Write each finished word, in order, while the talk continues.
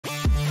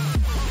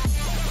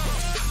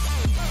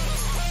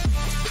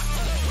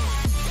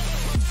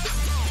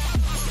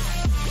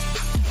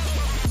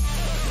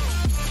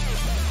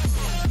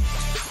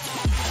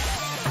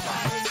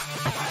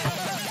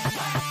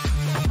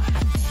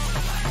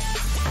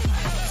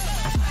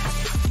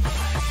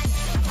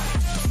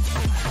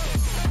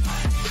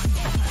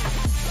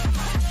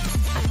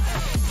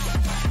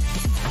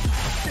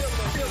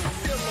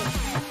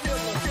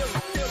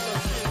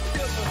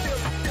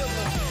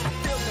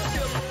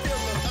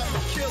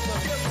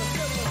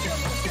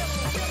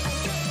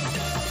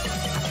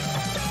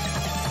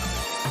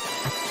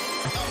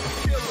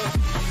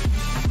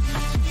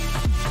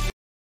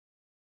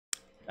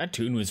That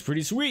tune was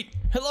pretty sweet.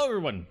 Hello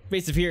everyone,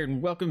 Vaesive here,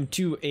 and welcome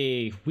to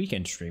a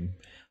weekend stream.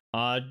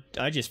 I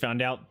just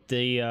found out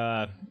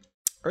the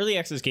early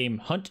access game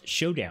Hunt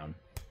Showdown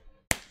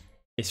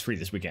is free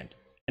this weekend,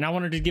 and I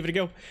wanted to give it a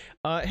go.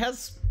 It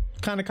has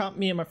kind of caught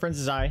me and my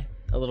friend's eye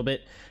a little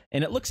bit,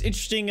 and it looks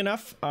interesting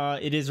enough.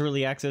 It is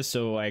early access,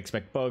 so I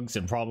expect bugs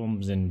and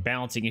problems and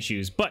balancing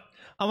issues, but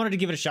I wanted to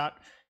give it a shot,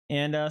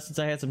 and since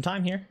I had some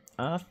time here,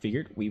 I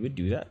figured we would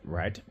do that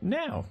right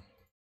now.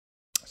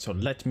 So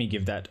let me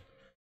give that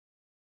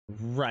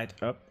right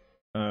up.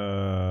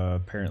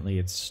 Apparently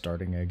it's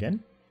starting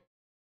again.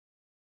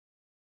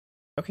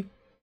 Okay,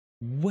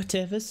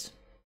 whatevers.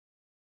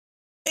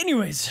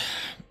 Anyways,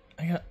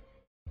 I got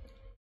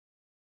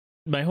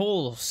my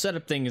whole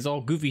setup thing is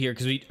all goofy here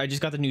because I just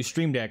got the new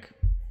stream deck,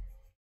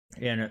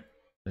 and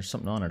there's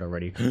something on it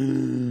already.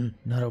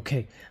 Not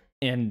okay.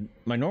 And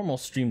my normal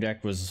stream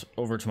deck was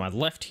over to my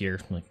left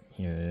here, like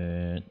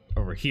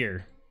over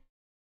here.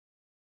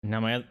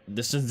 Now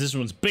this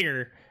one's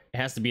bigger. It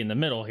has to be in the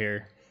middle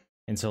here,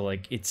 and so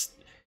like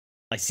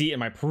I see it in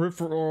my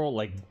peripheral,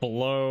 like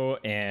below,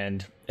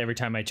 and every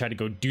time I try to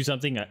go do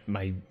something,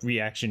 my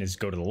reaction is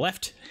go to the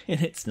left, and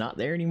it's not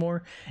there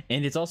anymore.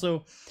 And it's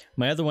also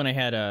my other one. I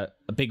had a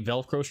big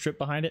Velcro strip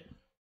behind it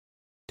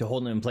to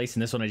hold it in place,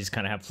 and this one I just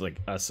kind of have like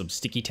some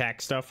sticky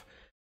tack stuff,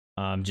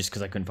 just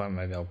because I couldn't find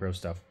my Velcro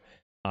stuff,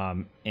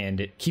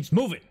 and it keeps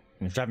moving,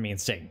 and it's driving me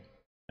insane.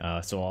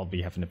 So I'll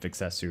be having to fix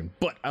that soon.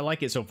 But I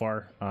like it so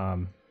far.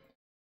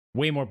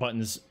 Way more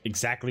buttons,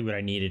 exactly what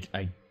I needed.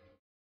 I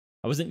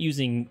wasn't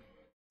using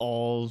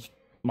all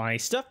my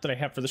stuff that I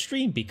have for the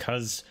stream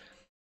because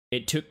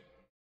it took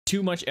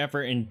too much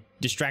effort and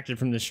distracted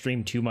from the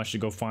stream too much to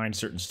go find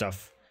certain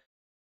stuff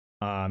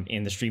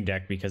in the stream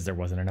deck because there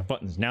wasn't enough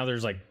buttons. Now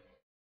there's like,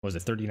 was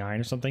it 39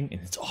 or something? And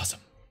it's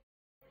awesome.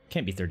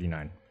 Can't be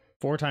 39.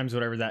 4 times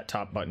whatever that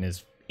top button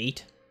is.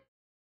 8?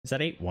 Is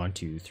that 8? 1,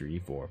 2, 3,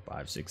 4,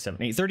 5, 6,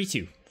 7, 8.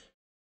 32.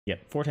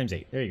 Yep, 4 times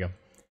 8. There you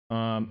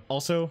go.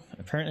 Also,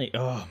 apparently,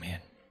 oh man.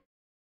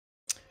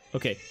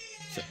 Okay,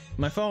 so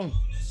my phone.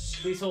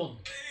 Please hold.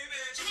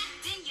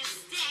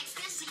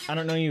 I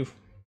don't know you.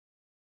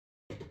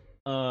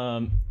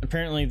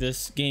 Apparently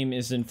this game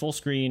is in full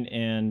screen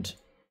and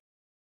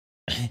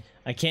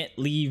I can't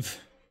leave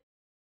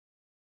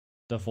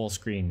the full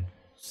screen,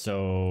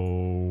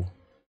 so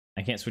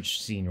I can't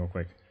switch scene real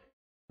quick.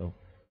 So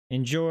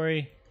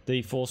enjoy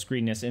the full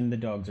screenness, and the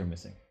dogs are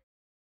missing.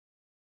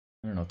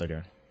 I don't know what they're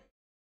doing.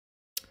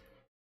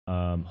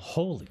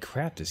 Holy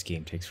crap, this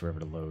game takes forever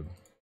to load.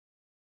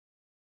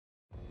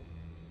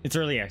 It's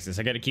early access.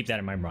 I got to keep that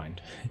in my mind.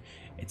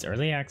 It's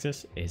early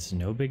access. It's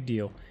no big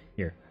deal.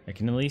 Here, I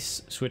can at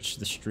least switch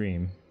the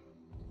stream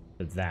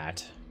to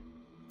that.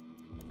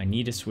 I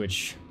need to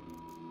switch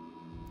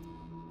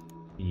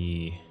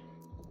the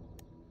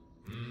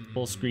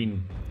full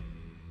screen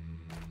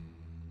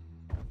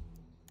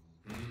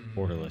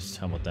borderless.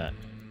 How about that?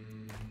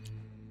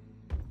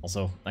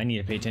 Also, I need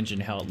to pay attention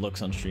to how it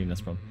looks on stream. That's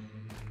from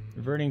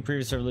reverting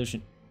previous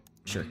resolution.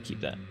 Sure,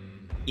 keep that.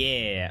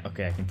 Yeah,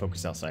 okay, I can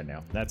focus outside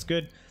now. That's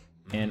good.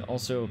 And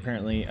also,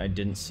 apparently, I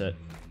didn't set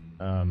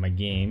my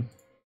game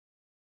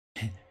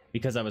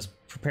because I was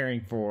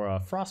preparing for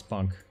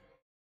Frostpunk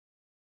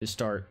to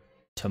start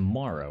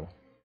tomorrow.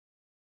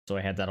 So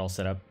I had that all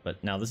set up,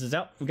 but now this is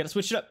out. We gotta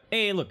switch it up.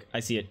 Hey, look, I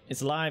see it.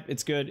 It's live.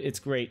 It's good. It's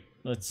great.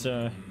 Let's,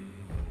 I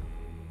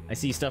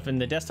see stuff in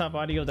the desktop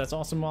audio. That's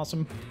awesome,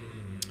 awesome.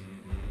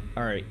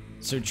 All right,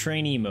 so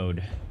trainee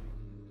mode.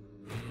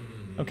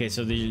 Okay,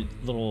 so the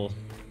little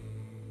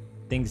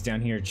things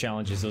down here,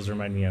 challenges, those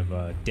remind me of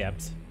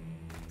depth.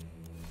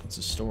 What's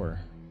a store?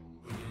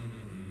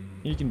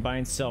 You can buy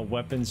and sell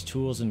weapons,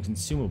 tools, and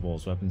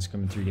consumables. Weapons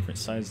come in 3 different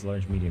sizes: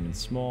 large, medium, and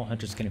small.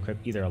 Hunters can equip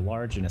either a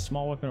large and a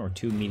small weapon or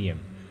 2 medium.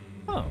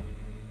 Oh.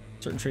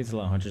 Certain traits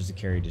allow hunters to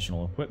carry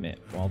additional equipment.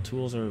 While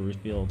tools are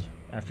refilled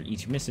after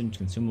each mission,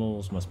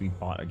 consumables must be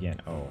bought again.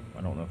 Oh,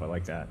 I don't know if I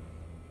like that.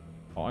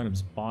 All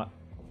items bought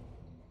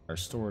are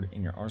stored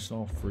in your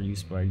arsenal for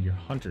use by your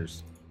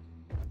hunters.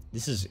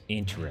 This is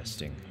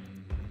interesting.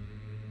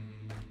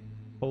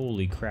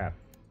 Holy crap.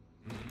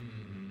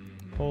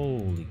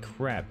 Holy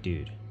crap,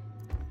 dude.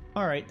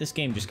 Alright, this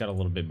game just got a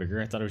little bit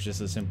bigger. I thought it was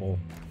just a simple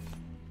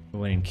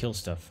go in and kill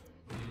stuff.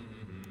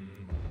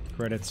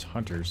 Credits,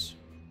 hunters.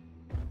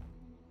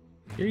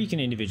 Here you can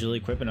individually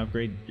equip and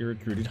upgrade your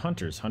recruited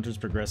hunters. Hunters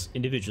progress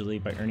individually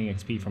by earning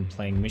XP from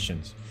playing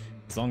missions.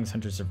 As long as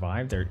hunters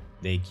survive,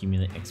 they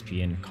accumulate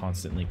XP and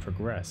constantly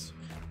progress.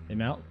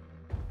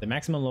 The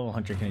maximum level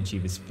hunter can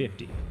achieve is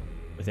 50.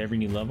 With every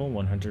new level,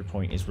 1 hunter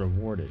point is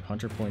rewarded.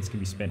 Hunter points can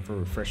be spent for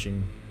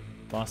refreshing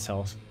lost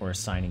health or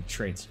assigning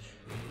traits.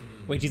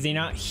 Wait, do they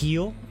not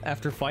heal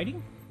after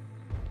fighting?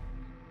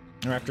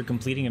 Or after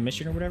completing a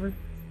mission or whatever?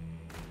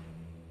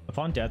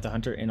 Upon death, the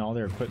hunter and all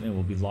their equipment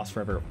will be lost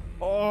forever.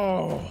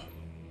 Oh!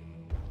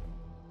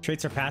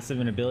 Traits are passive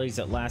and abilities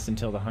that last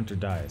until the hunter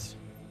dies.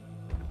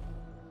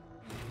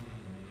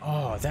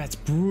 Oh, that's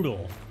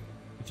brutal.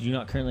 If you do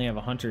not currently have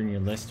a hunter in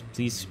your list,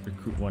 please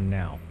recruit one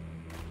now.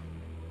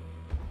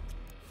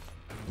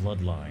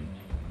 Bloodline.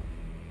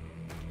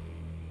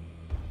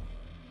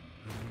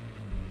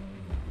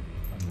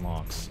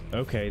 unlocks.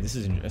 Okay, this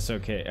is it's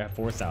okay at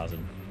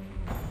 4,000.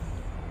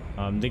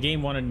 The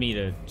game wanted me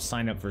to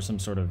sign up for some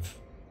sort of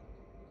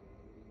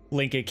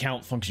link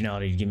account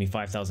functionality to give me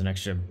 5,000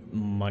 extra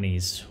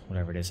monies,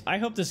 whatever it is. I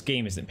hope this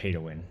game isn't pay to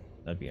win.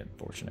 That'd be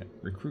unfortunate.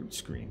 Recruit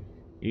screen.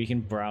 You can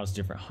browse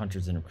different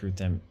hunters and recruit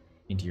them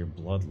into your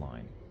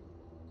bloodline.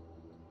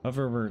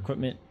 Hover over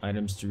equipment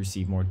items to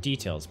receive more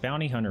details.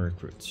 Bounty hunter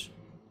recruits.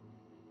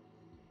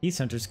 These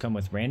hunters come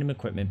with random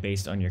equipment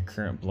based on your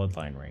current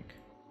bloodline rank.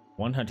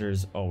 One hunter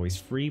is always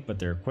free, but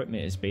their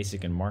equipment is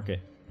basic and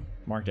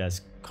marked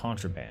as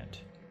contraband.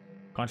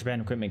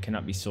 Contraband equipment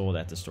cannot be sold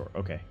at the store.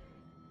 Okay.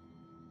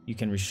 You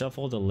can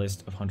reshuffle the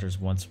list of hunters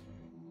once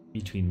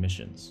between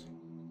missions.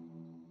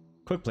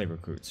 Quick play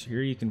recruits.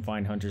 Here you can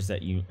find hunters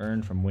that you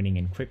earn from winning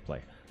in quick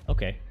play.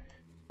 Okay.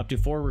 Up to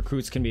 4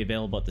 recruits can be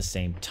available at the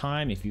same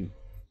time. If you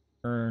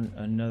earn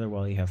another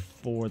while you have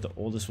 4, the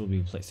oldest will be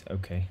replaced.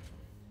 Okay.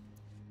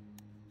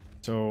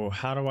 So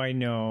how do I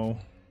know?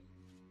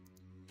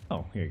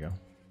 Oh, here you go.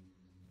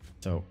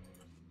 So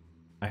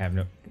I have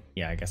no,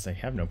 yeah, I guess I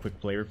have no quick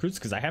play recruits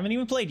because I haven't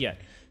even played yet.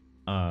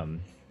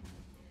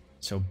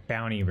 So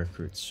bounty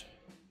recruits.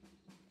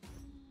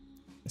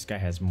 This guy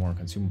has more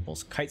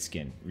consumables. Kite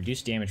skin,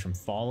 reduce damage from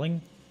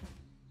falling.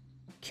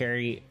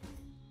 Carry,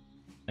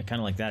 I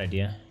kind of like that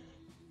idea.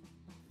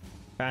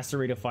 Faster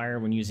rate of fire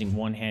when using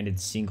one-handed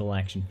single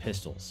action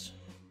pistols.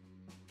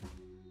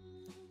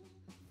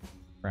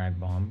 Frag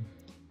bomb.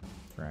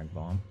 Frag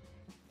bomb.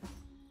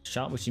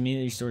 Shot which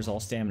immediately restores all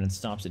stamina and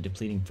stops it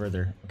depleting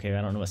further. Okay,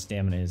 I don't know what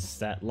stamina is. Is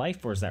that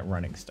life or is that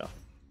running stuff?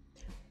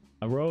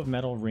 A row of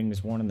metal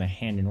rings worn on the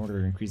hand in order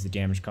to increase the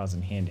damage caused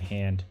in hand to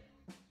hand.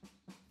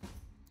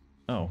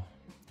 Oh,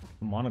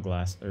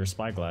 monoglass or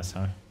spyglass,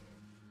 huh?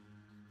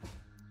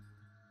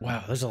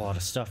 Wow, there's a lot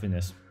of stuff in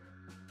this.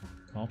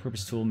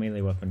 All-purpose tool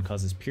melee weapon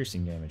causes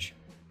piercing damage.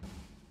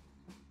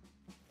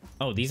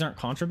 Oh, these aren't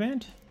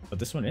contraband? But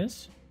this one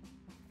is?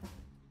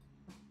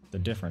 The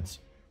difference.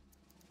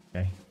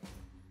 Okay.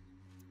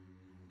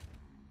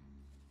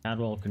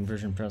 Adwell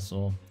conversion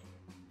pistol.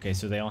 Okay,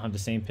 so they all have the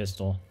same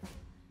pistol.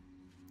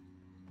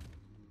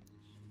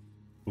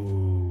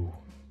 Ooh.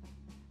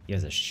 He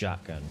has a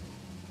shotgun.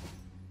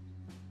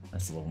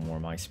 That's a little more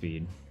my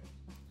speed.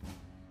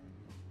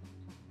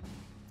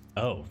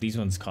 Oh, these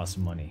ones cost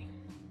money.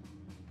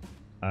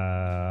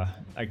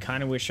 I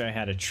kind of wish I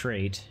had a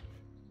trait.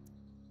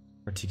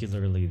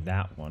 Particularly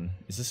that one.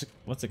 Is this a,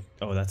 what's a,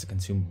 oh, that's a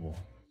consumable.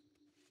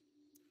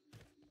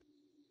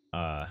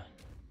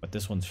 But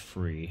this one's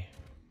free.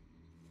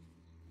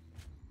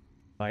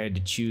 If I had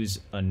to choose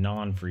a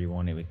non-free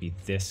one, it would be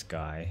this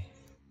guy.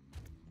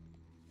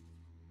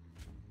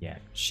 Yeah,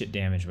 shit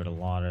damage, but a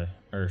lot of,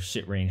 or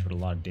shit range, but a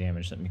lot of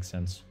damage. That makes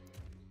sense.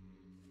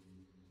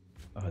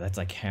 Oh, that's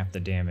like half the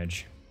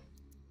damage.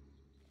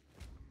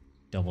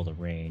 Double the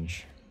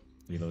range.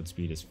 Reload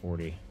speed is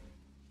 40.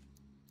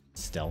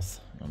 Stealth.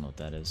 I don't know what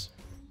that is.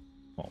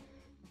 Well,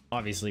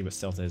 obviously what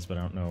stealth is, but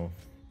I don't know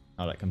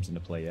how that comes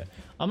into play yet.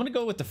 I'm gonna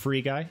go with the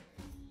free guy.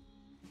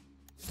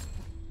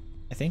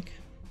 I think.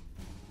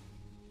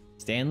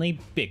 Stanley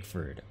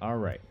Bickford. All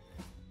right.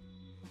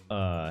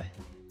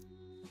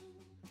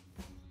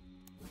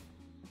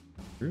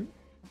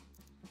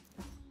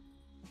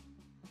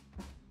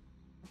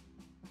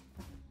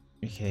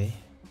 Okay.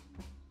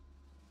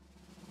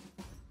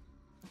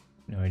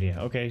 No idea.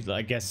 Okay,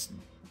 I guess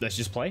let's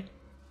just play.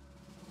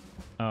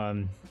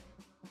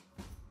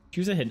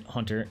 Choose a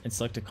hunter and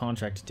select a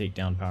contract to take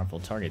down powerful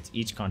targets.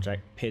 Each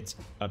contract pits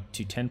up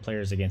to 10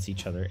 players against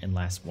each other and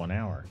lasts 1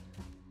 hour.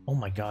 Oh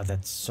my god,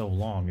 that's so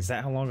long. Is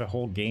that how long a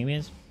whole game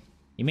is?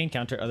 You may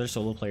encounter other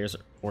solo players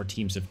or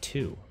teams of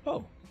 2.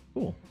 Oh,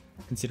 cool.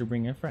 Consider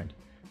bringing a friend.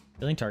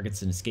 Killing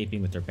targets and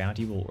escaping with their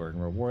bounty will earn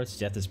rewards.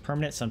 Death is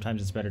permanent.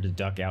 Sometimes it's better to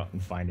duck out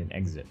and find an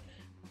exit.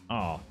 Oh,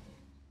 I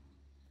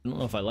don't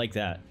know if I like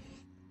that.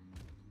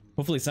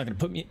 Hopefully it's not going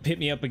to pit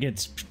me up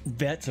against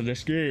vets of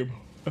this game.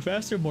 A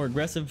faster, more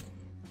aggressive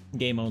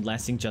game mode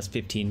lasting just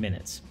 15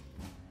 minutes.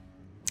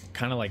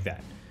 Kind of like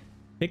that.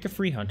 Pick a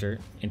free hunter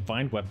and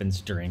find weapons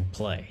during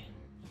play.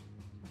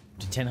 Up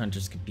to 10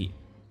 hunters compete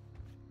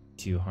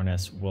to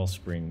harness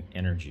wellspring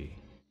energy.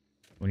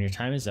 When your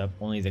time is up,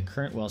 only the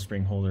current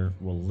wellspring holder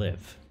will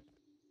live.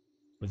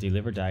 Whether you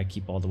live or die,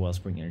 keep all the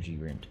wellspring energy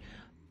rimmed.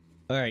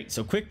 Alright,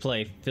 so quick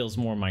play feels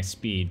more my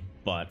speed,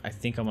 but I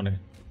think I'm gonna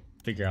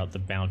figure out the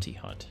bounty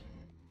hunt.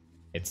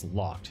 It's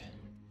locked.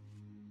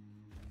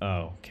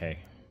 Oh, okay.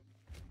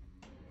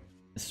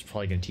 This is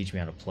probably gonna teach me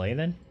how to play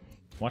then?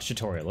 Watch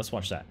tutorial, let's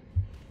watch that.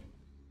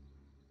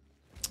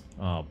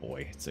 Oh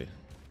boy, it's a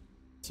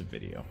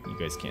video. You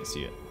guys can't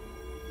see it.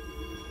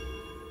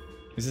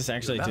 Is this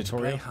actually a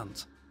tutorial?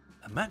 Hunt,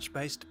 a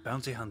match-based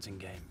bounty hunting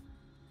game.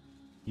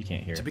 You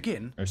can't hear. To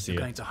begin, or see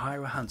you're going to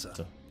hire a hunter.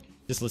 So,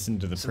 just listen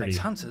to the pretty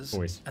hunters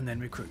voice. And then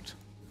recruit.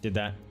 Did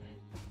that?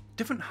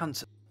 Different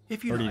hunters.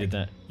 If you already like, did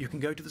that. You can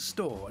go to the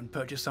store and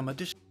purchase some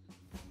additional.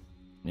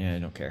 Yeah, I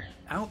don't care.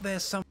 Out there,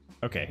 some.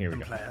 Okay, here we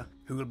go. Player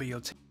who will be your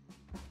team.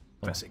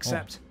 Press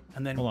accept,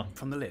 and then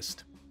from the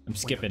list. I'm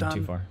skipping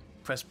too far.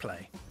 Press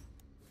play.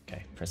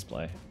 Okay, press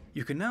play.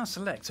 You can now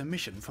select a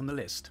mission from the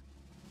list.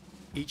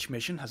 Each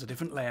mission has a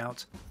different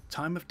layout,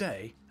 time of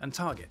day, and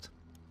target.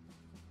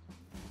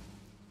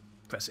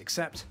 Press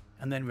accept,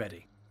 and then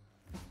ready.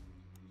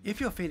 If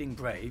you're feeling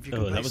brave, you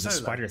can Oh, play that was a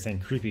solo, spider thing.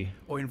 Creepy.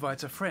 or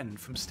invite a friend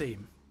from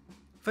Steam.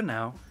 For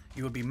now,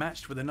 you will be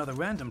matched with another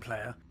random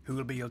player who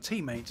will be your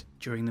teammate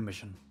during the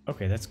mission.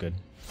 Okay, that's good.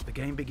 The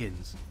game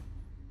begins.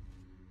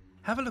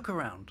 Have a look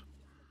around.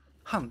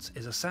 Hunt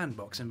is a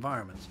sandbox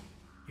environment.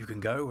 You can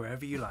go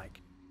wherever you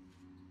like.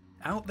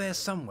 Out there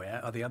somewhere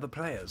are the other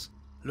players,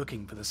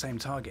 looking for the same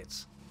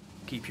targets.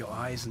 Keep your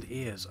eyes and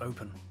ears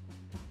open.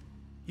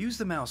 Use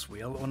the mouse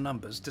wheel or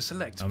numbers to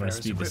select I'm gonna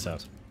various speed this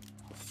up. equipment.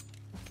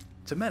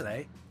 To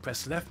melee,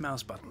 press left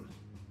mouse button.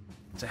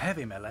 To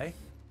heavy melee,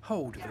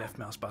 hold the left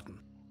mouse button.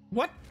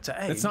 What? To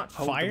aim, That's not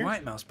hold fire? the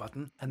right mouse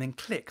button and then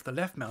click the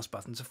left mouse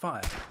button to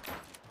fire.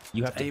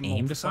 You have to aim more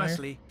aim to fire?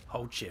 precisely,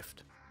 hold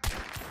shift.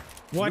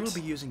 What? You will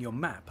be using your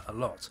map a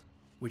lot,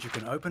 which you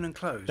can open and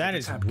close. That with the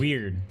is tab key.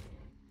 weird.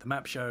 The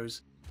map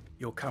shows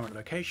your current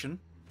location,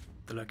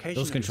 the location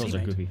Those of your controls are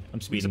teammate, goofy.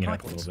 I'm speeding it resupply up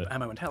a points little for bit.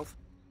 ammo and health,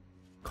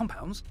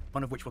 compounds,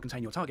 one of which will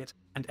contain your target,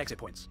 and exit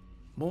points.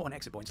 More on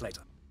exit points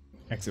later.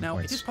 Exit Now,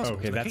 points. it is possible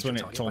Okay, to that's locate when your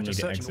it target told by me just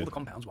to searching all exit. the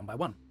compounds one by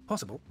one.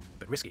 Possible,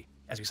 but risky.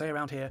 As we say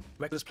around here,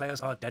 reckless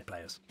players are dead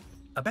players.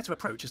 A better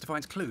approach is to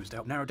find clues to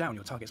help narrow down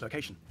your target's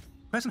location.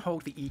 Press and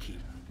hold the E key.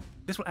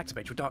 This will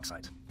activate your dark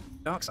sight.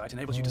 Dark sight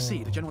enables you to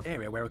see the general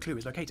area where a clue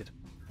is located.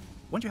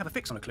 Once you have a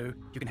fix on a clue,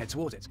 you can head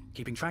towards it,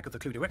 keeping track of the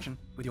clue direction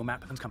with your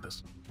map and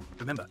compass.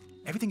 Remember,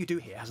 everything you do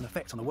here has an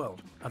effect on the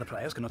world. Other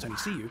players can not only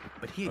see you,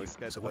 but hear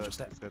you, so watch your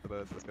step.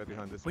 Let's go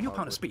behind this. When your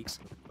partner speaks,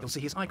 you'll see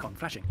his icon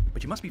flashing,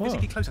 but you must be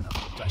physically close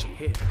enough to actually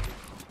hear.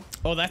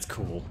 Oh, that's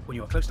cool. When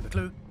you are close to the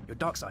clue, your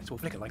dark sight will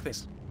flicker like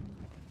this.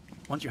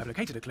 Once you have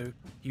located a clue,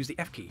 use the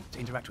F key to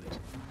interact with it.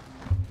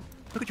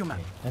 Look at your map.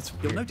 That's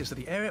You'll weird. notice that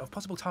the area of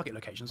possible target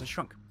locations has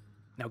shrunk.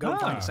 Now go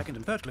and find the second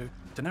and third clue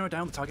to narrow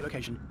down the target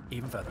location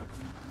even further.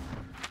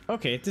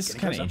 Okay, this is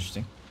Getting kind of closer.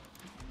 interesting.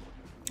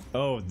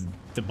 Oh,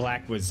 the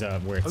black was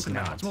where it's Open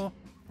now not. once more,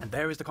 and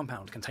there is the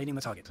compound containing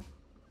the target.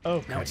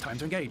 Okay. Now it's time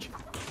to engage.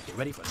 Get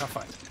ready for a tough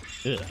fight.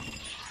 Ugh.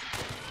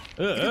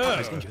 If your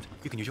partner is Ugh. injured,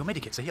 you can use your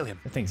medikit to heal him.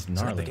 That thing's Select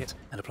the gnarly. kit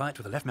and apply it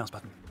with the left mouse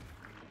button.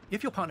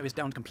 If your partner is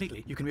downed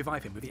completely, you can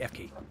revive him with the F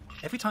key.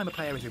 Every time a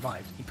player is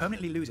revived, he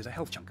permanently loses a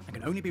health chunk and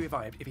can only be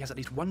revived if he has at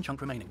least one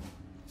chunk remaining.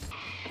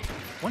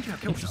 Once you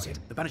have killed the target,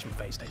 the banishment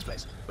phase takes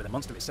place, where the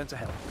monster is sent to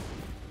hell.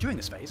 During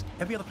this phase,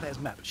 every other player's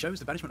map shows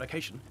the banishment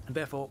location and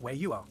therefore where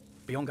you are.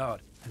 Be on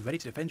guard and ready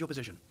to defend your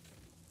position.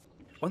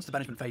 Once the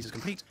banishment phase is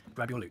complete,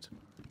 grab your loot.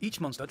 Each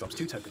monster drops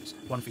 2 tokens,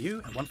 one for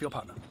you and one for your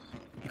partner.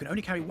 You can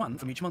only carry 1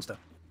 from each monster.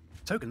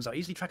 Tokens are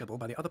easily trackable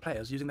by the other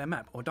players using their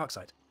map or dark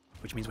sight,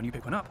 which means when you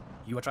pick one up,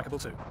 you are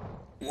trackable too.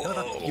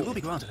 However, you will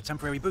be granted a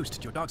temporary boost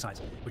to your dark sight,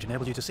 which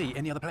enables you to see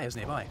any other players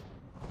nearby.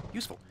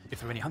 Useful if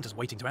there are any hunters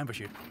waiting to ambush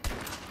you.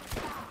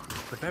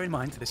 But bear in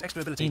mind that this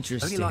extra ability only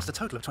Interesting. lasts a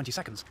total of 20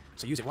 seconds,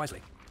 so use it wisely.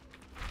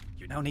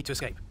 You now need to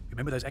escape.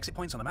 Remember those exit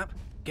points on the map?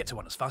 Get to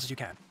one as fast as you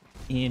can.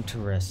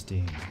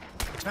 Interesting.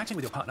 Extracting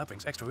with your partner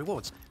brings extra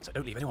rewards, so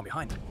don't leave anyone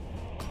behind.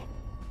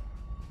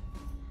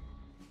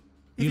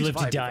 If You live to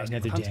survive your die first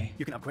another hunt, day.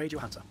 You can upgrade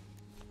your hunter.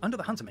 Under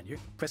the hunter menu,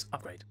 press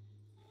upgrade.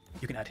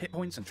 You can add hit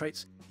points and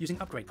traits using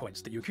upgrade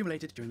points that you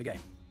accumulated during the game.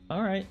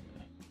 All right.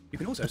 You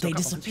can also But they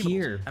stock up on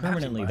disappear consumables and perhaps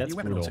permanently. buy a That's new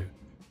weapon or brutal. two.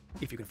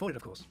 If you can afford it,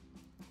 of course.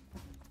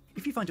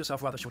 If you find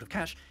yourself rather short of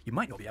cash, you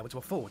might not be able to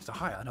afford to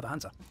hire another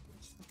hunter.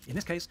 In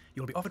this case,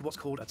 you'll be offered what's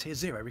called a Tier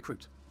 0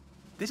 recruit.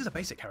 This is a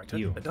basic character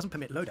that doesn't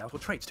permit loadout or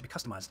traits to be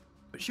customized,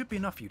 but should be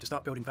enough for you to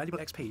start building valuable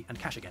XP and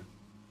cash again.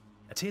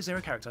 A Tier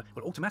 0 character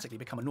will automatically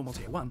become a normal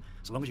Tier 1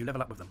 so long as you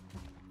level up with them.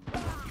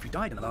 If you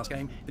died in the last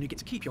game, then you get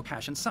to keep your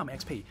cash and some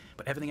XP,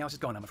 but everything else is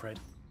gone, I'm afraid.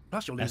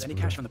 Plus, you'll lose That's any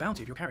brutal. cash from the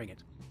bounty if you're carrying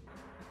it.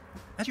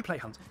 As you play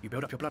Hunt, you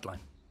build up your bloodline.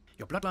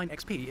 Your bloodline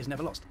XP is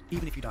never lost,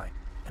 even if you die,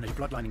 and as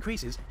your bloodline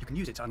increases, you can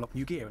use it to unlock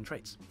new gear and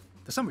traits.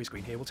 The summary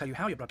screen here will tell you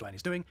how your bloodline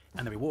is doing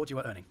and the rewards you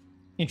are earning.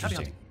 Happy Interesting.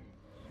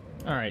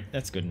 hunting. All right,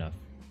 that's good enough.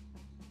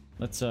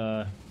 Let's,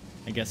 I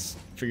guess,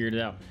 figure it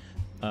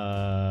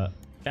out.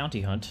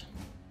 Bounty hunt.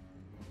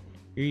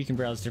 Here you can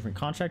browse different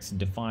contracts and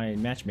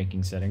define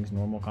matchmaking settings.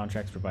 Normal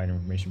contracts provide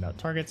information about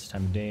targets,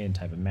 time of day, and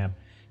type of map.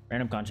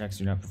 Random contracts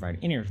do not provide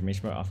any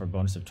information but offer a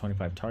bonus of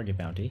 25 target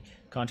bounty.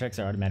 Contracts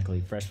are automatically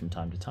fresh from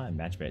time to time.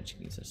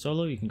 Matchmaking is a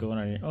solo. You can go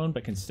on your own,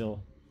 but can still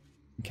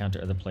encounter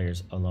other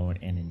players alone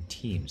and in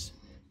teams.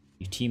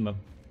 You team up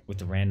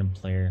with a random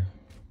player.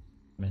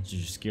 Matches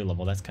your skill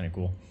level. That's kind of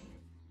cool.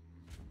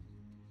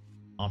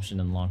 Option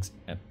unlocks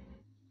at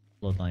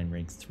Bloodline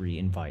rank 3.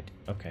 Invite.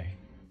 Okay.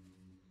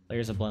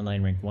 Players of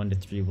Bloodline rank 1 to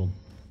 3 will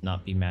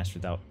not be matched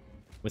with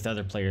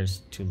other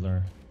players to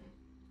learn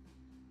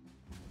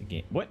the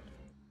game. What?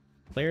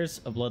 Players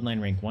of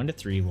Bloodline rank 1 to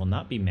 3 will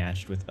not be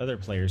matched with other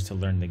players to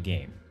learn the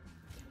game.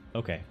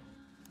 Okay.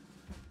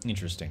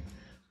 Interesting.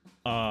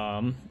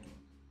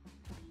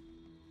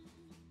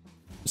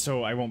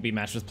 So I won't be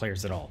matched with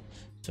players at all.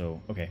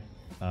 So, okay.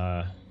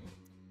 I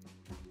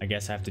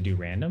guess I have to do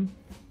random?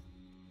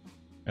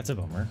 That's a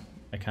bummer.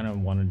 I kind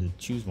of wanted to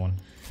choose one.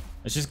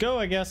 Let's just go,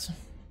 I guess.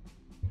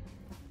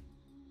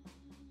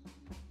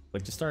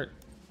 Click to start.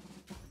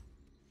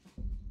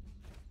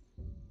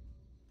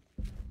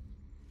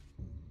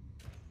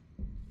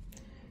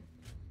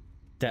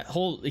 That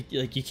whole,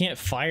 like, you can't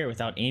fire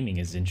without aiming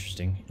is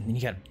interesting. And then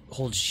you gotta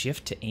hold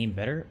shift to aim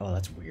better? Oh,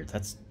 that's weird.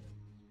 That's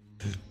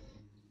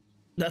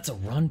a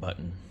run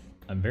button.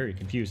 I'm very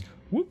confused.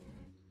 Whoop.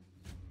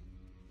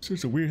 So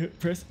it's a weird hit.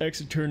 Press X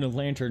to turn the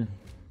lantern.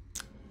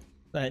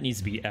 That needs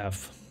to be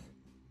F.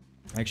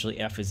 Actually,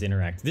 F is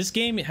interact. This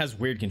game has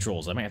weird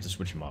controls. I might have to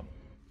switch them up.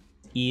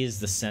 E is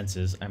the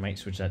senses. I might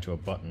switch that to a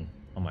button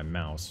on my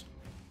mouse.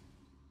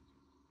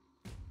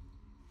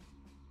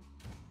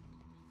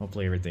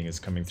 Hopefully everything is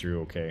coming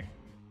through okay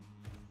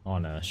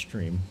on a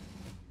stream.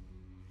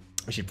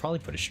 I should probably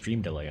put a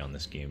stream delay on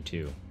this game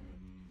too.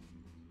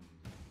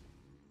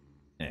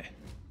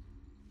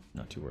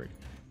 Not too worried.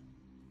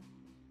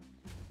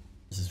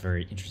 This is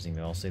very interesting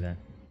though, I'll say that.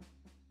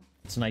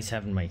 It's nice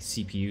having my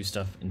CPU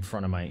stuff in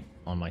front of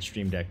on my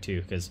stream deck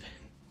too, because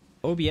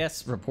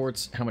OBS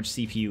reports how much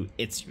CPU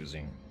it's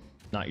using,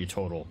 not your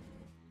total.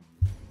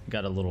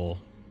 Got a little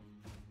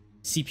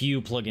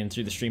CPU plugin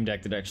through the stream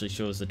deck that actually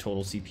shows the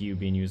total CPU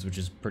being used, which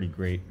is pretty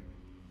great.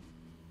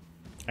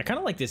 I kind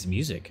of like this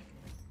music.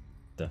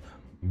 The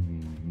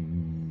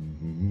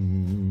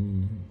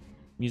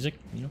music,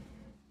 you know?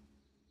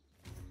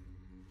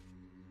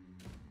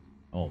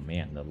 Oh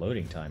man, the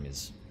loading time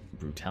is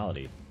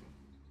brutality.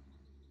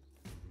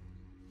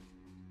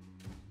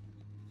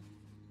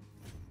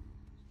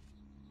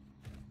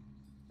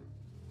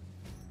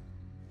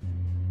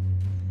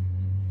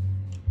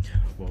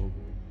 Whoa.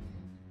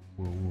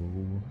 Whoa,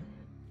 whoa,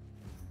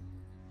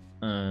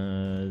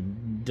 whoa.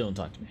 Don't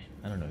talk to me.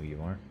 I don't know who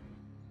you are.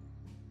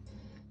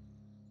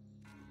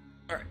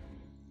 Alright.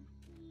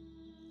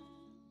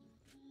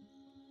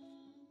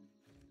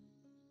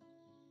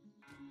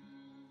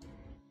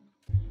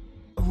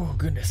 Oh,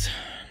 goodness.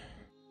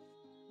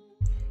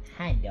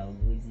 Hi, dog.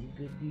 What's it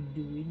good you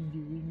doing?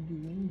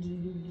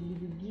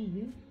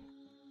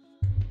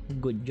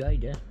 Good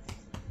job,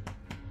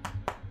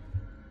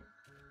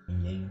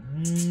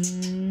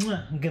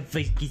 good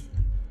face kiss.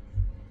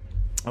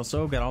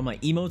 Also, got all my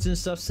emotes and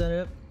stuff set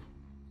up.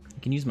 I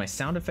can use my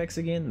sound effects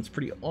again. That's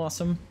pretty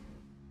awesome.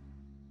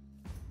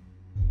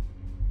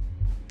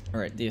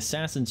 Alright, the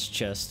assassin's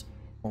chest,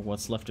 or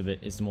what's left of it,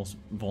 is the most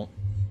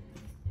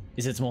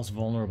its most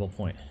vulnerable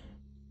point.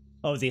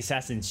 Oh, the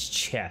assassin's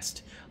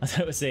chest. I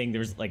thought it was saying there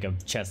was like a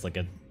chest, like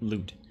a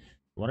loot.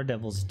 The water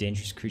devil is a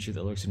dangerous creature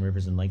that lurks in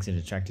rivers and lakes and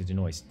is attracted to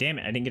noise. Damn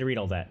it, I didn't get to read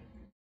all that.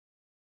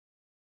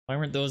 Why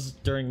weren't those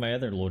during my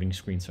other loading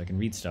screen so I can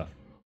read stuff?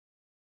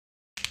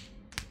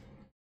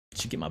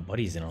 Should get my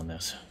buddies in on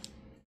this.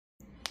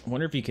 I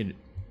wonder if you could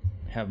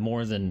have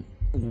more than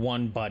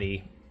one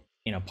buddy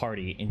in a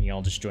party and you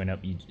all just join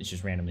up. It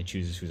just randomly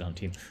chooses who's on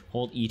team.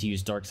 Hold E to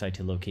use dark side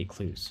to locate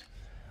clues.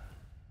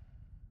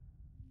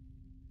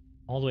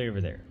 All the way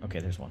over there. Okay,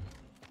 there's one.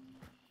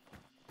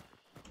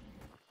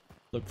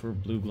 Look for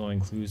blue glowing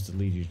clues to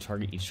lead you to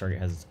target. Each target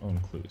has its own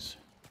clues.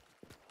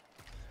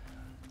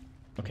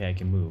 Okay, I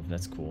can move.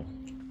 That's cool.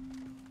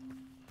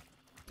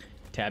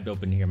 Tabbed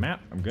open your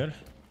map. I'm good.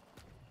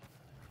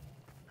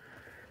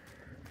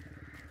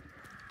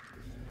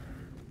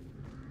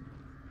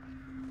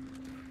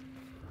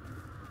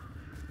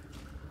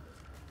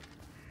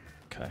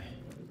 Okay.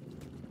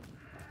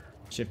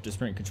 Shift to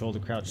sprint, control to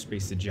crouch,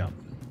 space to jump.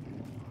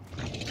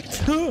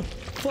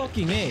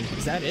 Fucking A.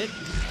 Is that it?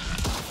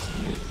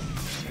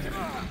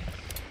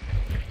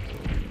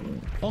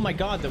 Oh my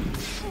god,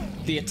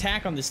 the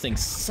attack on this thing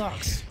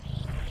sucks.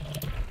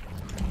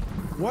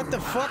 What the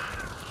fuck?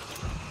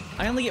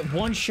 I only get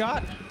one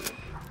shot?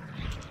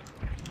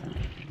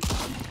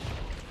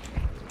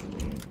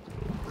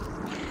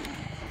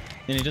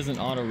 And it doesn't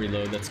auto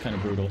reload. That's kind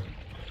of brutal.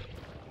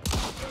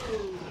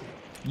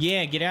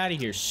 Yeah, get out of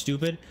here,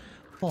 stupid.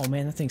 Oh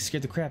man, that thing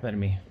scared the crap out of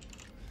me.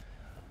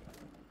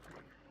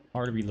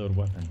 Hard to reload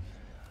weapon.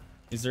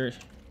 Is there...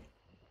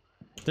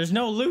 There's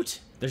no loot!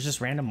 There's just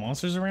random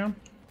monsters around?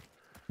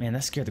 Man,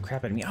 that scared the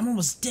crap out of me. I'm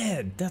almost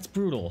dead! That's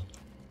brutal.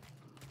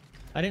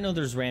 I didn't know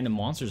there's random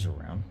monsters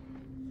around.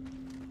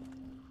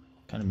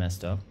 Kind of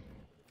messed up.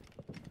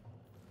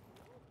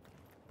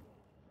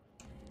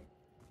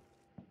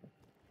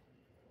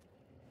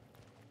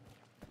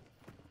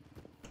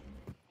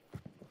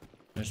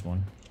 There's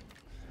one.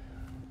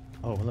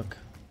 Oh, look.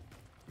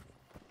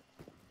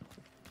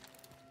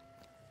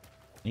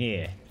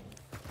 Yeah.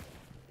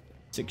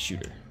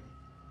 6-shooter.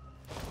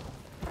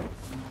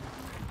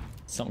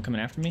 Something coming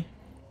after me?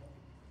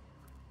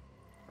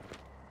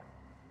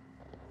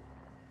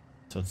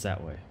 So it's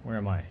that way. Where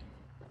am I?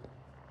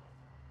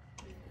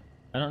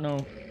 I don't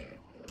know.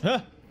 Huh!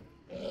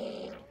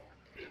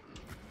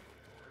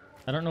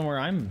 I don't know where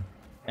I'm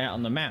at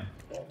on the map.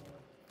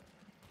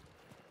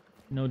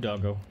 No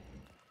doggo.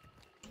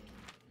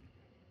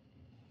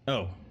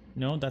 Oh,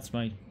 no, that's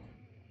my...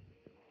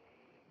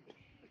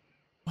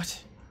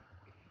 What?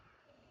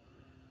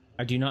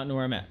 I do not know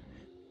where I'm at.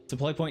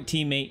 Supply point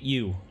teammate,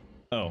 you.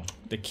 Oh,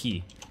 the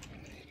key.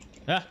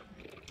 Ah!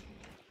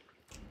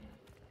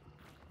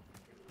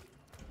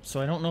 So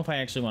I don't know if I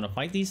actually want to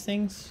fight these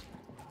things.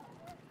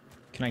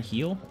 Can I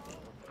heal?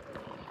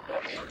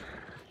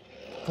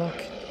 Fuck.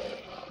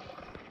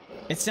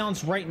 It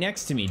sounds right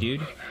next to me,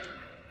 dude.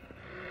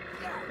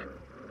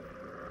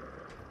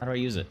 How do I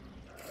use it?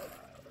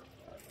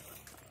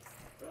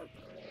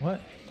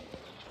 What?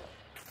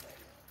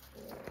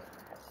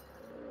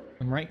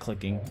 I'm right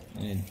clicking.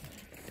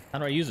 How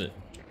do I use it?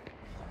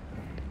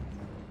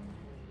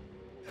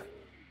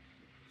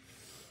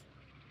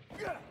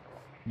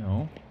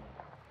 No.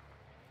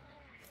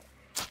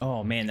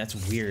 Oh man, that's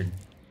weird.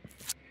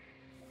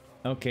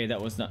 Okay,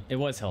 that was not. It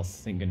was health,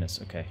 thank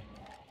goodness. Okay.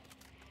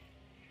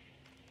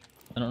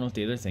 I don't know what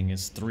the other thing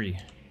is. 3.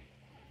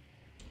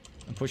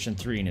 I'm pushing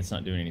 3 and it's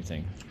not doing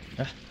anything.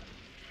 Ah!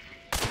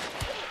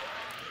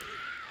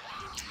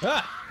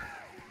 Ah!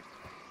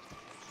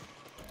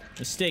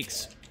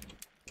 Mistakes.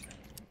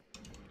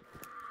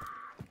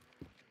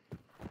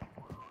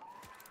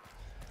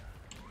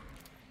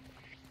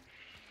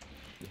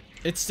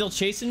 It's still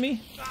chasing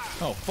me?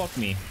 Oh, fuck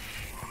me.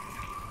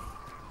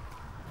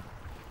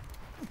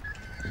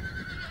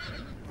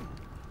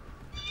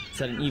 Is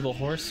that an evil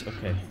horse?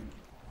 Okay.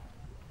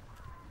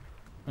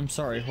 I'm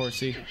sorry,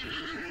 horsey.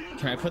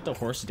 Can I put the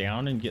horse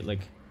down and get, like,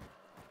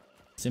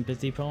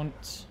 sympathy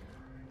points?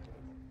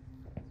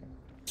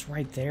 It's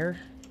right there.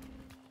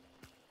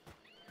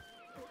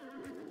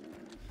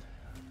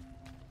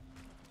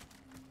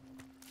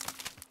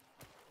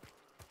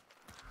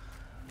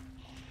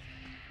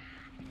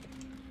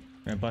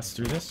 Can I bust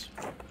through this?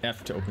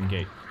 F to open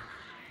gate.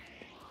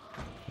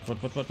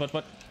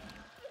 What?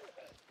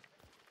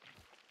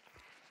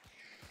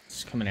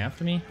 It's coming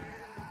after me?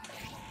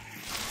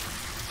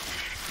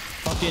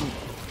 Fucking,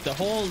 the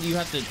hole you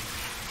have to...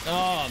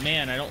 Oh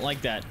man, I don't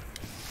like that.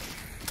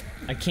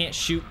 I can't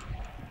shoot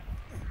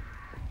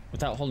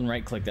without holding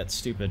right click, that's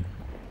stupid.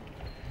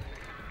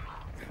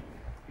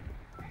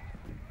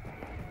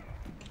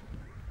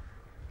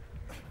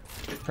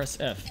 Press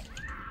F.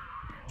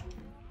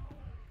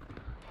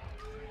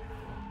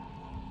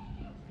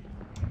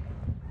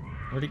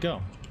 Where'd he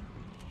go?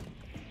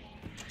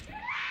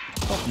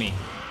 Fuck me.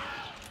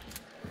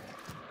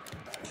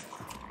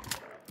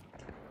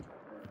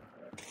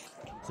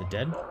 Is it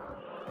dead?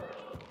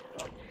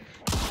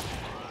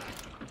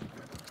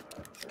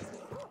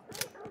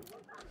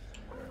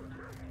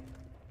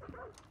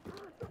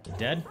 Is it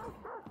dead?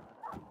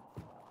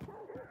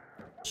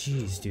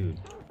 Jeez, dude.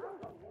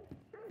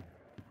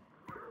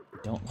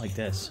 Don't like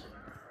this.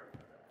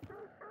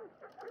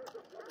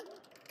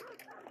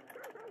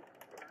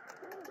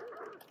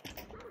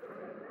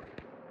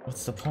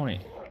 What's the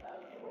point?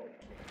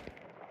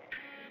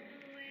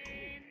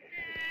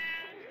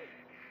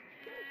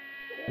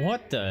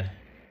 What the?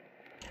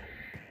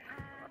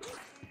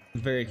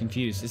 I'm very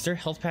confused. Is there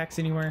health packs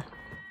anywhere?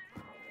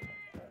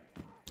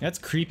 That's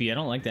creepy. I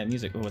don't like that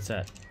music. Oh, what's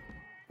that?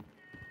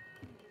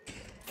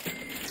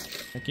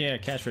 Heck yeah,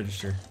 cash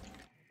register.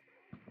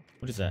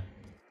 What is that?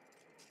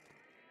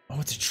 Oh,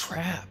 it's a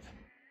trap.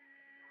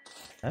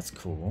 That's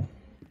cool.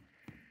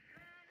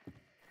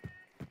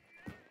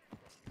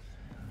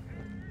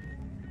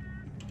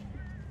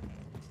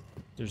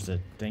 There's a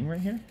thing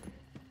right here?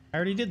 I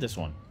already did this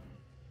one.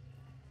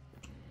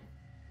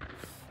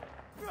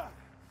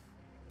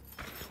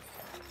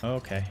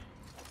 Okay.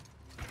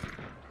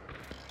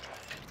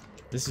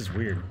 This is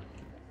weird.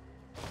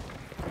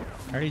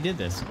 I already did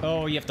this.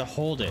 Oh, you have to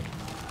hold it.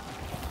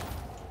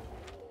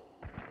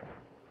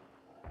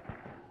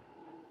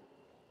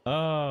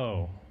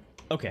 Oh.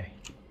 Okay.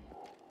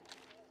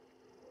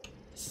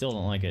 Still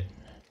don't like it.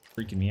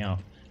 Freaking me out.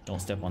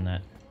 Don't step on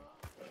that.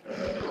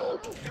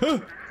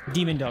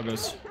 Demon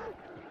doggos.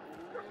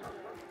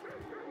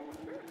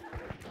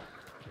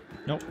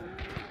 Nope.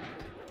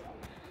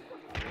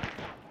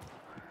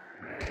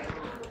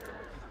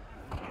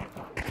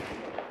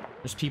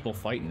 There's people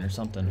fighting or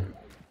something.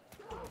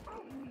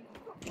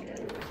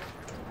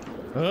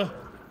 Ah!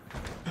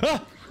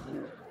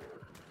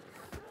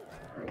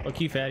 Fuck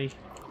you, fatty.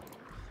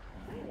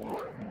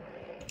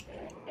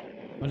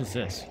 What is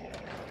this?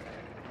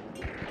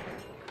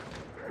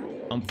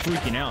 I'm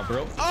freaking out,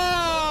 bro.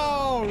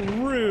 Oh,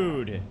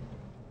 rude.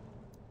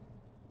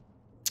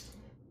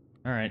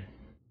 All right.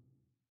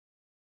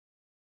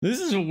 This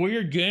is a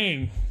weird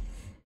game.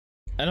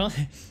 I don't.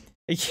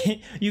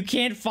 You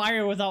can't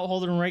fire without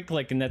holding right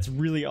click, and that's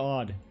really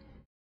odd.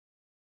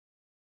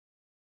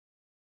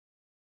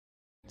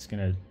 It's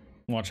gonna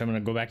watch. I'm gonna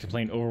go back to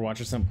playing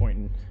Overwatch at some point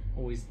and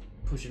always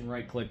pushing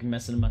right click and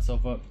messing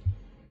myself up.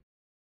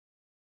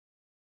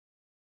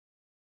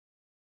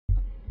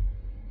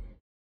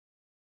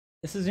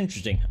 This is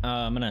interesting.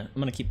 I'm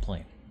gonna keep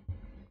playing.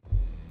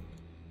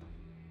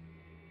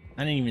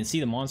 I didn't even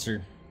see the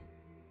monster.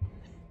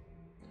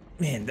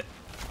 Man,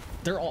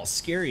 they're all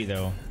scary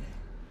though.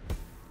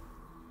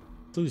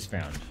 Clues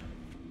found.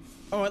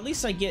 Oh, at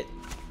least I get...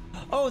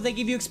 Oh, they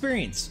give you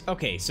experience.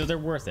 Okay, so they're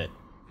worth it.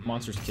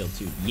 Monsters killed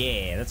too.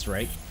 Yeah, that's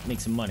right.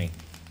 Make some money.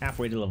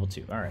 Halfway to level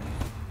 2. Alright.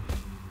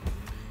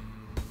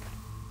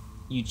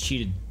 You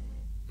cheated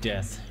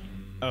death.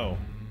 Oh.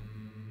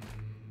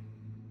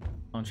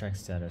 Contract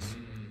status.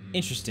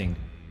 Interesting.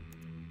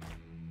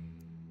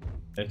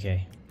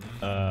 Okay.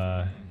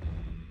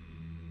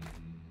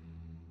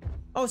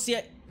 Oh, see,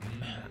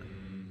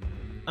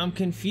 I'm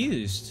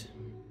confused.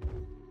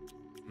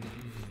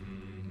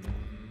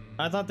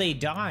 I thought they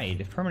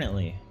died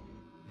permanently.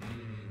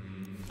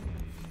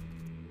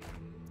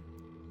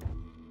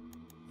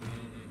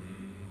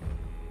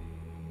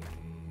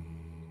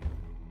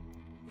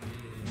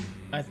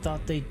 I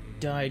thought they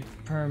died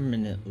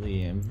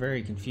permanently. I'm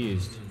very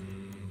confused.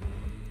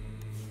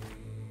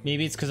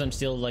 Maybe it's because I'm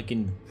still like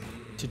in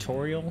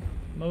tutorial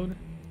mode.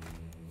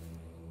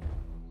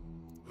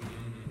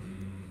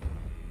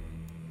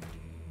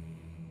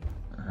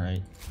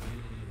 Alright.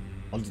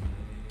 I'll just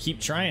keep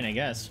trying, I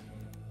guess.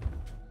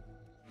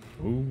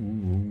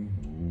 Ooh.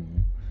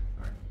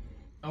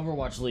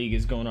 Overwatch League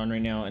is going on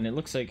right now, and it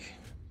looks like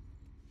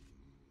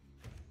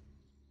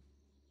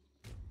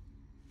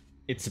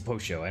it's a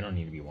post show. I don't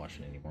need to be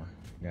watching anymore.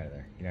 Get out of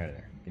there. Get out of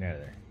there. Get out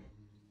of there.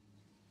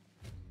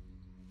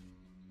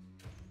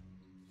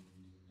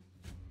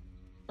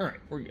 Alright,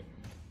 we're good.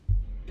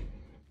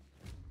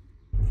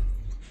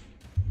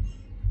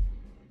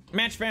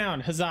 Match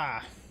found!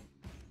 Huzzah!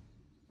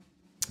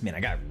 Man, I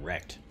got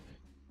wrecked.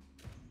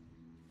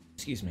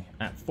 Excuse me.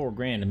 At 4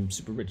 grand, I'm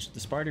super rich. The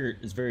spider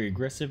is very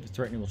aggressive.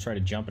 Threatening will try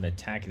to jump and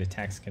attack. It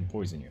attacks can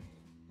poison you.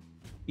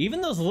 Even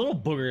those little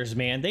boogers,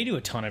 man, they do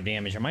a ton of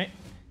damage. Am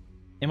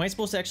I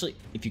supposed to actually,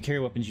 if you carry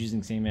weapons using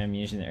the same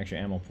ammunition, the extra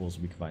ammo pools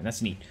will be combined?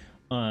 That's neat.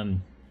 Are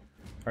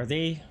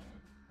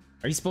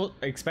you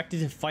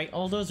expected to fight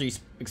all those, or are you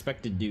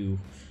expected to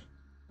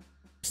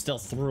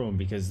stealth through them?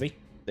 Because they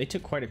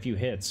took quite a few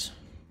hits,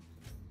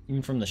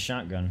 even from the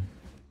shotgun.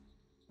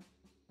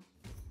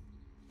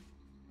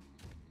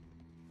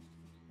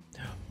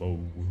 Oh.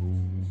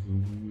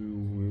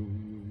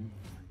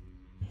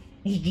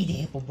 Get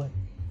the apple butt.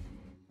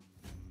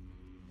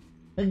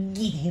 Get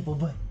the apple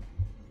butt.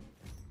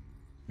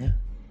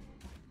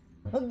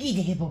 Get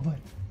the apple butt.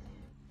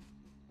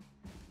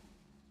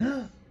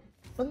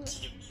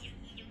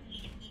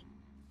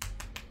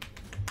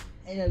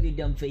 I love your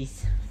dumb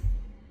face.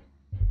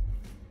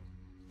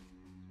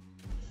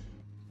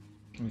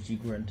 Who's you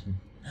grunting?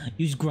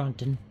 Who's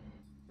grunting?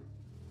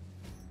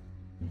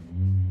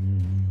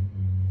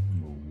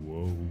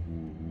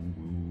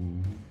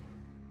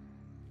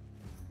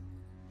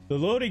 The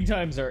loading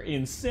times are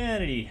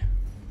insanity.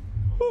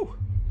 Whew.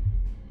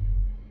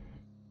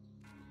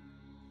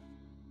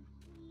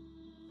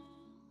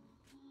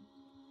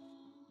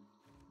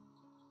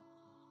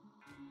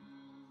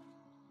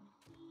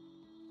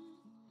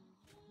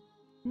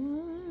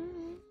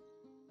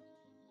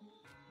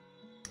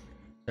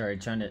 Sorry,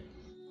 trying to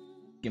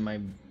get my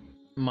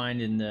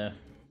mind in the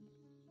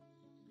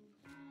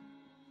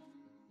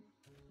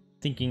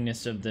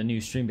thinkingness of the new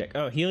stream deck.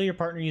 Oh, heal your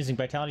partner using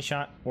vitality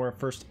shot or a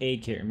first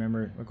aid kit.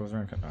 Remember what goes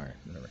around. All right,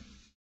 whatever.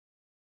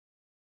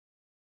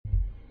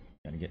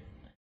 Gotta get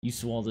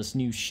used to all this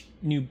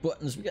new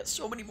buttons. We got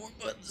so many more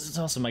buttons. It's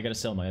awesome. I gotta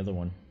sell my other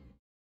one.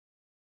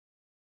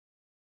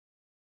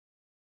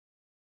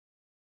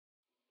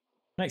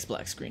 Nice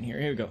black screen here.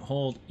 Here we go.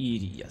 Hold E.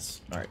 Yes.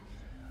 All right.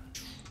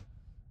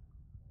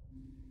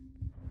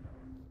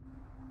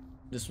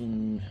 This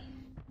one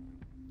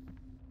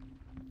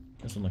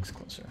looks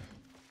closer.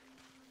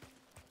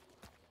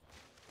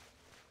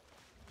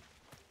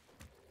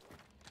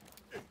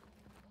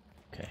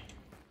 Okay.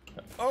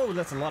 Oh,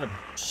 that's a lot of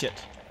shit.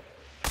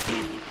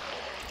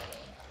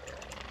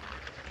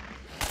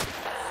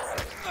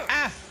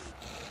 Ah!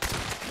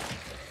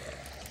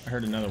 I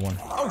heard another one.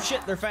 Oh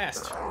shit, they're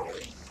fast.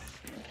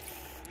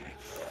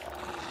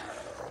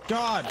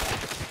 God.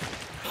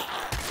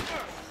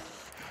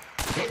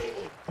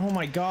 Oh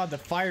my god, the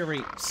fire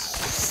rate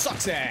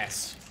sucks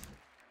ass.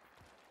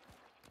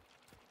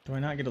 Do I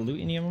not get to loot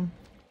any of them?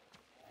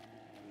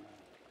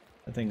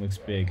 That thing looks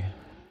big.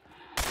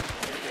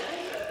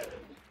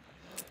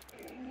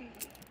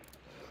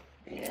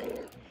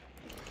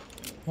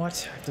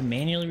 What? I have to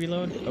manually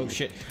reload? Oh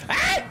shit.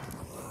 Ah!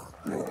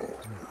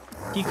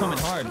 Keep coming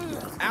hard.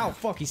 Ow,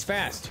 fuck, he's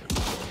fast.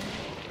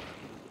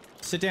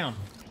 Sit down.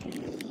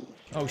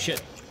 Oh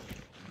shit.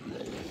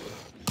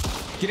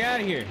 Get out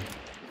of here.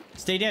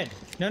 Stay dead.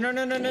 No, no,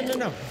 no, no, no, no,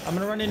 no. I'm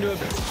gonna run into a...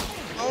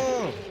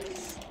 Oh!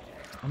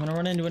 I'm gonna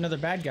run into another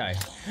bad guy.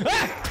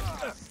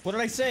 Ah! What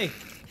did I say?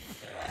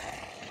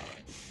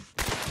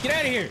 Get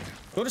out of here!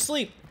 Go to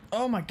sleep!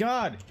 Oh my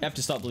god! I have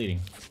to stop bleeding.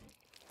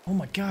 Oh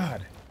my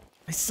god.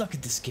 I suck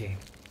at this game.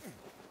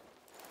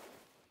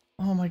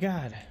 Oh my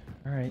god.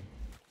 Alright.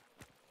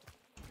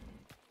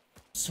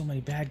 So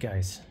many bad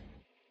guys.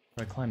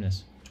 How do I climb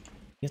this?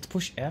 You have to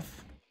push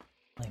F?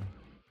 Climb.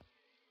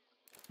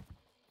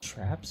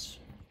 Traps?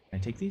 Can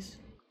I take these?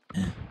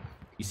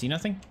 You see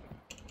nothing?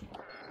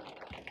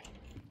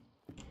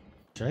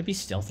 Should I be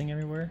stealthing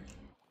everywhere?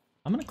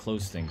 I'm gonna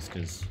close things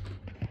because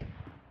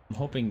I'm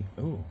hoping.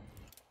 Ooh.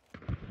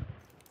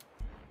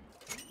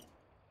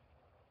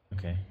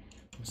 Okay.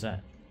 What's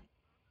that?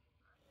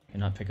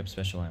 Cannot pick up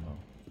special ammo.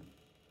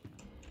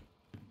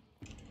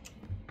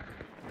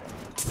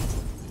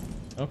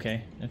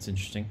 Okay, that's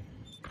interesting.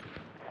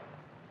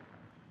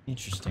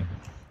 Interesting.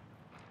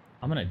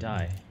 I'm gonna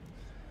die.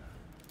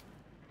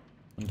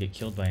 I'm gonna get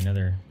killed by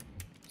another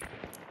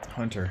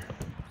hunter.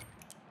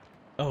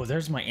 Oh,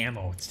 there's my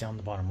ammo. It's down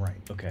the bottom right.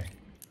 Okay.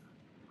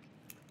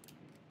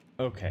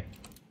 Okay.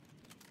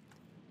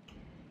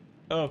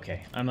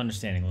 Okay, I'm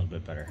understanding a little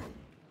bit better.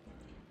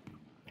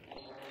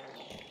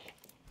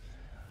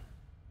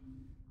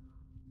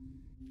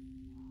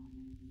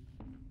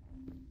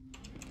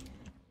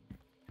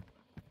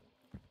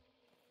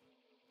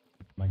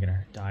 Am I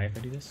gonna die if I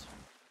do this?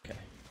 Okay.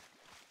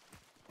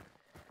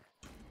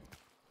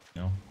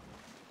 No.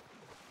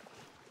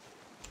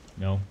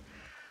 No.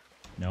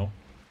 No.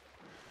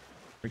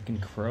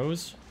 Freaking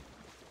crows?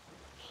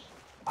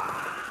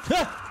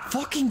 Ah!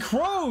 Fucking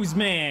crows,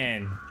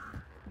 man!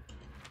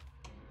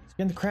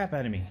 Scaring the crap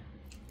out of me.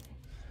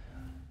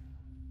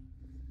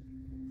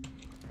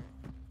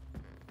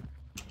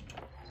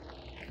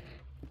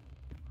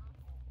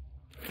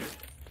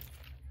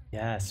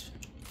 Yes.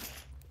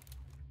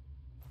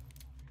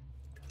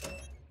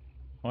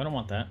 Oh, I don't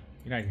want that.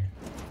 Get out of here.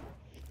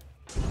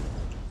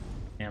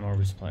 Ammo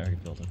resupply already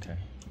built, okay.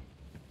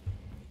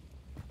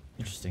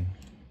 Interesting.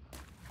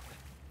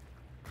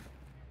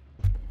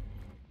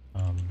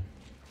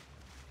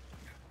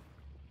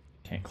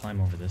 Can't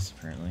climb over this,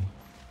 apparently.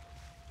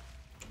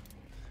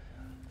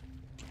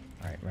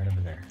 Alright, right over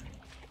there.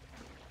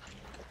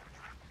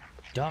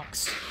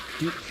 Ducks!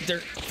 Dude, they're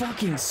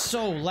fucking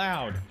so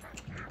loud!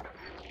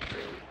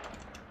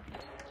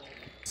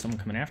 Someone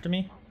coming after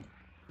me?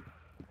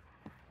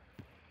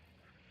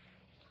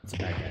 That's a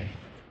bad guy.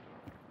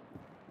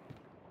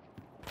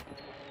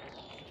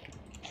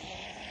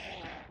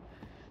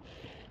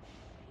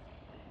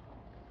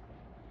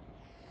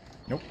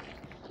 Nope.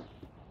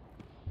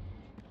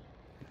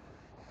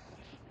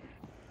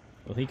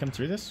 Will he come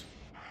through this?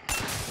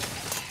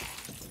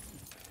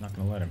 Not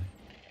gonna let him.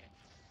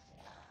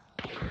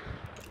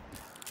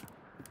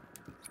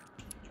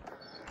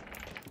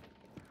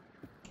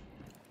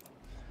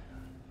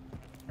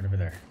 Right over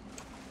there.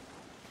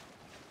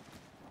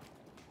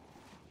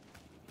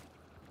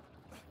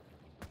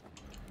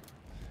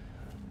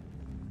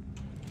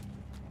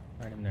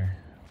 Right in there.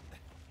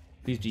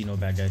 Please be no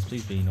bad guys.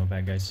 Please be no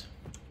bad guys.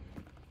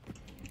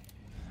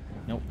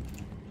 Nope.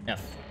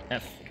 F.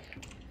 F.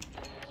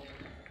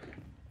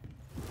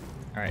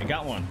 Alright, I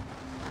got one.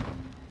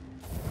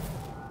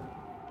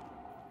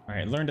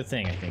 Alright, learned a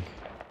thing, I think.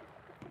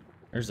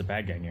 There's a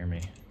bad guy near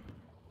me.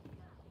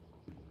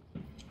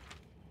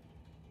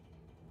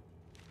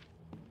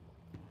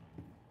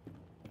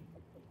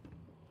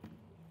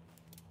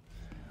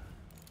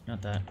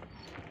 Not that.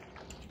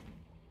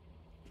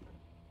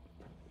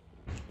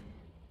 Is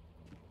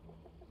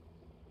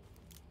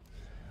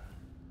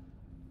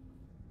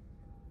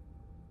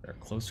there a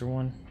closer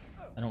one?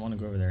 I don't want to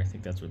go over there. I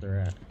think that's where they're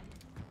at.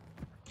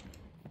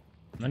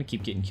 I'm gonna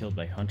keep getting killed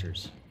by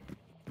hunters.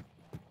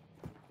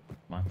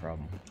 My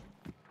problem.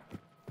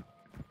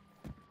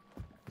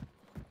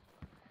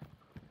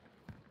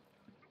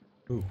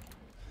 Ooh.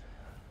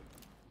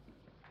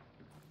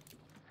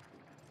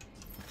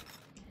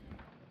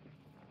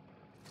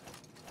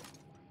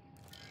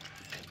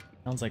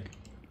 Sounds like...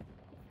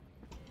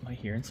 Am I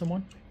hearing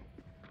someone?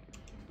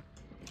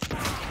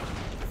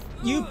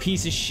 You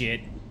piece of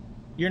shit.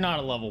 You're not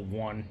a level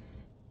 1.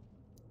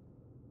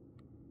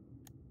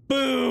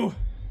 Boo!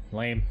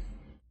 Lame.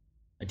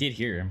 I did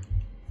hear him.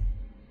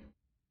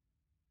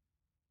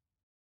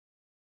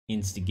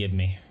 Insta-give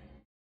me.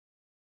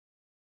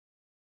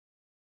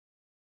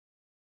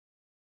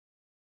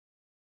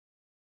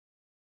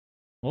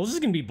 Well, this is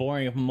gonna be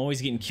boring if I'm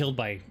always getting killed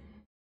by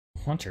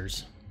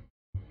hunters.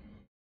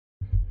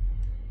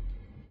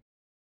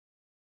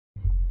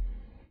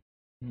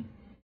 I'm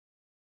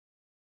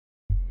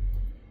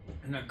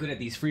not good at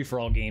these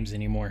free-for-all games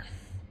anymore.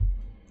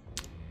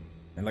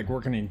 I like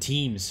working in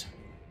teams.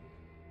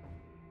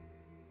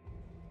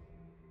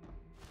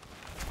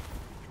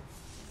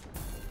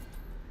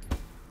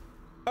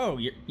 Oh,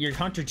 your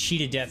hunter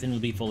cheated death and will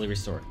be fully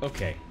restored.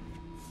 Okay.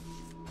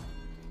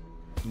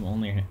 You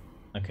only...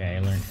 Okay,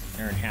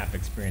 I earned half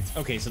experience.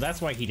 Okay, so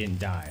that's why he didn't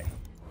die.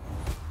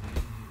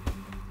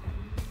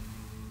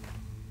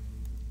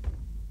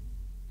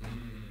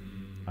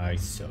 I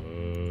suck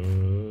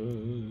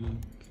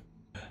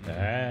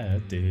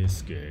at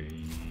this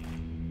game.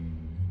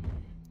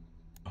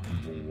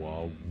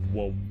 Wow,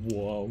 wow,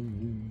 wow.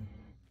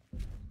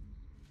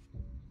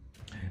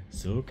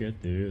 Suck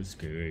at this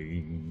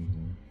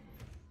game.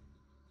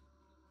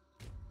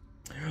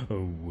 Oh,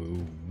 whoa,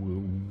 whoa,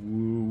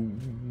 whoa.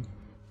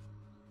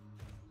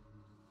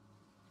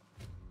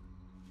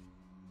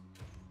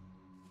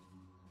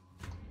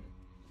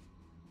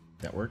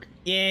 That work?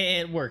 Yeah,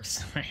 it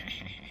works. How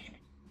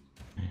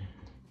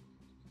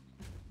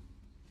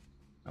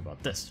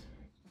about this?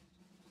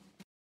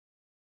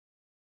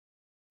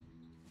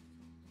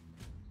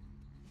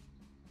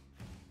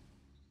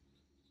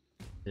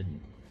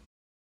 Didn't.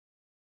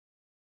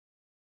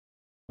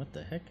 What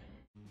the heck?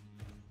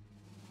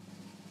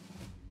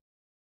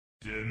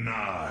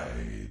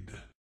 Denied.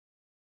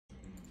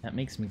 That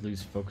makes me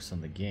lose focus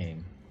on the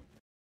game.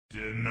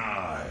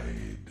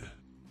 Denied.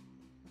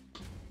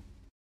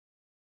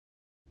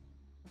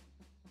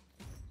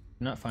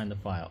 Not find the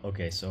file.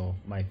 Okay, so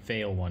my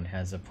fail one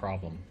has a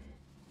problem.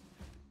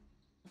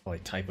 Probably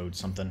typoed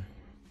something.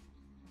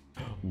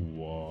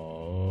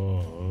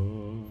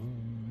 Whoa.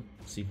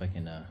 See if I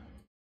can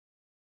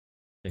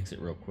fix it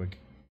real quick.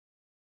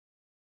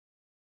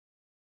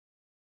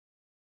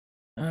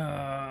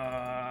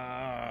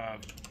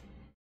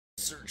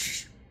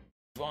 Search,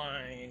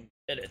 find,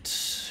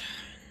 edit.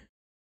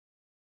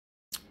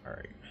 All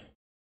right.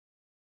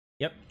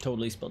 Yep,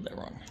 totally spelled that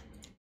wrong.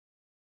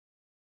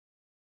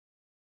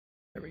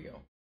 There we go.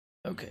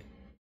 Okay.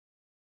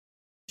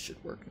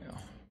 Should work now.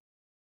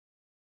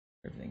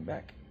 Everything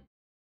back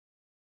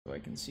so I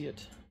can see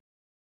it.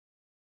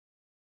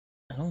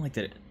 I don't like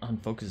that it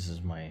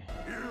unfocuses my.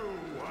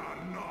 You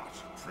are not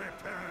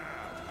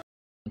prepared.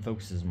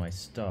 Unfocuses my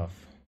stuff.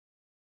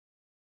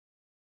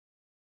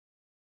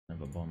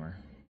 Kind of a bummer.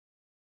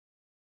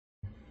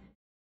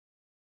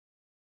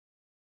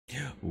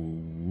 Ooh.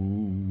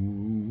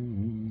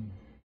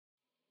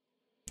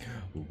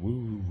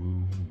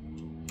 Ooh.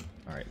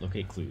 All right,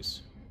 locate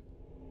clues.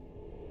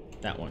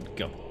 That one,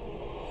 go.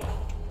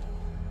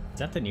 Is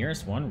that the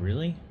nearest one,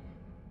 really?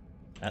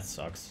 That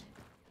sucks.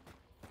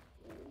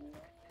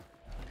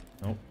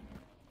 Nope.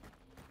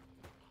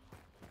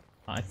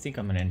 I think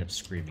I'm gonna end up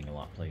screaming a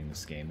lot playing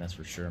this game, that's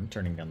for sure. I'm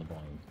turning down the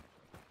volume.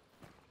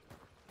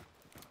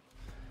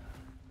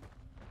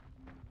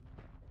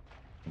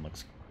 It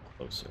looks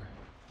closer.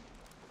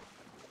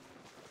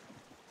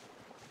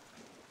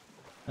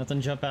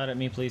 Nothing jump out at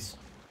me, please.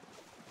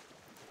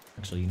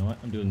 Actually, you know what?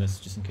 I'm doing this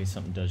just in case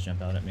something does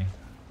jump out at me.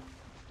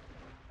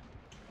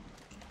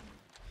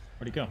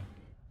 Where'd he go?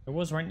 There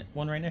was one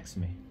right next to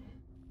me.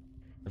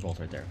 They're both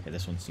right there. Okay,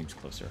 this one seems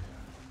closer.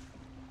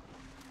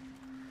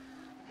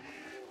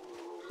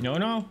 No,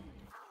 no!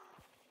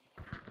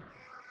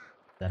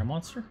 Is that a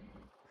monster?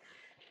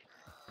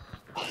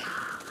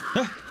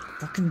 Ah!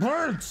 Fucking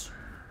birds!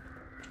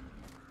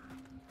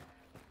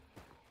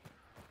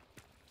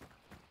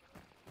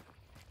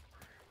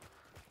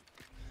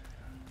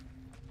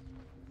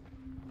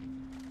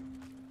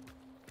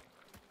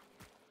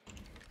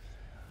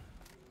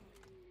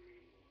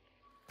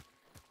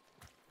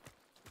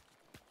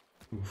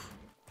 Oof.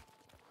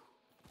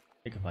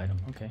 Pick up item,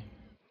 okay.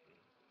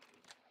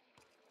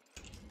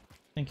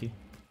 Thank you.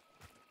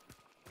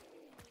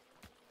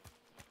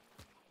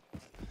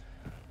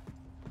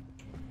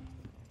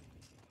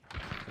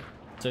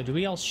 So do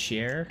we all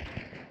share?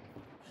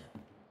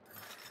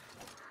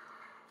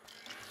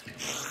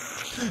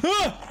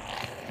 Ah!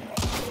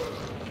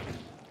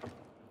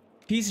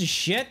 Piece of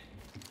shit!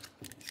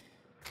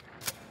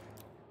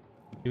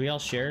 Do we all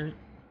share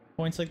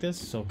points like this?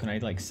 So can I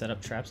like set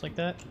up traps like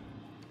that?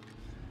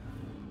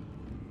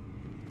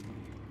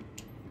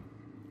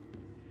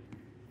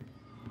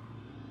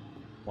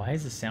 Why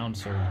is the sound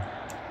so...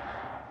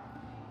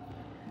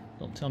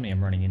 Don't tell me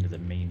I'm running into the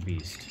main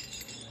beast.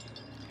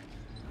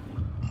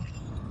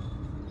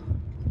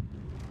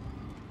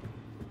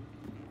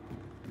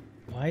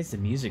 Why is the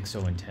music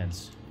so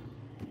intense?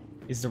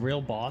 Is the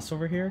real boss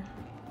over here?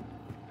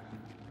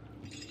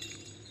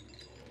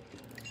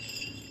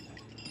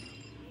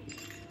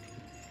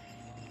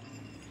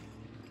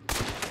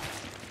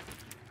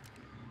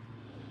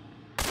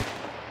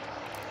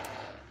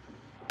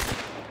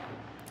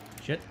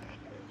 Shit.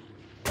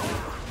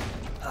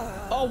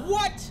 Oh,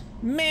 what?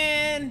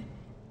 Man!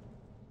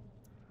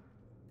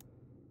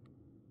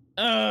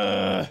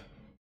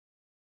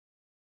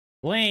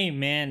 Lame,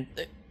 man.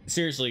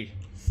 Seriously.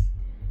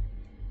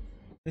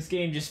 This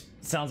game just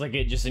sounds like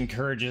it just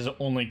encourages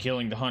only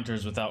killing the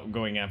hunters without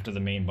going after the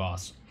main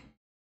boss.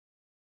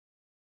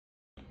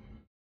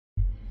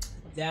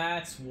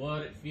 That's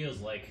what it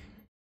feels like.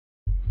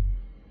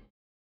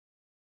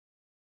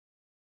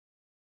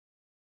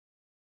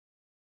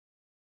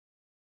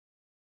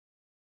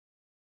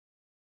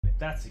 If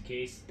that's the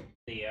case,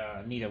 they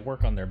need to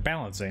work on their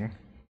balancing,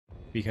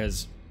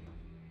 because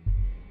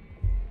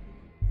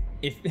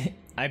if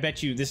I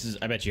bet you this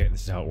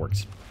is how it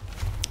works.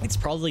 It's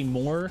probably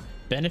more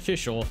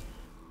beneficial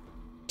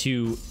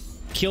to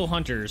kill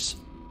hunters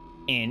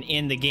and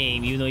end the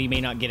game, even though you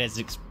may not get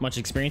as much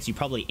experience. You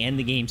probably end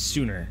the game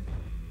sooner,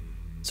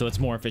 so it's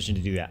more efficient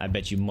to do that. I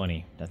bet you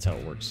money that's how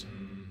it works.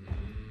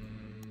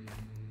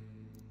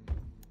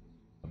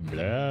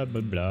 Blah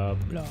blah blah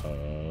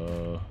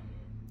blah.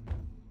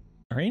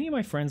 Are any of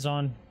my friends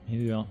on?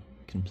 Maybe we all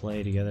can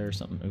play together or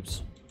something.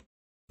 Oops.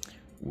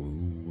 Woo,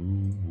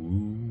 woo,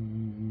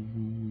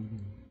 woo.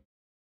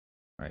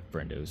 All right,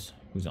 Brendos.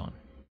 Who's on?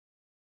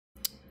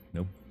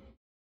 Nope.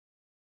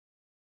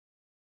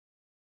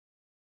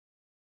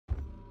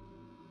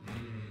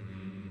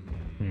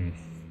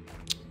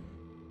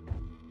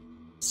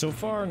 So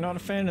far, not a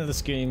fan of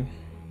this game.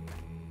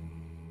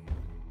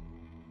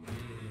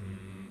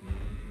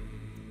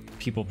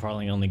 People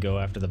probably only go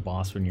after the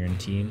boss when you're in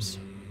teams.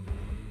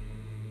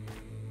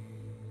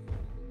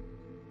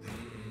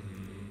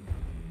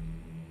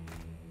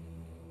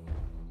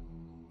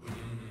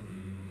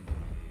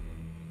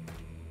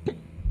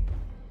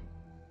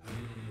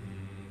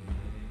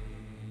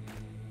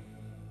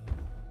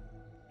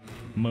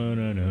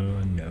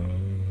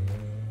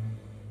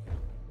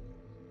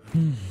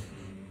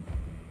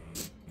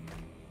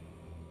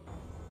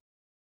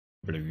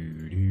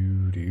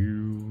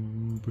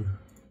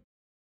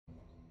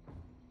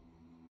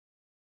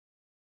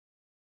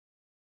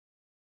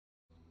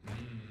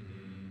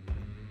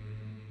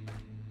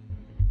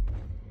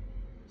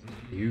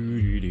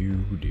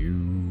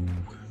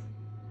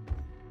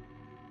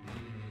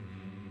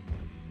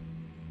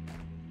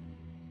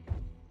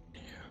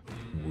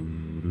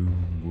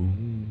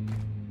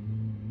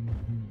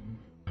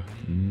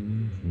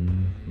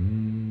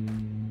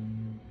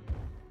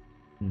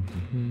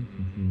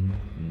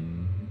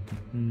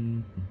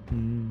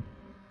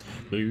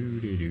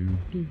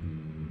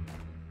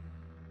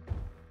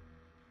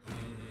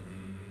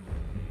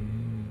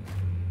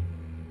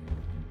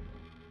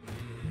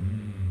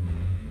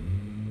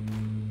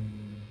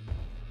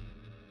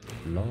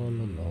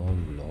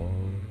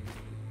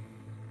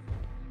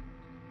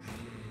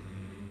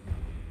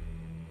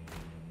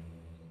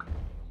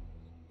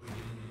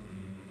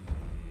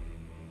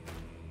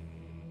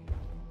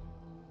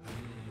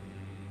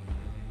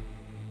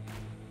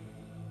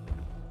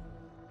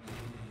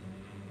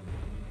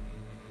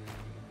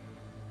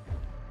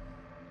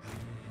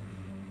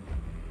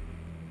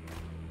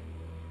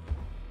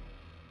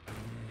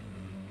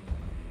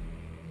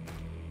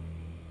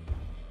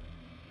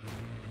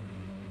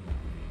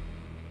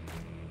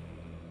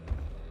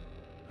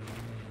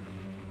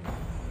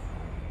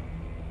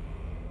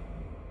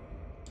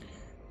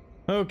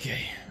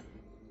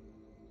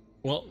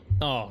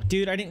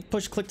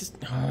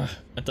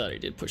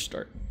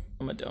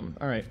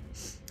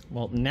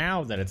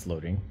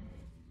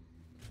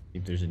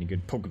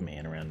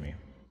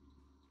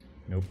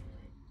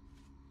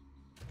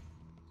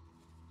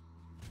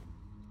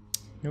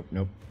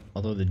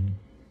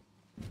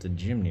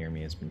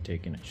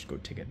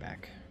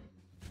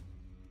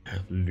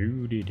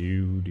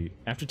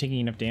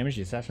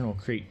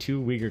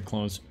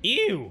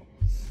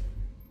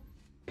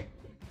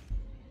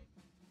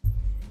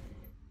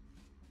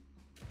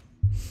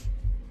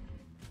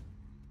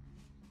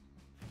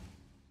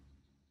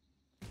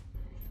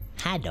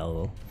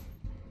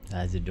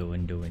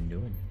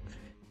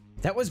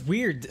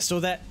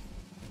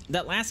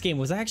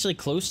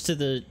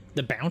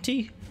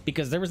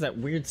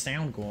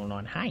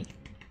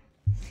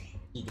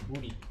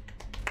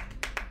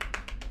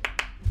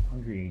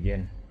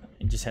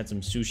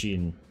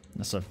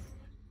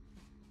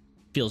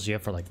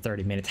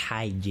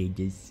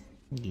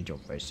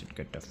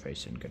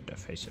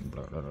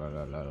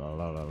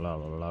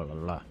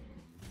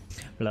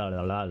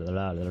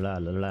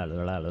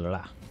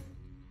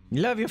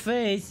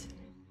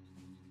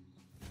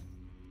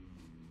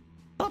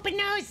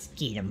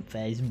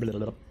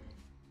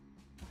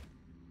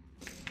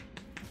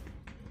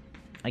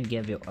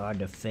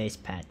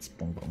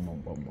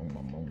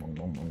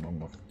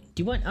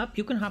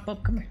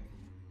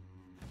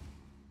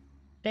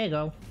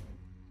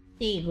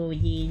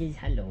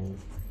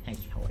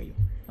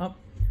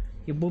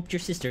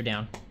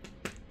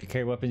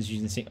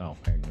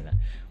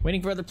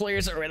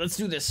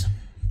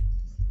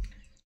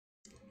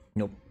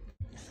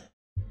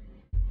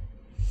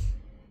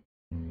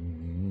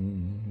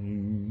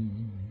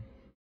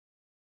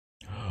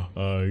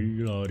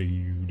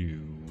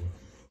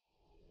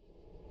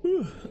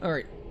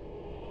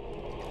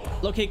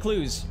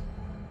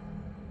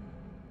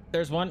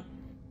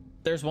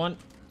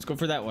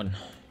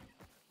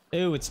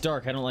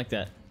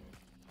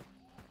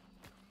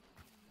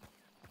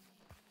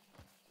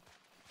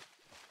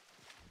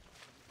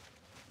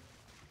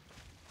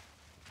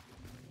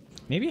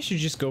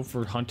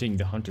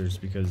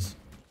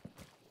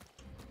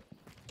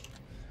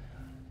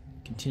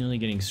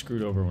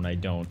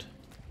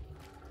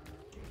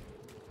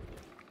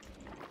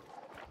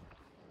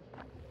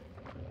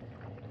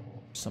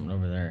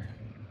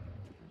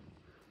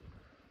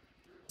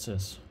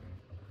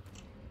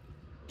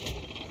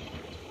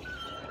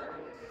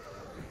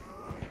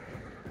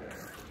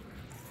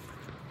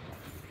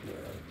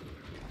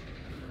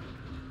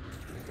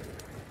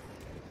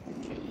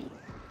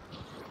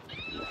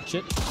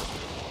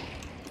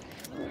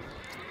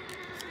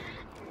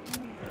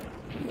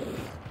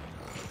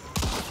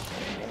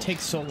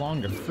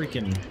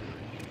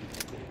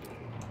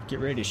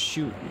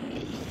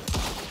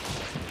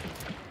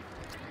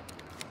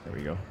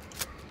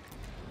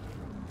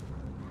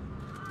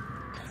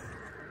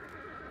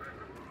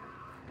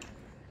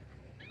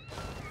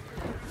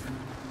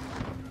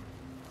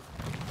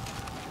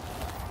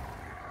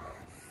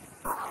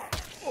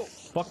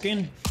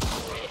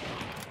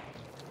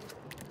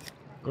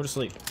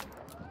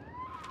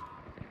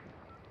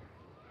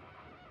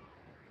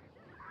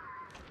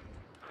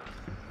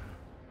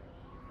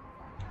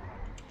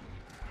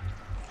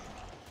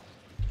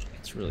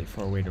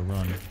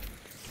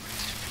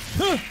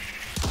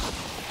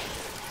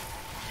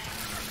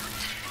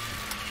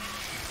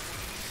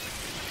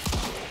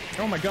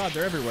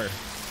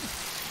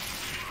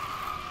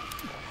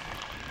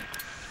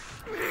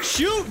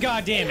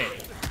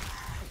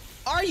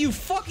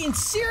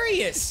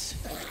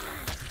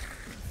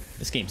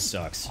 This game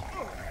sucks.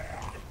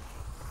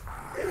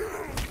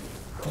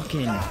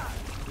 Fucking...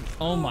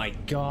 Oh my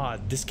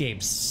god, this game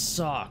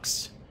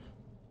sucks.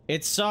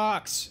 It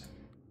sucks.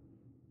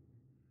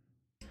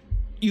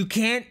 You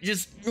can't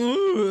just...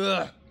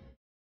 Ugh.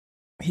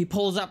 He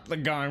pulls up the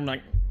gun, I'm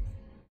like...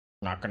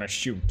 Not gonna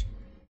shoot.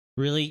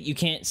 Really? You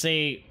can't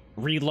say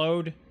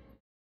reload?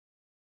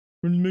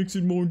 It makes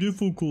it more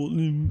difficult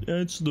and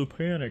adds to the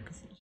panic.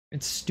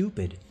 It's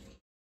stupid.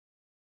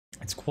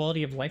 It's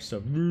quality of life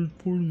stuff. It's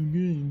part of the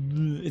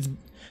game. It's...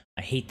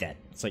 I hate that.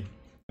 It's like,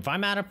 if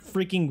I'm out of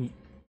freaking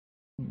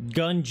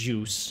gun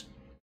juice,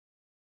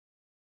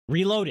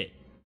 reload it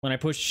when I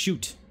push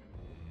shoot.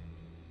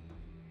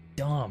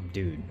 Dumb,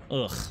 dude.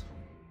 Ugh.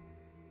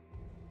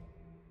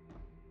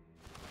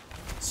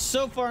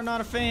 So far, not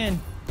a fan.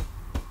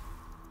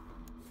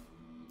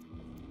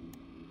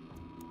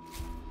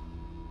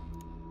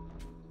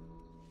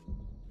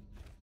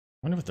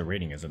 I wonder what the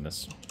rating is in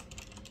this.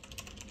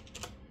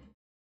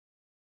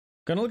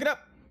 Gonna look it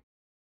up.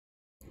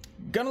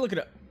 Gonna look it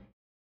up.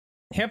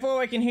 Hippo,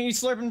 I can hear you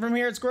slurping from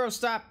here. It's gross.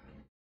 Stop.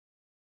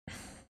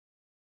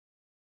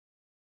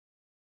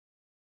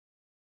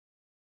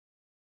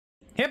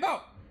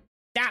 Hippo!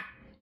 Stop!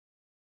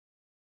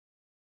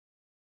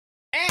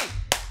 Hey!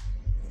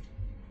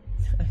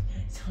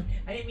 Sorry,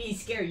 I didn't mean to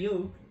scare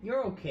you.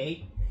 You're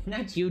okay.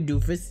 Not you,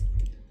 doofus.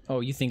 Oh,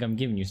 you think I'm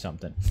giving you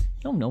something?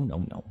 No, no, no,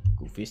 no,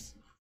 goofus.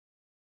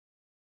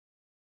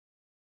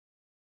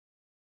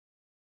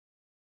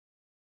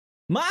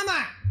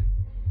 Mama!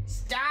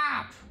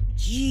 Stop!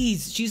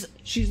 Jeez,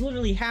 she's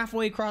literally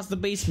halfway across the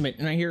basement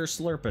and I hear her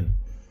slurping.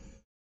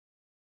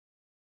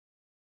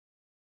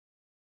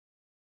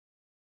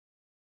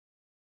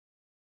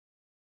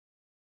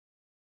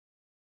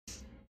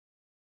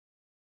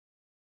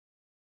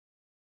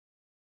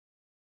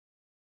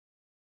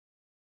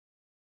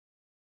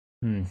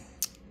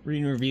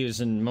 Reading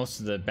reviews, and most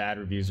of the bad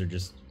reviews are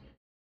just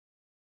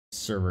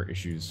server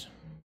issues.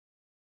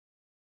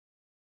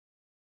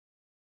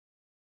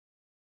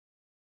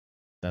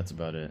 That's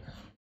about it.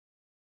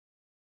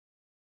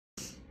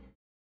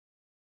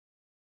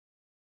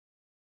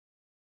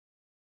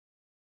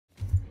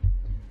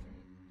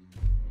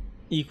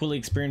 Equally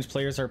experienced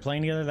players are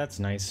playing together, that's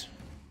nice.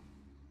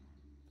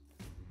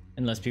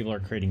 Unless people are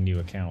creating new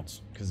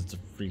accounts, because it's a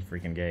free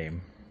freaking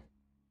game.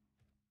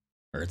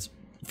 Or it's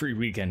free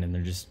weekend and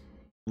they're just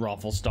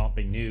raffle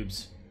stomping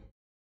noobs.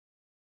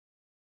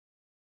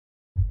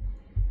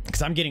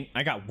 Because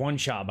I got one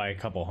shot by a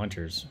couple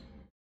hunters.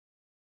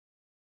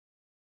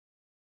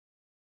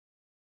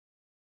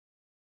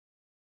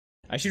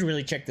 I should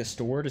really check the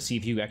store to see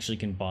if you actually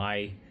can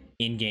buy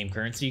in-game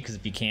currency, because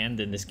if you can,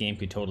 then this game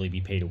could totally be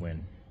pay to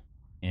win.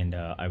 And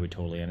I would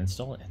totally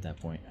uninstall it at that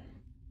point.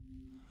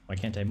 Why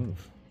can't I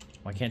move?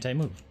 Why can't I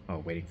move? Oh,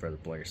 waiting for other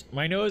players.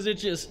 My nose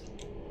itches.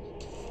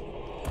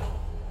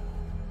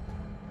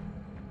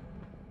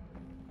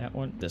 That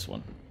one, this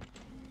one.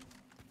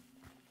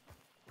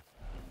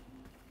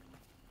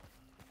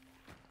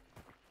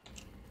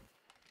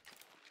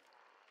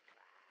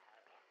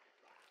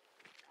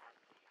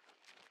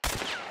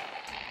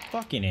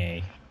 Fucking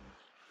A.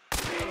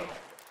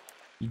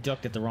 You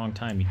ducked at the wrong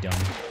time, you dumb.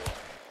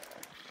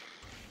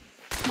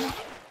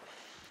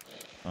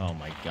 Oh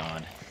my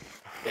god.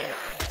 Get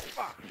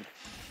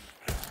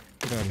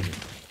out of here.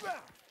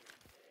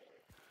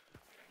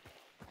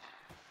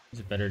 Is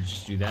it better to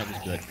just do that?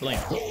 Just be like,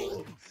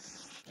 flame.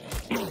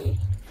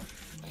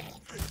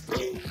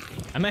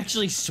 I'm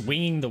actually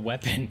swinging the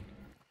weapon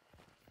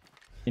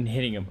and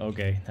hitting him.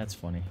 Okay, that's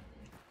funny.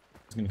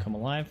 He's gonna come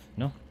alive?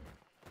 No?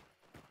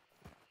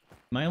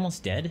 Am I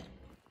almost dead?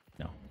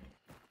 No.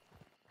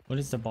 What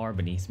is the bar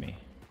beneath me?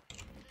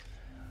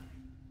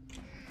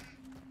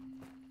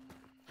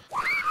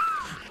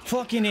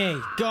 Fucking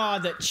A.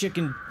 God, that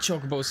chicken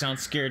chocobo sound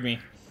scared me.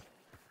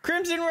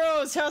 Crimson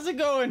Rose, how's it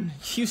going?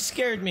 You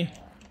scared me.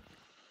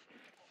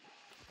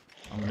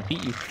 I'm gonna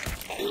beat you.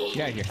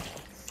 Get out of here.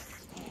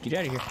 Get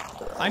out of here.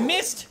 I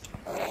missed!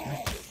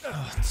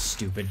 Oh, it's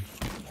stupid.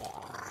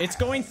 It's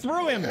going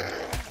through him!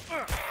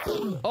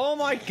 Oh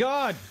my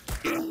god!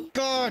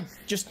 God!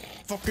 Just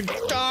fucking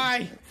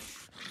die!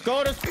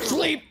 Go to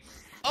sleep!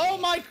 Oh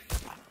my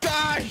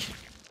god!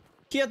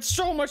 He had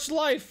so much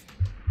life!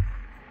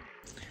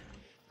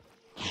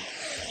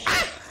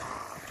 Ah!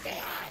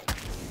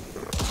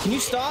 Can you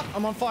stop?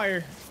 I'm on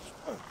fire.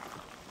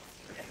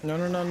 No,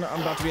 no, no, no,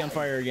 I'm about to be on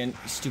fire again.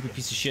 You stupid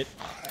piece of shit.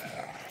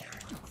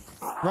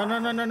 Run,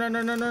 run, run, run, run,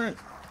 run, run, run.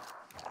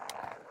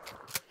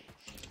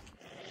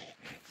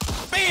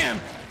 Bam!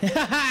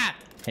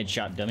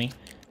 Headshot, dummy.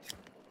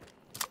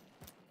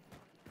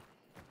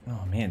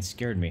 Oh man,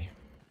 scared me.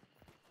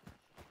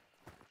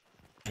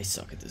 I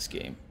suck at this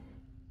game.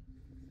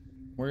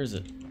 Where is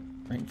it?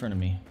 Right in front of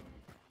me.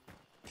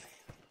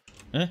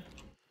 Huh?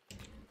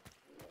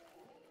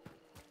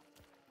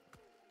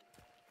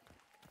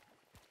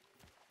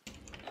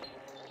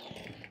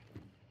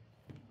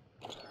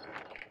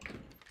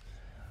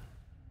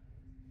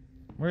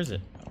 Where is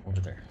it? Oh,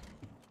 over there.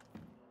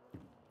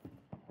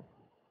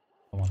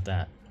 I want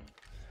that.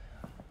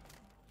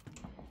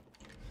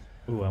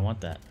 Ooh, I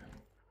want that.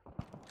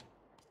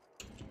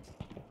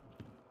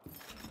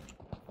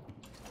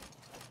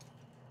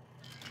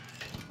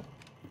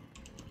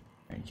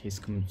 In case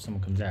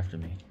someone comes after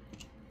me.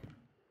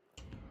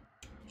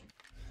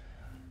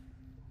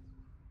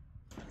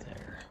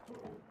 There.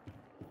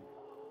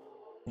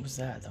 What was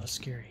that? That was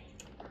scary.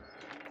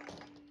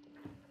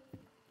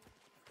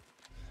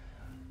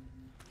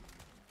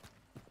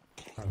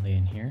 Probably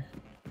in here.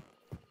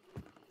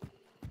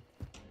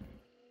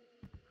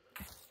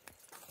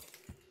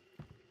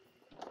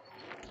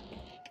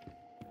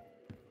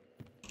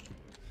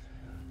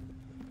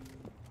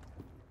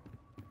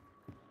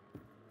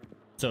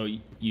 So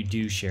you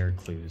do share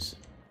clues.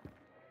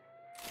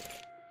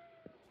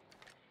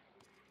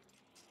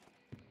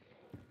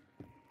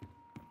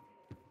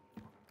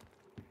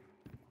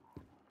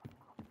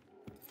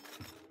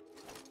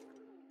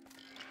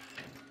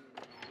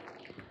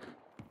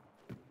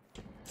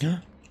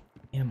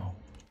 Ammo.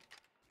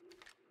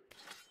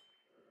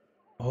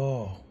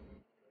 Oh.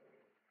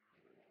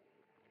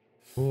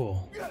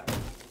 Cool.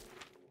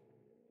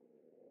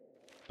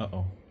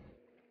 Uh-oh.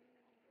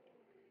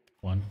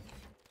 One.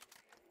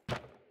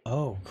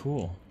 Oh,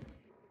 cool.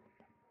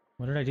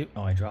 What did I do?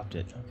 Oh, I dropped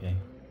it. Okay.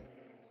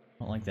 I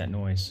don't like that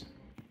noise.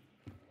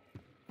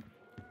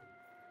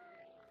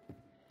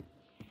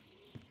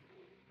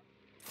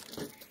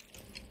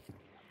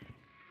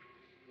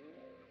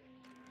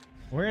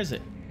 Where is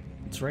it?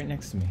 It's right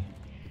next to me.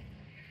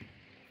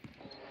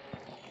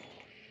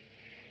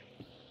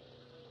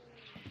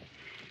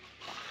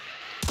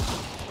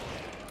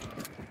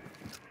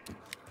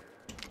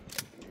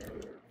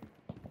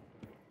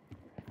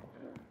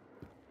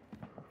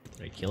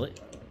 Did I kill it?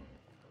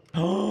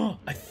 Oh,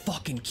 I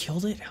fucking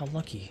killed it? How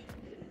lucky.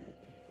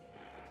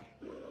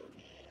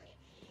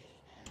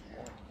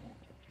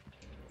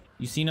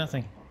 You see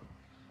nothing.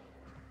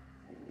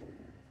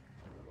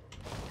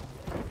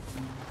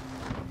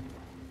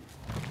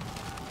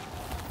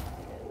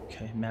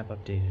 Okay, map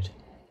updated.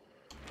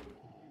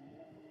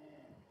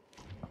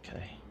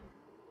 Okay.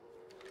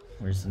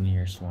 Where's the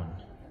nearest one?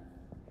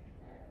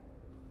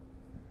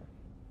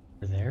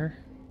 Over there?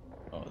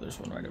 Oh, there's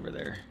one right over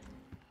there.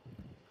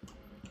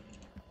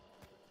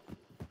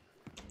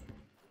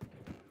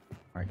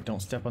 Alright,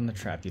 don't step on the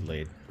trap you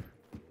laid.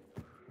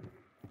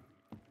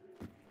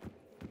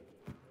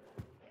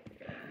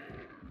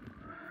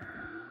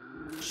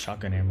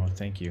 Shotgun ammo,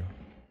 thank you.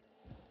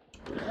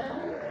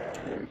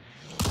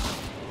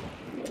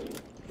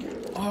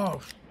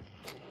 Oh!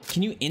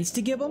 Can you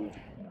insta-give them?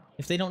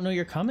 If they don't know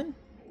you're coming?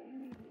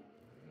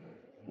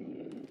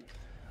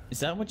 Is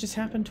that what just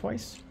happened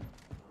twice?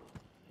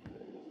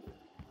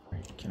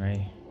 Alright, can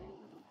I...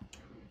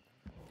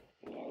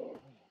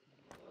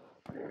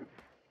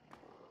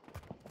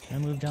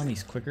 Can I move down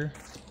these quicker?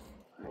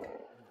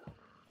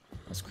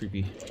 That's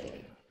creepy.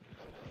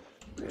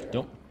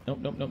 Nope, nope,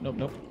 nope, nope, nope,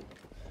 nope.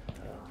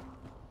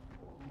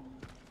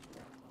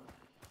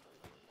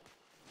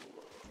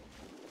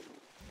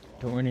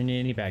 Don't run into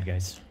any bad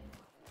guys.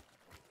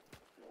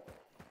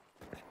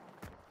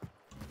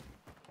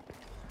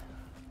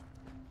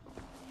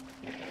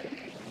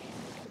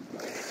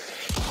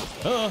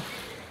 Oh,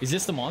 is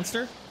this the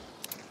monster?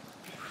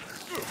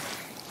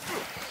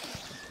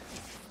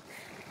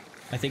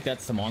 I think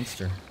that's the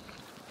monster.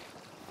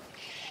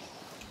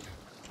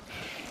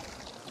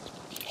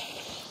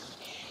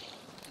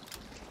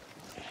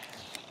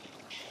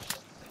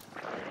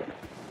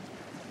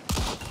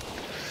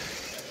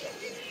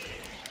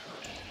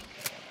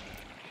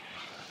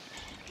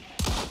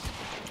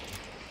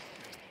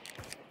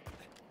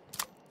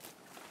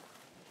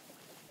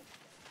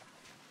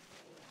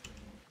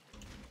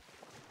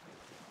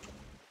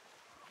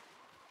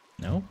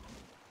 No?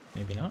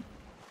 Maybe not.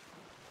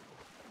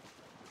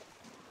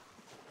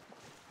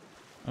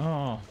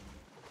 Oh.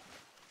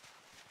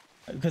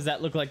 Because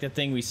that looked like the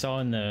thing we saw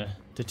in the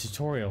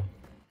tutorial.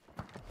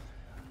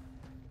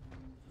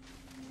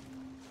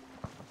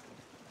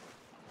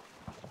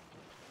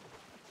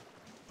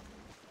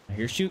 I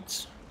hear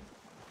shoots.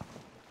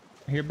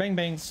 I hear bang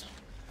bangs.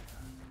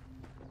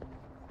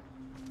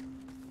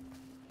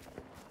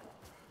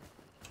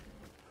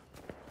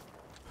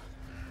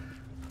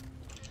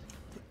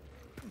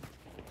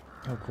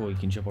 Oh cool, you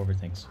can jump over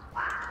things.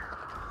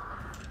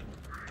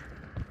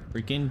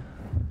 Freaking.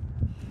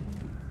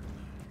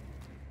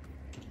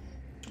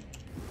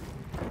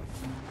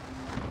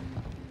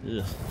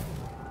 Ugh.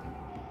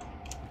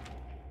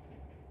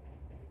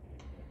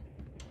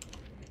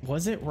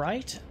 Was it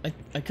right?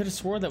 I could have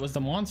swore that was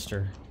the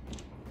monster.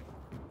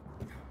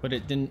 But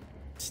it didn't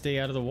stay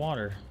out of the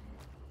water.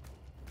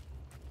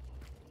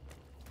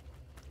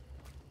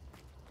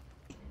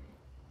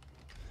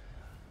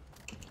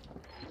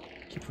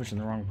 Keep pushing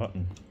the wrong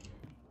button.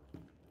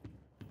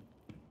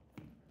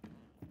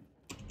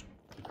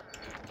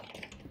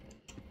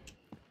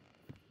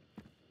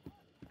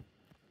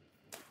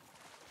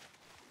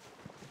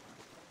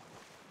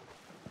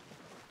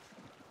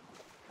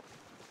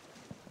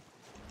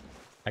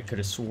 I could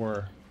have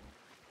swore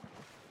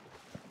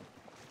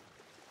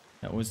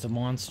that was the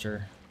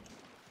monster.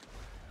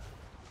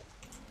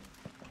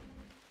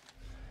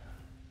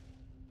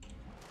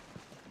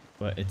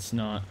 but it's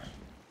not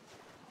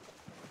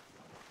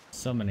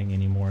summoning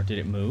anymore. Did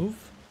it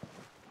move?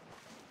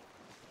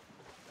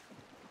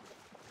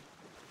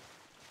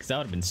 Because that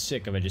would have been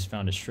sick if I just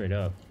found it straight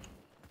up.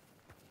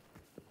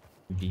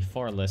 It'd be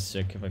far less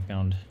sick if I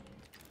found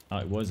how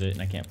it was it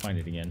and I can't find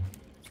it again.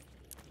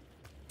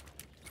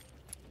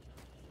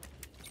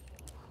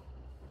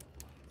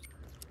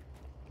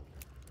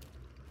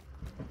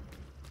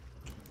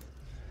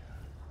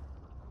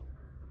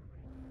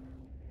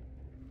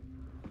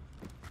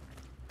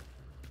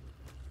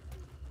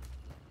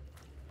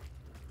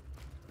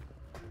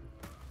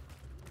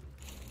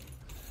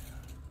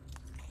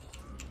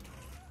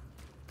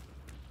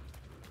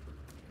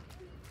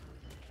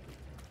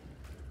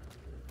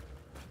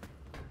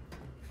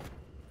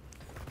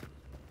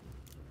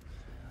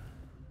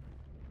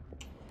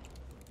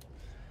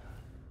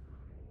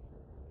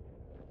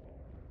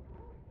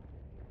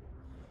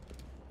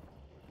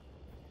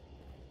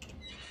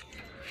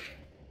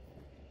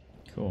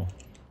 Cool.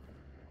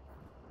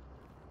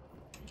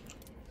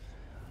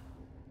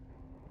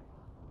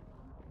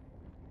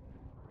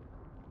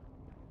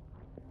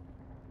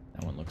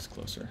 That one looks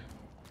closer.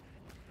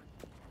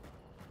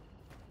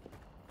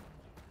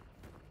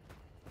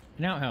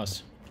 An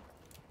outhouse.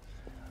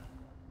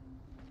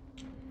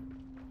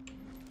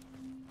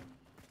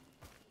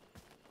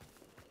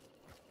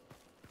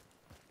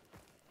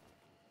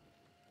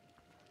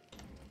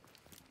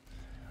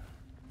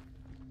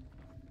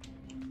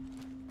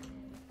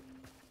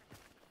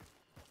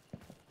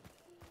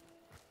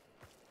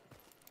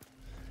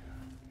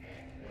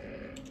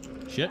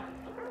 Shit.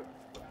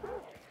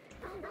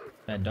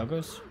 Bad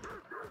doggos.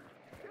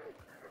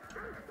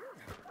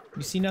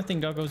 You see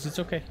nothing, doggos. It's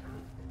okay.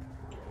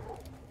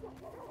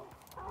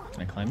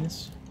 Can I climb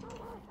this?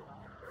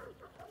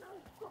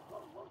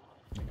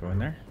 Can I go in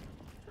there?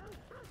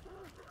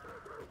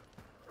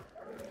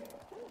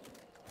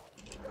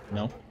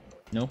 No.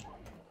 No.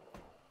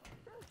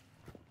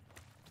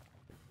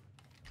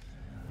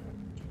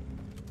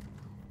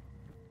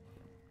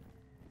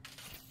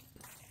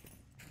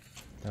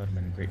 That would have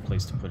been a great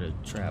place to put a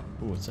trap.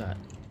 Ooh, what's that?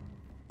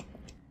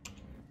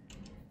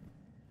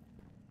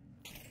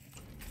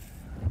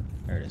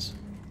 There it is.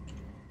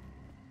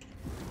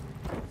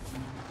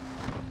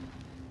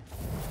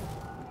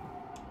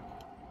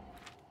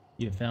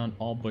 You have found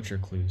all butcher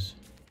clues.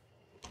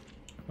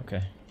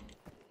 Okay.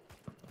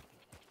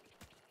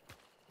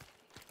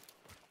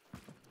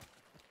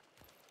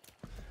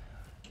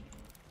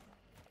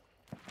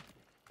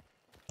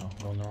 Oh,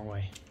 well,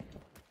 Norway.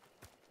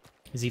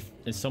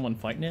 Is someone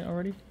fighting it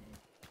already? Is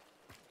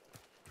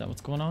that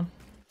what's going on?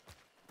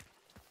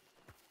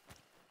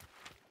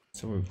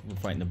 So we're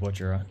fighting the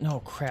butcher, huh? No,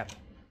 crap.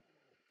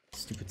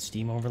 Stupid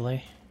Steam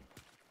overlay.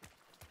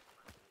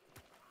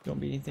 Don't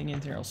be anything in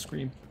there, I'll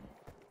scream.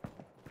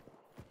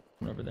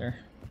 One over there.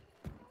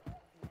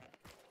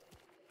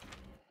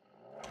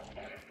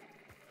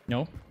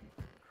 No.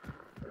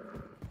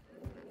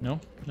 No,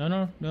 no,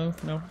 no, no,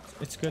 no.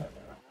 It's good.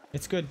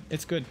 It's good,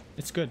 it's good,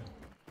 it's good.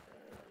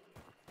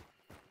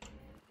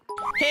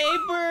 Hey,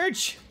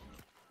 Birch!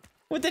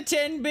 With the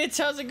 10 bits,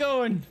 how's it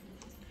going?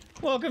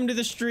 Welcome to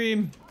the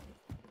stream.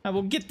 I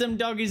will get them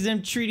doggies,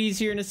 them treaties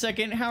here in a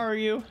second. How are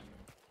you?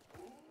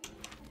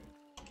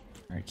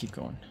 Alright, keep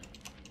going.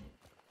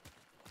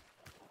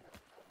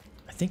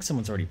 I think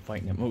someone's already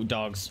fighting him. Oh,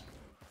 dogs.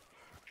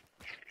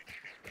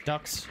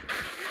 Ducks.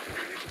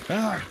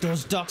 Ah,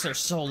 those ducks are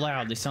so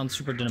loud. They sound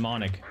super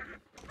demonic.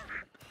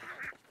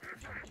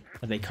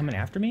 Are they coming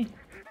after me?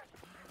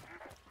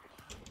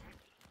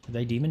 Are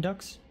they demon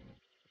ducks?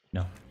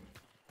 No.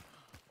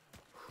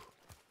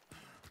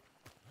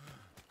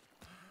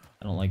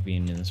 I don't like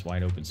being in this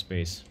wide open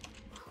space.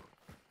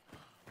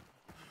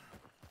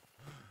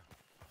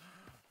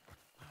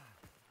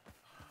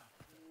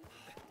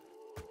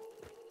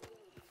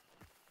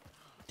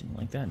 Didn't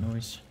like that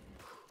noise.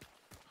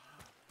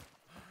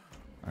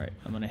 Alright,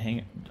 I'm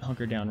gonna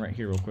hunker down right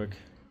here real quick.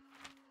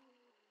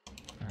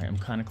 Alright, I'm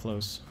kinda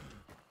close.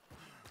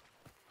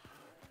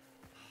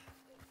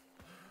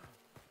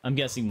 I'm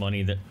guessing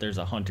money that there's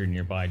a hunter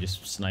nearby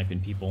just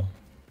sniping people.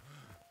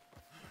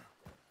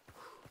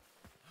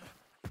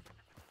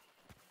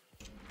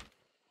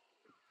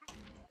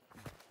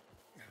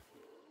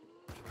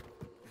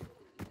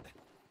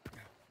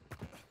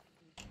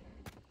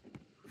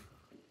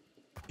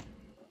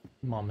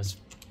 Mama's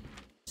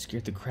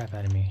scared the crap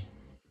out of me.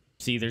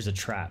 See, there's a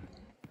trap.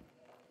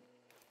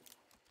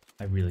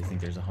 I really think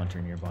there's a hunter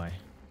nearby.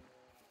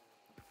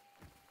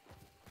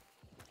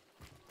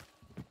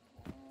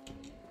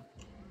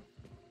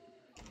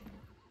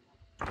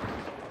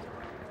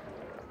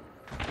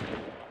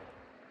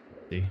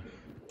 See?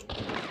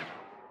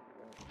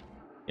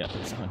 Yeah,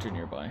 there's a hunter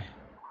nearby.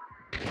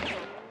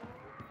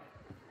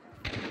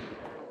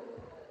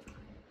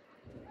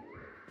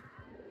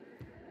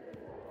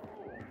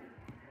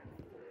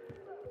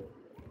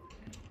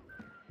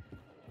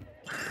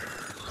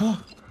 Oh,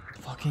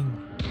 fucking.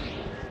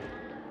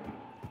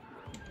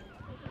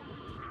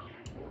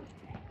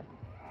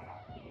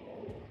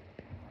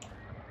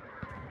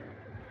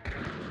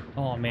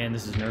 Oh man,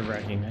 this is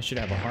nerve-wracking. I should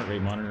have a heart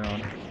rate monitor on.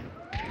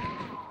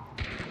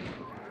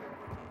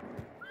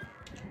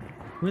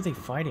 Who are they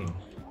fighting?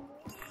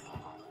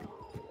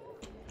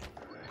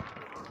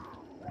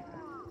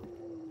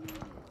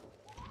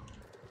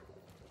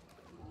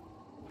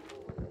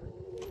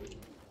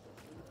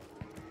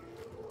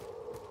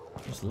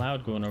 There's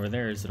loud going over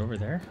there. Is it over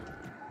there?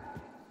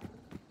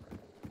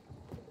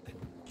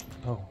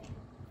 Oh.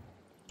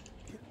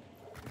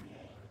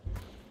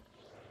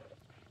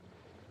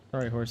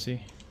 Sorry,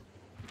 horsey.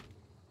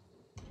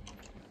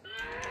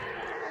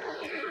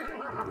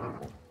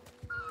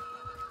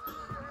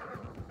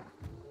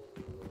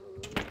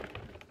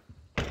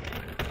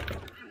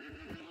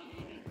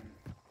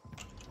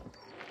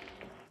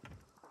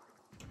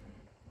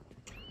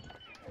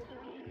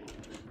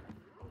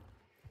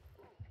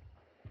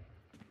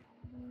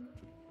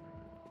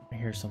 I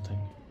hear something.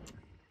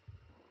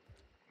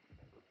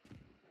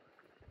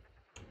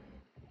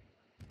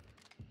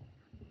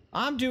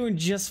 I'm doing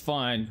just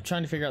fine.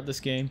 Trying to figure out this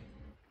game.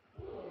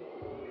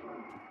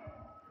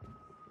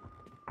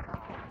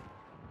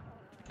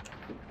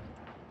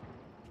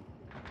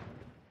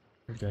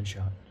 Good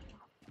gunshot.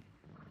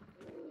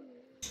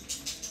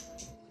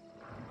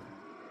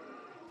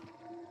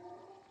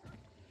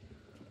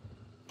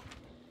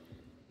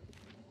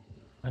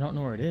 I don't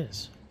know where it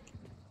is.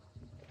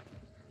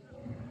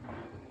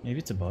 Maybe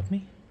it's above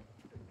me?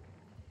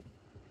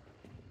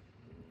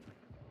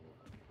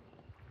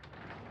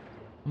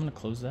 I'm gonna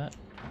close that.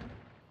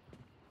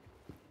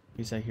 In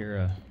case I hear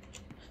a...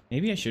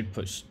 Maybe I should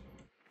push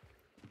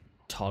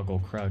toggle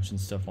crouch and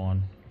stuff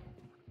on.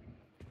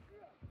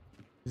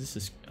 This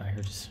is... I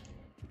heard this...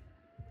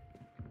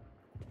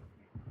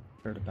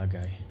 Heard a bad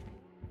guy.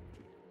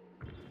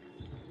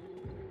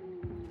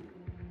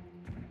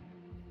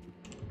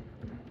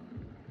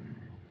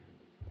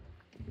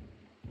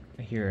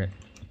 I hear it.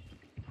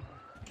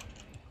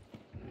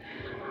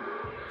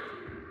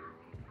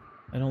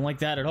 I don't like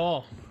that at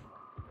all.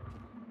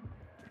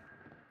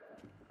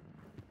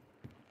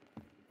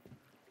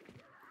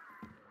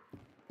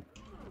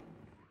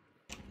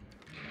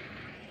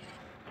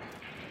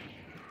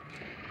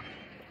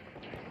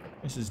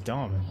 This is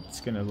dumb.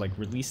 It's gonna like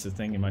release the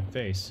thing in my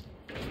face.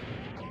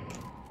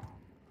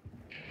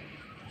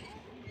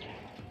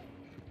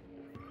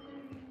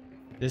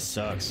 This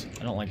sucks.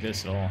 I don't like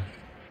this at all.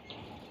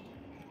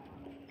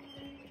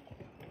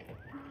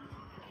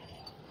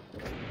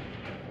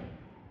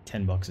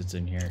 $10 it's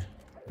in here.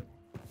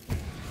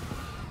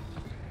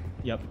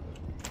 Yep.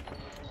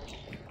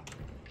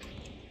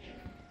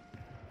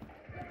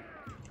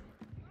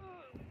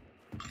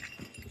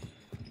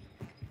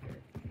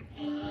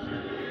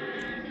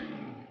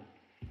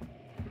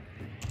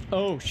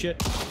 Oh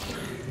shit.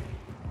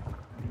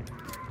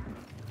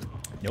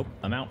 Nope,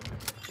 I'm out.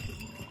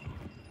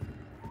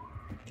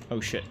 Oh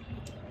shit.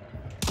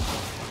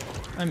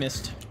 I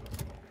missed.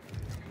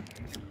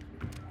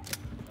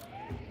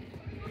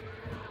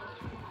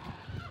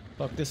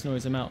 Fuck this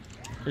noise, I'm out.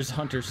 There's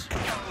hunters.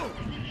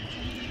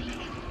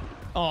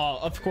 Oh,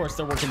 of course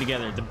they're working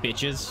together, the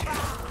bitches.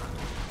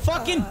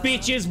 Fucking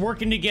bitches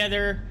working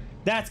together.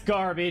 That's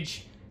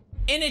garbage.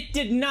 And it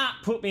did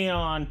not put me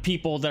on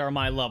people that are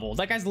my level.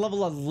 That guy's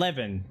level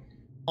 11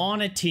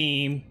 on a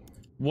team.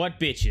 What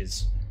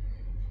bitches?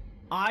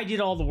 I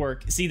did all the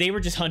work. See, they were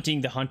just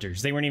hunting the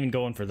hunters. They weren't even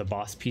going for the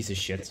boss piece of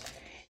shit.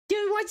 Do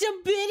you want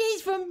some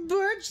biddies from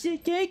Birch?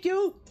 Thank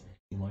you.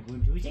 You want to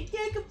enjoy? Thank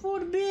you for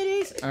the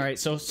biddies. All right,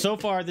 so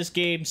far this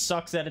game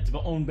sucks at its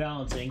own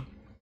balancing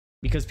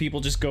because people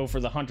just go for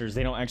the hunters.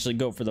 They don't actually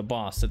go for the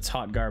boss. That's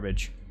hot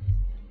garbage.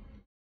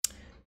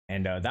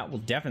 And that will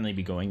definitely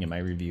be going in my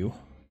review.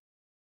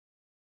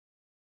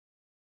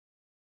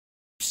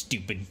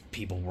 Stupid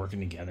people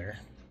working together.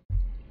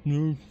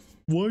 No,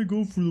 why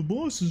go for the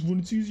bosses when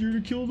it's easier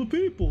to kill the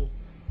people?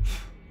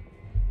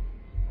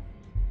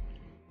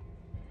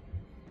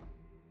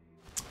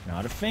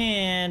 Not a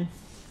fan.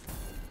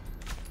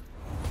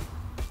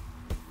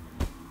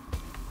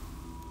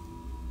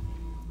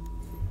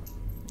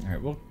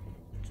 Alright, we'll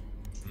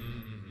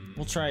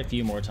try a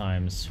few more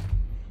times.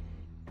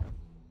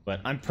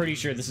 But I'm pretty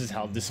sure this is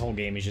how this whole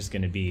game is just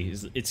gonna be.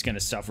 It's gonna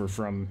suffer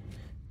from...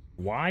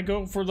 Why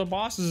go for the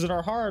bosses that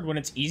are hard when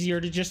it's easier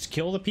to just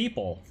kill the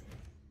people?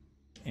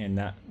 And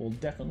that will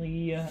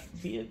definitely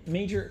be a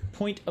major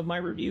point of my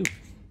review.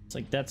 It's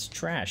like, that's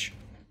trash.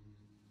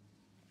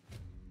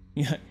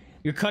 Yeah,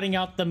 you're cutting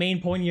out the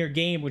main point of your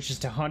game, which is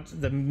to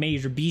hunt the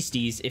major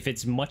beasties, if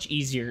it's much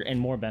easier and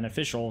more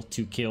beneficial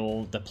to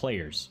kill the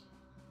players.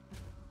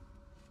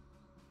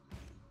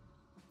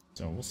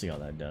 So we'll see how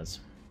that does.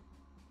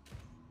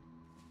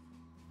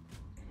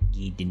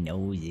 Get the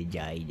nosy,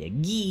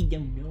 Jida. Get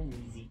the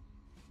nosy.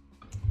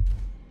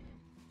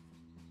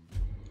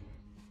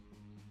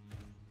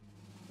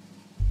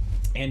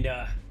 And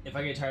if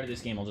I get tired of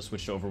this game, I'll just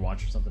switch to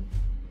Overwatch or something.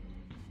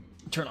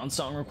 Turn on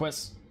song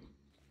requests.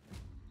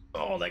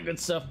 All that good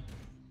stuff.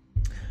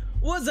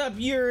 What's up,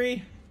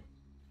 Yuri?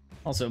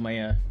 Also,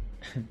 my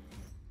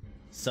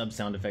sub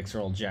sound effects are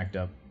all jacked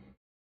up.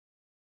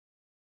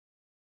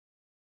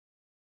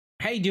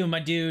 How you doing, my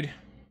dude?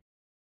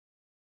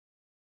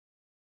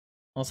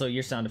 Also,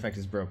 your sound effect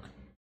is broke.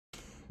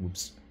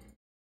 Whoops.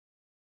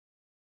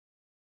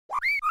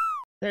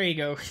 There you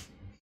go.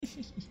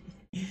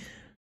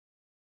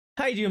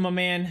 How you doing, my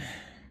man?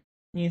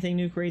 Anything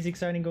new, crazy,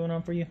 exciting going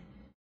on for you?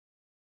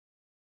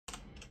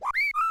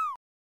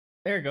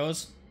 There it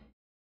goes.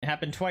 It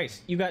happened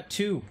twice. You got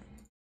 2.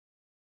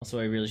 Also,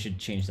 I really should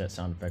change that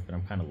sound effect, but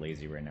I'm kind of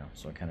lazy right now,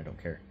 so I kind of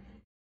don't care.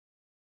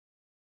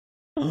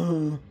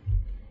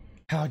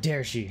 How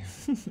dare she?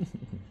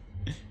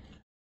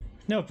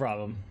 No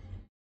problem.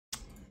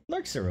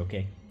 Lurks are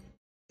okay.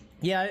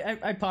 Yeah,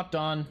 I popped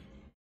on.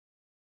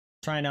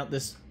 Trying out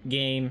this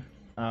game.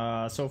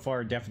 So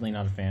far, definitely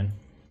not a fan.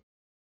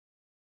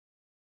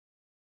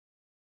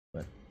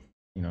 But,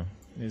 you know,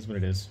 it is what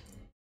it is.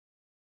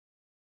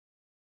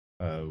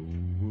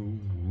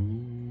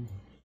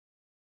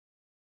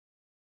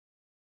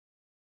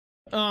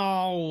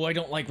 Oh, I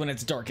don't like when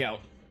it's dark out.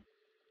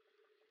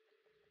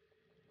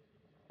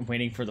 I'm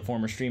waiting for the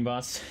former stream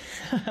boss.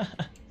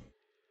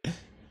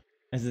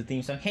 As the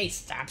theme song. Hey,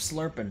 stop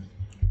slurping.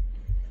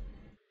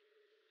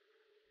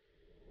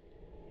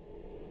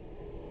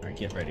 Alright,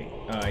 get ready.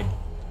 Alright,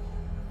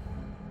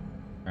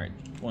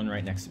 one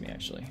right next to me,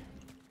 actually.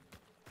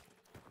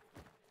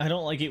 I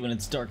don't like it when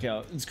it's dark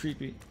out. It's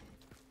creepy.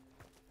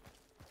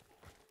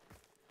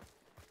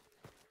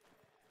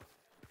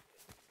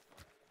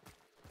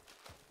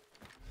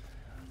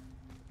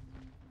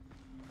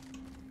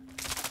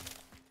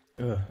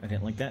 Ugh, I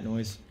didn't like that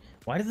noise.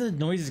 Why do the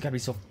noises gotta be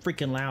so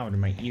freaking loud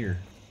in my ear?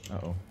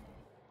 Uh-oh.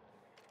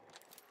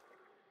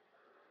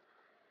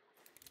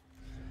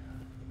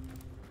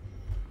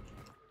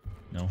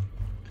 No.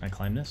 Can I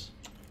climb this?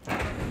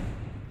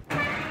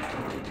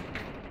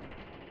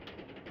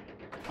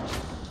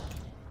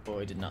 Oh,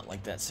 I did not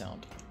like that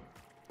sound.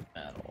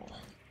 At all.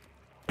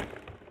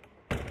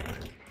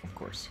 Of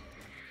course.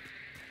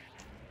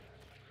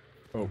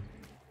 Oh.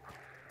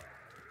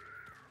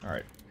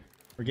 Alright.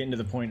 We're getting to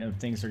the point of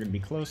things are going to be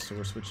close, so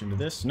we're switching to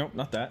this. Nope,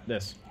 not that.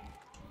 This.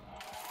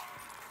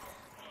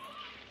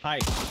 Hi.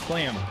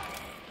 Blam.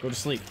 Go to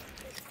sleep.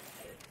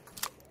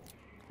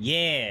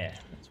 Yeah.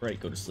 That's right.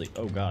 Go to sleep.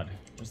 Oh, God.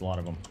 There's a lot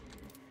of them.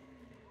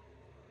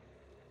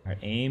 Alright,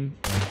 aim.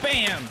 And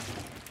bam!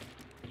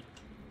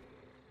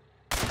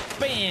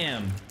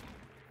 Bam!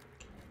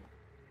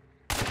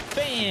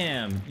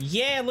 Bam!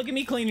 Yeah, look at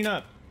me cleaning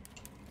up.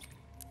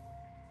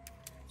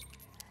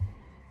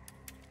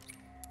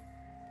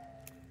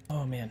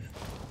 Oh, man.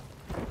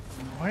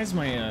 Why is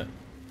my,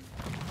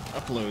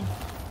 upload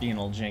being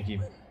all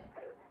janky?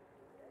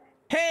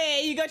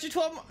 Hey, you got your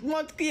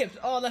 12-month gift!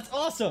 Oh, that's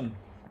awesome!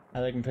 I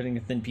like putting a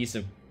thin piece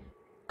of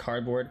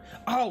cardboard.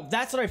 Oh,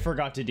 that's what I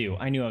forgot to do.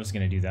 I knew I was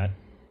gonna do that.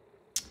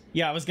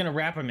 Yeah, I was gonna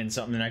wrap them in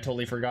something and I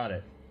totally forgot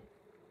it.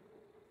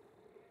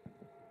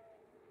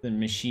 The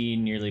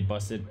machine nearly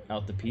busted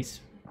out the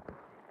piece.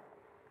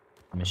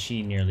 The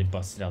machine nearly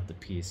busted out the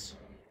piece.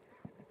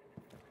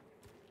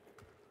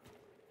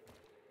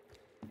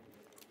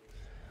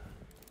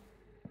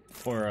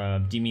 Or,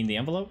 do you mean the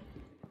envelope?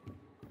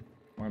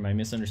 Or am I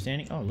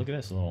misunderstanding? Oh, look at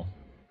this little...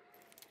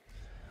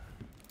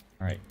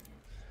 Alright.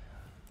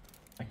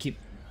 I keep...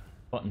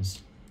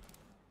 Buttons.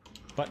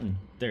 Button.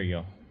 There you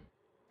go.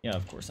 Yeah,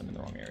 of course I'm in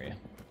the wrong area.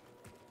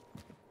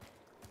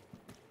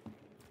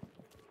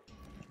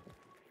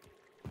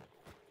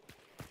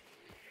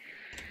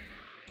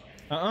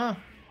 Uh-uh.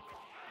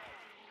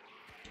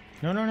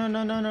 No, no, no,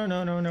 no, no, no,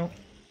 no, no, no.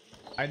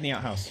 Hide in the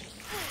outhouse.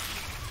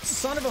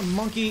 Son of a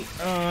monkey.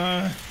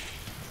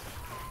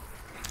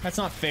 That's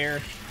not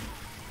fair.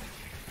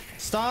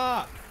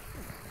 Stop!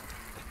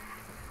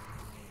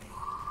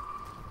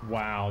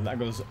 Wow, that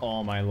goes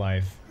all my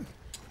life.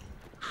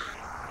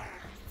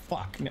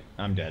 Fuck, no,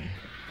 I'm dead.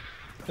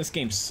 This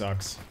game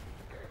sucks.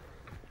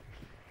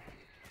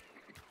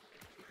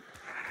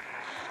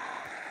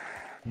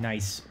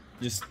 Nice.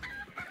 Just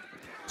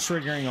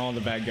triggering all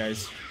the bad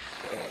guys.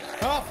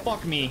 Oh,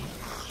 fuck me.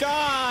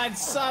 God,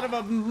 son of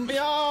a...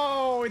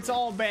 Oh, it's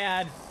all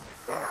bad.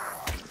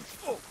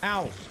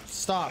 Ow.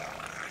 Stop.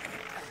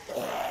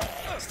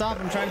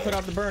 Stop, I'm trying to put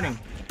out the burning.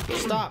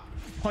 Stop.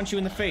 Punch you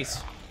in the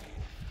face.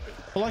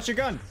 Pull out your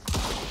gun.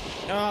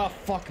 Oh,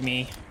 fuck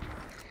me.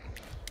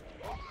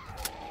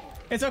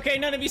 It's okay,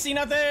 none of you see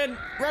nothing.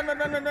 Run, run,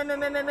 run, run, run, run,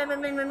 run, run,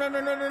 run, run, run, run,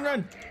 run, run,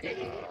 run.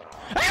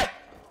 Ah!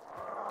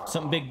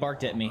 Something big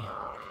barked at me.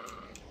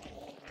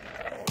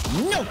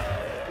 No!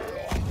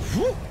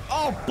 Woo!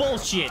 Oh,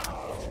 bullshit!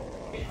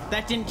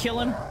 That didn't kill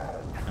him?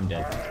 I'm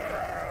dead.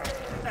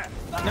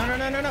 No, no,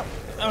 no, no, no!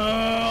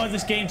 Oh,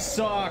 this game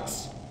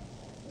sucks!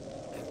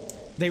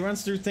 They run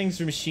through things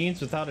through machines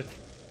without a...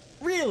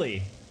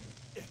 Really?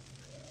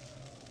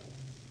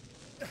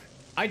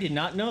 I did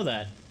not know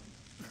that.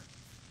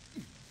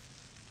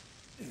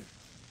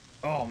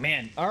 Oh,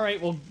 man. Alright,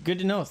 well, good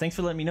to know. Thanks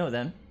for letting me know,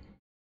 then.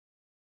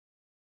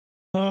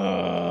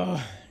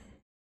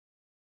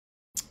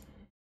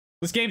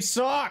 This game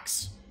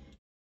sucks!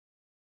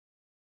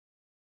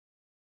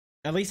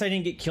 At least I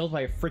didn't get killed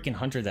by a freaking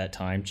hunter that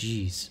time.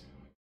 Jeez.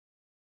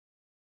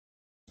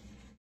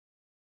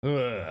 Ugh.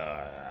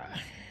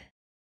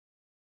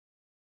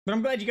 But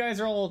I'm glad you guys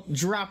are all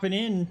dropping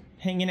in,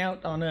 hanging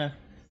out on a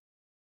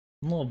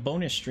little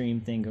bonus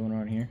stream thing going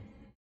on here.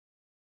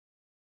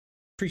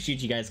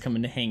 Appreciate you guys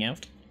coming to hang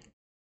out.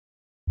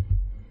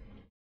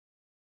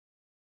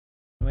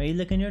 Why are you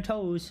licking your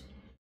toes?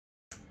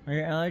 Are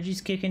your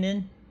allergies kicking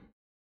in?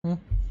 Huh?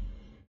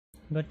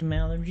 Got them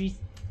allergies?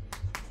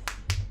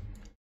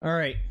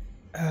 Alright.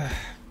 I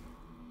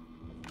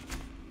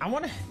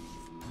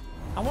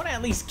wanna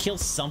at least kill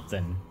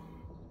something.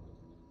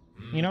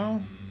 You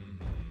know?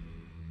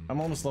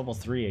 I'm almost level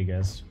 3, I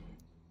guess.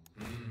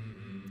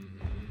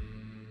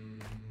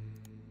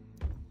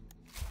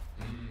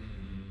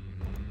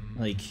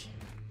 Like...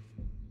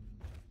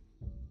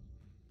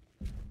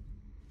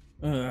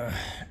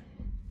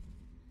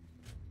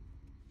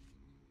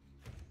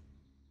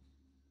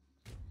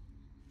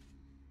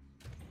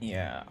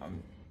 Yeah,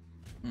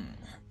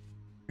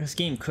 this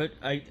game could...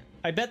 I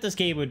bet this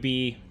game would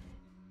be...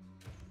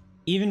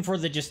 Even for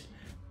the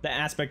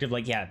aspect of,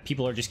 like, yeah,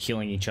 people are just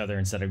killing each other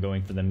instead of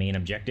going for the main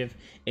objective,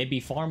 it'd be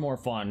far more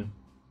fun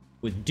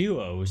with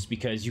duos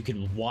because you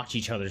can watch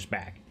each other's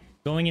back.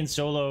 Going in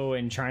solo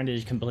and trying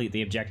to complete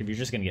the objective, you're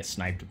just gonna get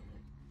sniped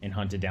and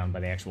hunted down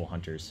by the actual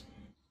hunters.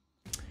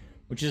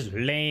 Which is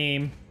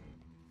lame.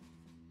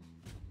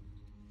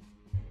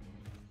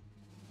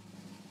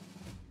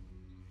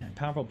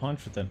 Powerful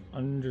punch with an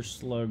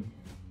underslug.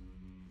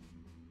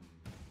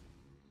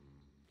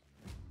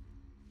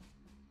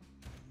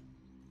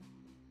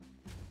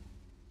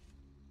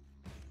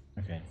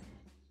 Okay.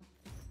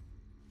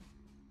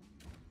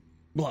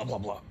 Blah, blah,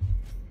 blah.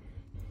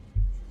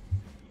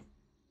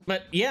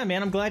 But yeah,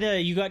 man, I'm glad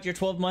you got your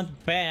 12-month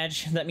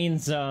badge. That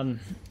means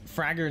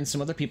Fragger and some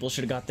other people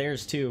should have got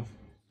theirs too.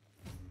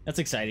 That's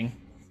exciting.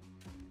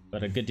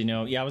 But good to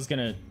know. Yeah, I was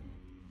gonna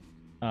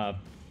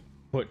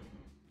put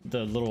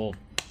the little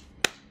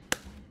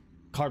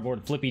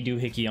cardboard flippy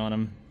doohickey on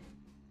them,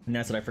 and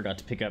that's what I forgot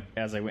to pick up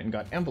as I went and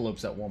got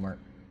envelopes at Walmart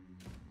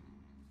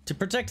to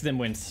protect them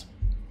with.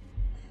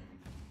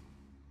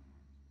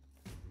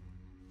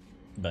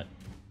 But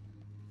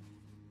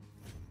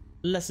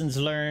lessons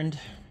learned.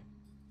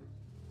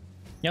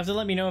 You have to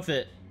let me know if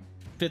it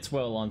fits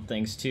well on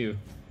things too.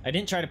 I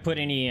didn't try to put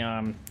any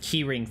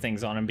keyring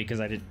things on them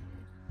because I did,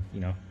 you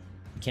know,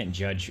 you can't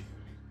judge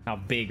how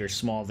big or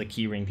small the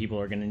keyring people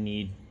are gonna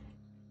need.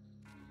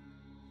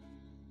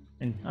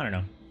 And I don't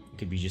know, it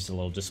could be just a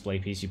little display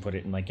piece. You put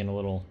it in like in a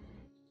little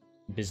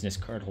business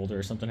card holder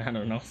or something. I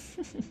don't know.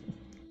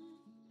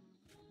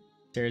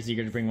 Sarah's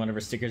eager to bring one of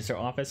her stickers to her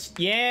office.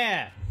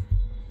 Yeah.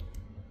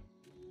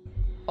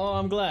 Oh,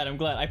 I'm glad.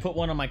 I put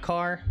one on my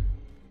car.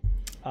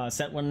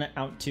 Sent one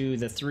out to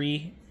the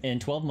 3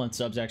 and 12-month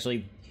subs.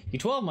 Actually, the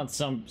 12-month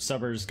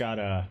subbers got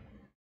a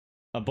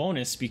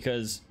bonus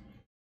because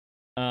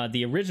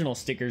the original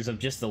stickers of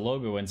just the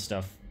logo and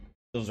stuff,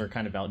 those are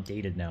kind of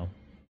outdated now.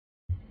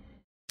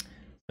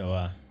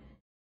 So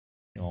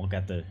you all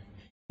got the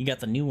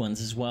new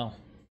ones as well.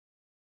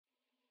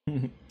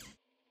 And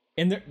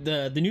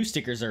the new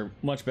stickers are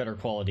much better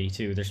quality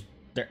too.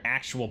 They're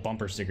actual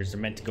bumper stickers.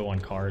 They're meant to go on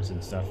cars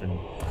and stuff and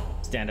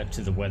stand up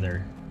to the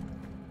weather,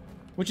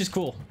 which is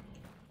cool.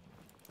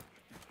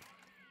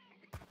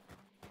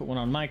 Put one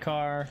on my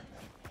car.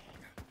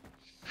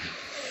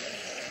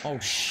 Oh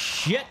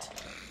shit!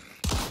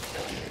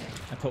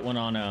 I put one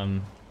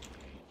on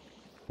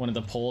one of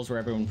the poles where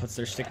everyone puts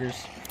their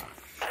stickers.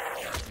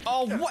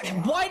 Oh, what?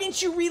 Why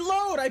didn't you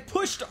reload? I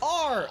pushed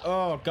R!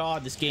 Oh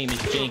god, this game is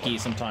janky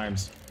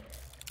sometimes.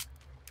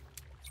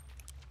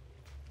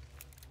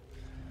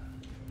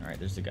 Alright,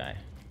 there's the guy.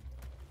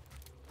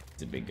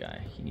 He's a big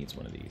guy. He needs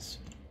one of these.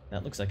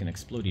 That looks like an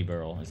explodey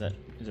barrel. Is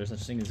there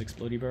such thing as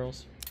explodey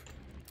barrels?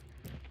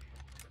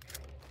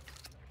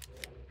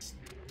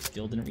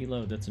 Still didn't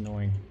reload. That's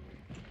annoying.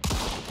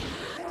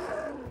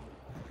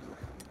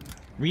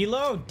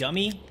 Reload,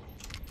 dummy!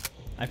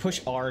 I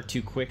push R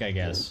too quick, I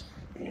guess.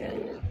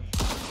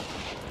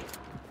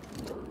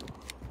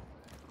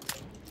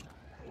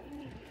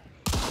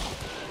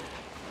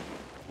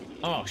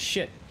 Oh,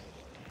 shit.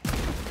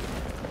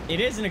 It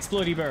is an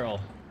explodey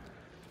barrel.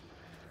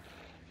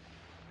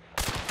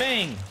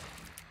 Bang!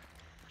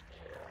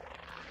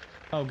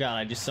 Oh god,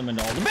 I just summoned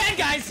all the bad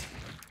guys!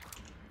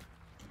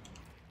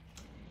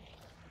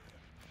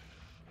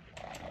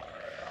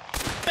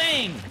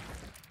 Bang!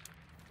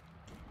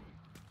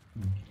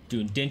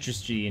 Doing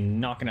dentistry and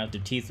knocking out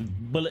their teeth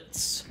with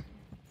bullets.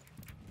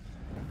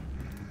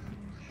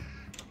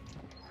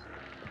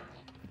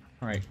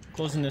 Alright,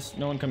 closing this.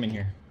 No one come in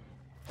here.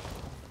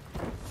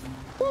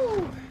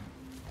 Woo!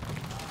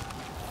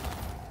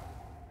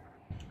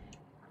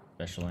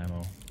 Special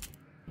ammo.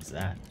 What's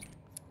that?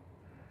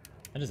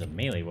 That is a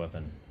melee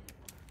weapon.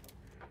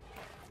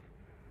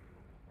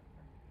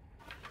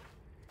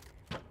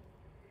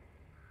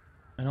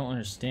 I don't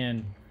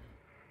understand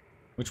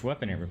which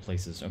weapon it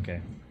replaces.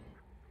 Okay.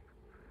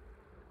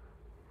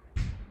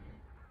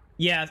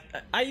 Yeah,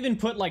 I even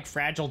put like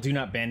fragile do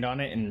not bend on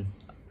it, and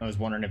I was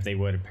wondering if they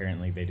would.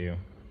 Apparently they do.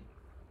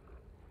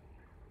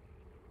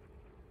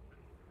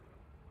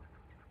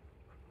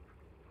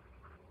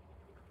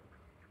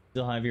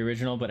 Still have your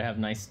original, but have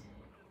nice...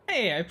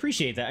 Hey, I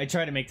appreciate that. I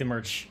try to make the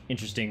merch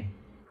interesting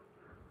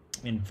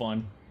and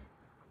fun.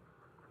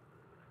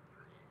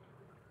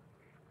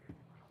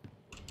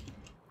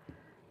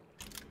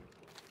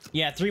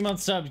 Yeah,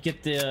 3-month sub,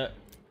 get the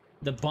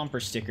bumper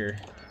sticker.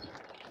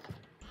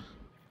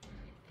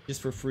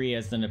 Just for free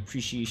as an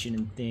appreciation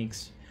and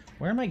thanks.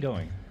 Where am I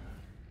going?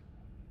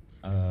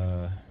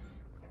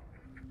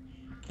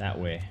 That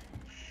way.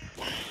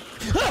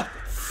 Ah!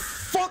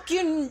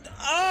 Fucking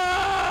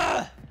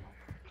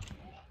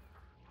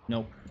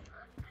Nope.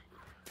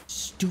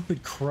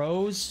 Stupid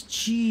crows.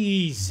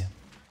 Jeez.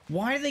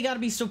 Why do they gotta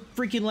be so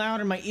freaking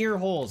loud in my ear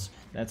holes?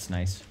 That's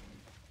nice.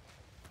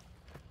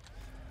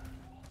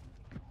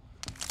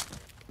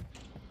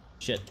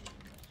 Shit.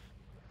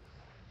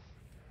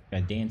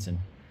 Got dancing.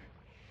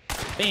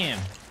 Bam.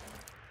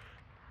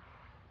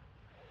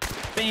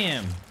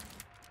 Bam.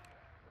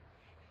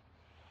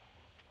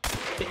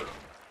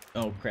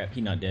 Oh crap,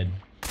 he's not dead.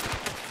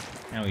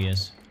 Now he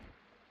is.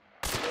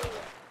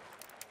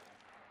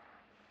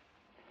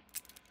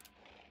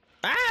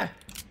 Ah!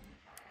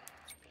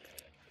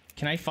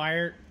 Can I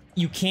fire?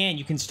 You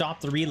can stop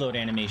the reload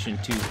animation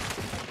to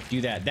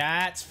do that.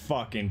 That's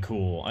fucking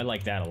cool. I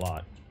like that a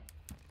lot.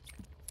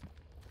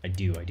 I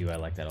do, I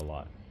like that a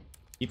lot.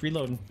 Keep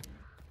reloading.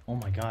 Oh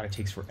my god, it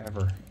takes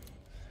forever.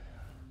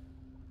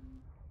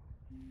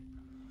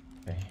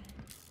 Okay.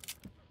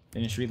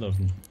 Finish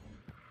reloading.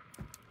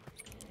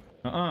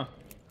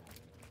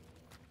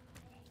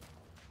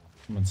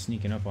 Someone's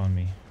sneaking up on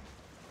me.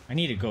 I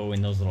need to go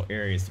in those little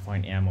areas to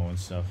find ammo and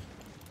stuff.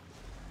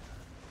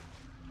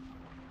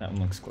 That one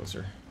looks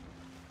closer.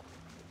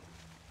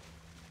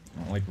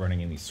 I don't like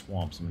running in these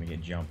swamps. I'm gonna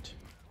get jumped.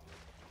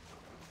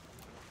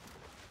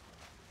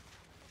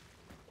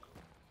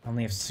 I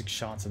only have 6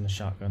 shots in the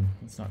shotgun.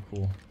 That's not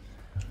cool.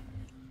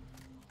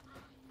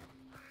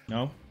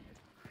 No?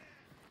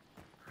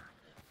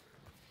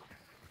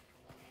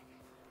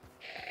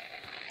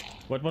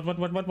 What?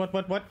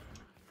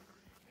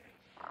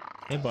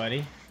 Hey,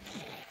 buddy.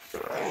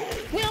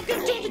 Welcome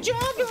to the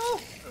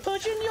jungle!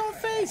 Punch in your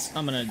face!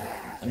 I'm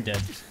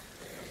dead.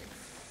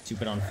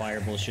 Stupid on fire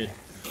bullshit.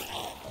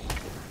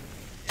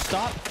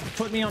 Stop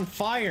putting me on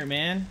fire,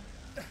 man.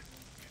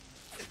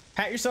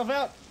 Pat yourself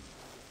out.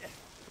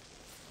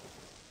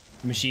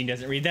 The machine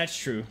doesn't read, that's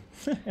true.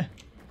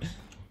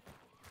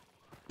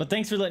 But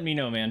thanks for letting me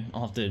know, man.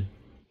 I'll have to...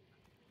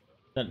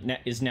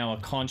 That is now a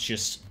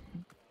conscious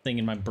thing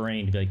in my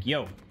brain to be like,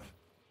 yo,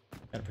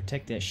 gotta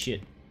protect that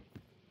shit.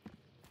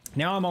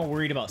 Now I'm all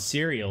worried about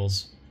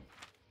cereals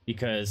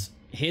because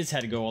his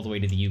had to go all the way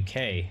to the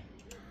UK.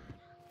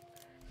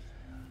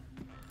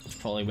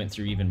 Probably went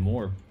through even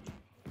more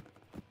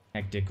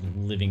hectic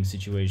living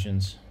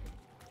situations.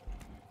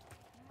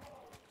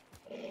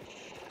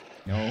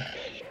 No.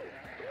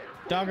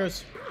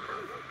 Doggos.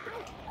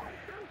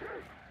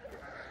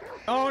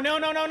 Oh, no.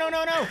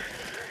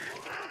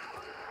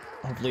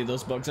 Hopefully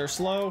those bugs are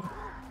slow.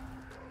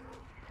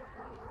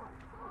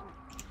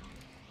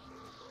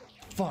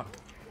 Fuck.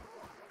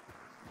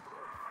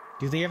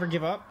 Do they ever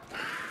give up?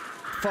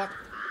 Fuck.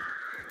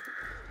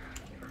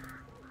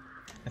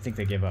 I think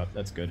they give up.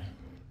 That's good.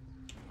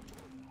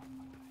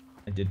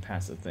 I did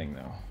pass the thing,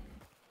 though.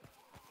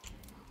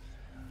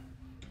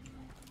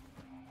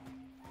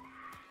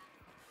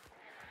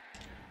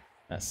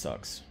 That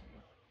sucks.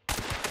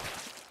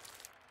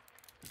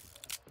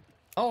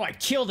 Oh, I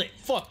killed it!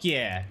 Fuck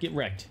yeah! Get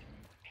wrecked.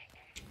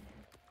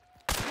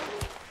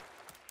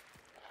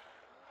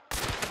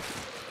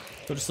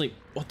 Go to sleep.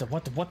 What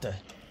the?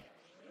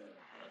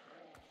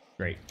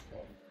 Great.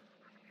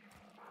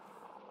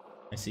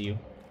 I see you.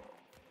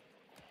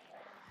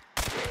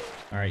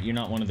 Alright, you're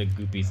not one of the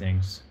goopy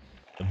things.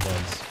 The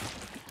bugs.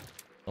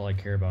 That's all I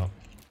care about.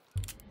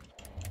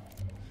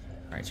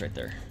 Alright, it's right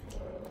there.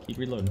 Keep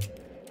reloading.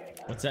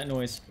 What's that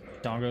noise?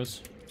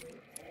 Doggos?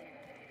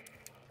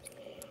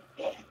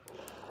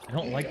 I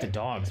don't like the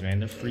dogs, man.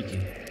 They're freaky.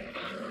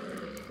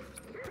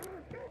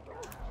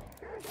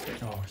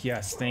 Oh,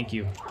 yes. Thank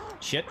you.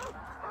 Shit.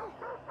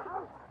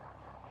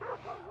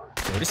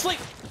 Go to sleep!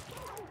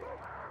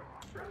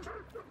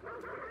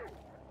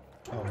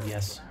 Oh,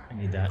 yes. I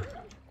need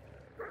that.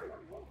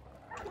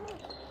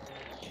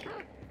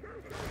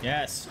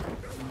 Yes!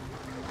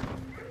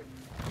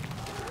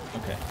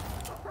 Okay.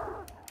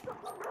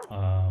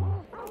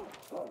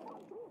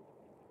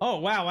 Oh,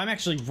 wow. I'm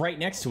actually right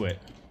next to it.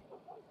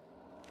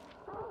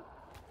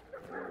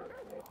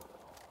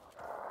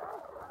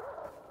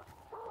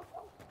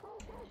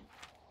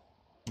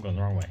 I'm going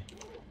the wrong way.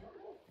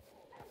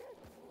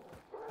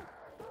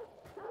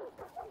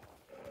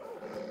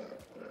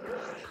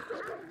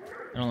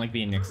 I don't like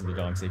being next to the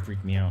dogs. They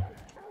freak me out.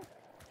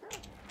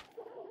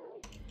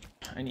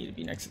 I need to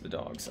be next to the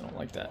dogs. I don't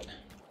like that.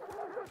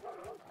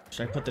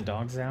 Should I put the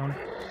dogs down?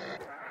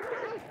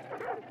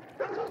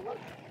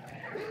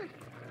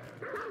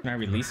 Can I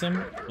release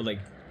them? Or like,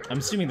 I'm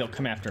assuming they'll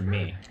come after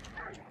me.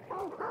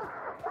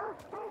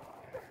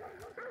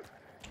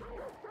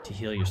 To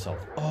heal yourself.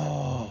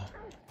 Oh,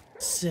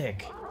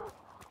 sick.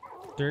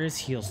 There is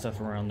heal stuff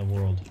around the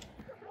world.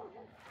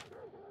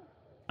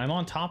 I'm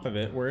on top of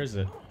it. Where is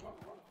it?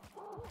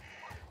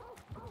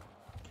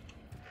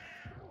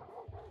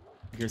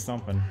 Here's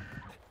something.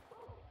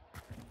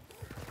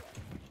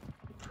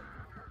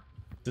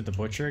 Is it the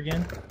butcher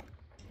again?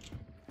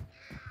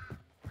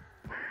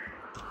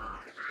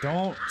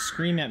 Don't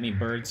scream at me,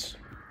 birds.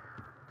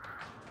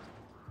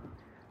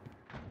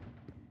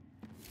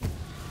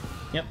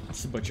 Yep,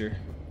 it's the butcher.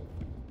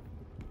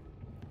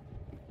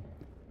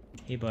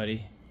 Hey,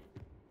 buddy.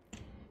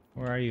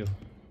 Where are you?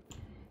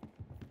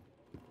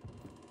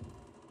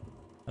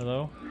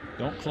 Hello?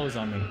 Don't close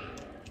on me.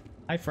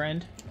 Hi,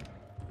 friend.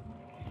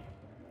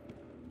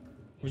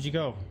 Where'd you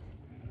go?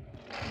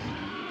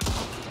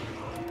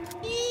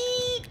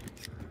 Eek!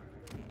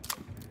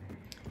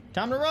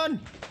 Time to run!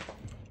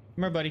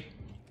 Come here, buddy.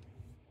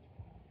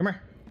 Come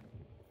here.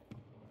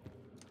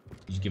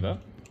 Did you give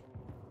up?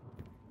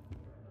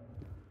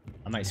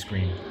 I might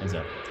scream. Heads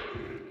up.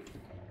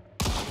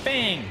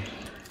 Bang!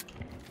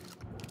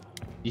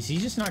 Does he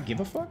just not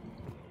give a fuck?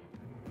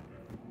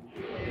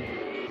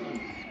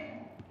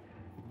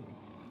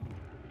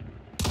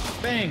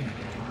 Bang!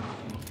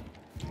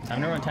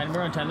 Time to run, time to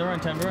run, time to run,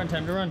 time to run,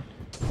 time to run.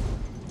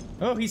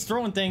 Oh, he's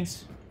throwing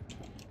things.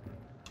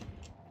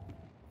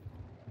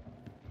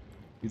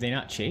 Do they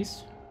not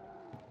chase?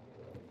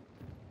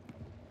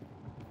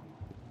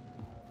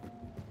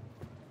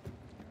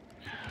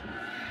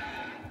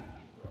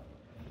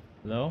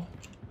 Hello?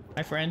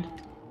 Hi, friend.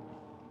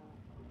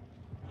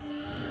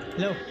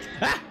 Hello.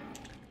 Ah!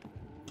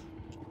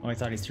 Oh, I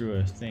thought he threw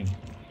a thing.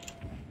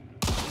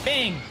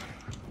 Bang!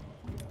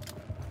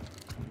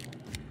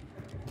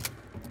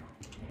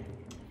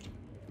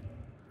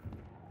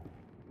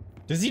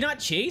 Does he not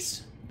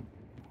chase?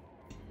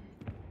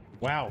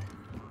 Wow.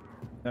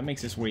 That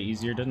makes this way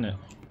easier, doesn't it?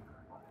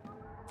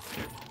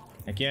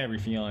 Heck yeah,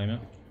 refuel ammo.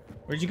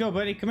 Where'd you go,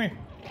 buddy? Come here.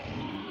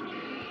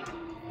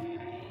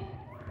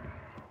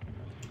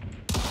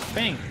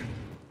 Bang!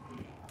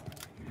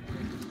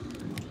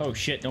 Oh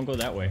shit, don't go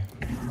that way.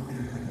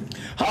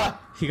 Ha!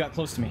 He got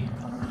close to me.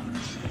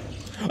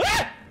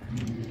 Ah!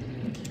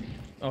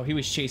 Oh, he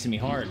was chasing me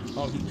hard.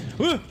 Oh,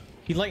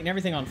 he's lighting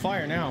everything on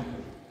fire now.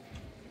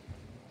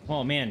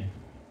 Oh man.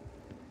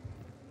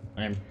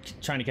 I'm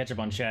trying to catch up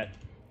on chat.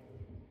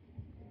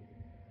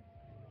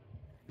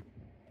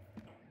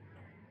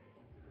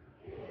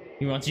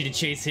 He wants you to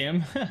chase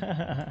him.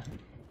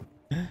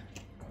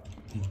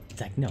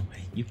 It's like, no,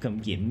 you come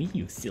get me,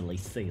 you silly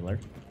sailor.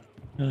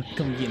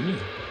 Come get me.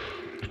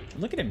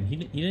 Look at him, he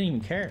didn't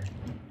even care.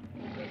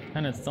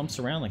 Kind of thumps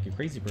around like a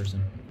crazy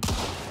person.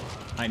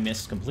 I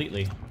missed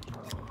completely.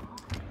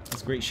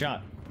 That's a great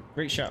shot.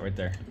 Great shot right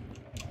there.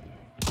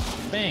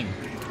 Bang!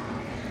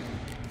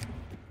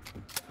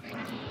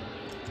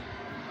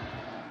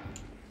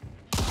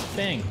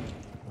 Bang!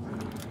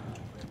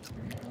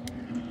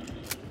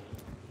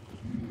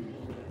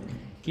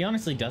 He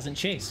honestly doesn't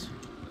chase.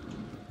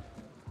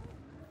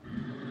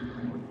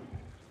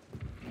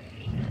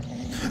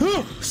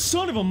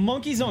 Son of a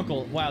monkey's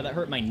uncle! Wow, that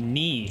hurt my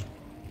knee.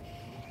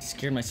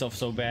 Scared myself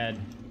so bad.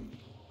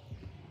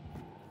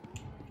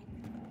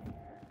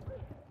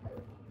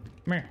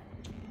 Come here.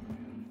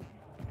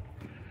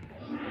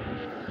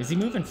 Is he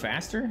moving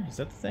faster? Is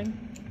that the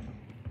thing?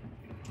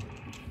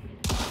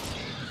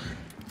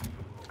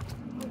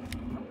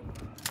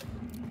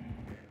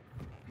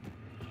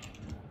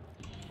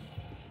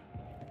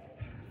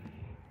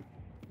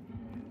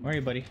 Where are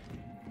you, buddy?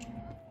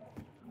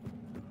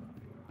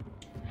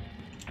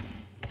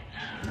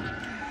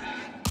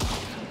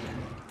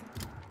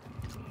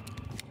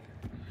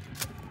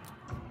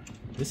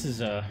 This is,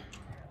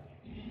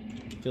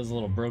 feels a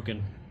little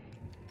broken.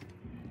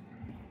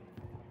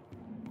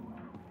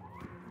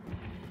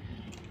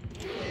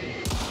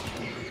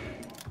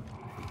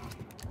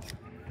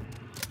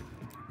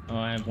 Oh,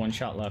 I have one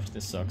shot left.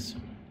 This sucks.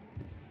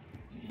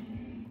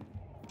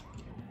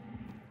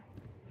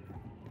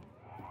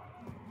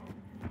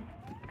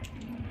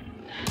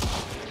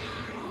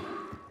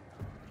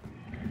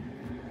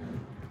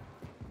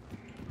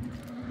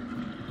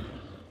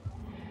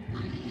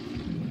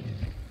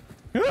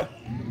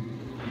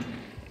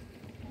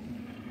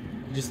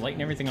 Just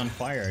lighting everything on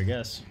fire, I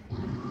guess.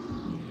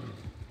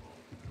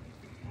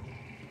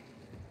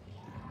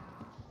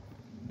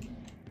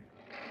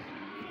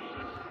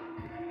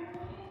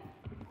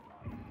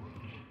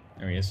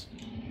 There he is.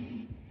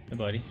 Hey,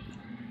 buddy.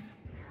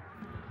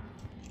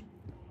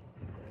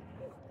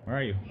 Where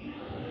are you?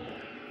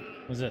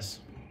 What's this?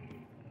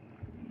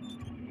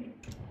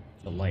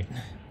 The light.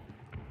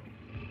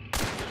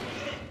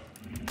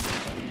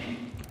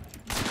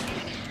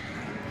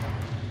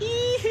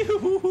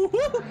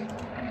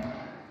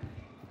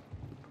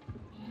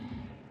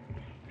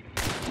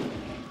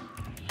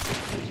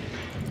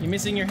 You're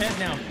missing your head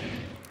now.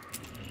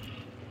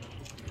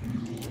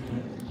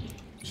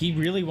 He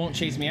really won't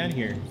chase me out of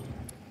here.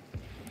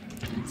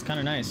 It's kind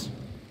of nice.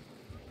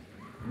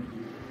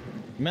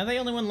 Am I the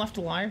only one left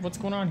alive? What's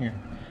going on here?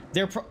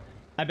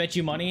 I bet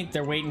you money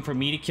they're waiting for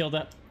me to kill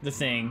the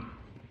thing,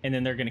 and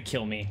then they're gonna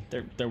kill me.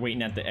 They're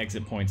waiting at the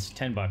exit points.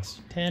 $10.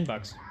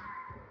 $10.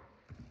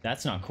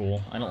 That's not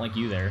cool. I don't like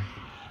you there.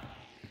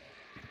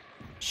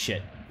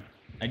 Shit.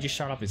 I just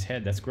shot off his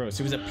head. That's gross.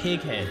 It was a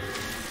pig head.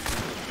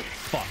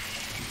 Fuck.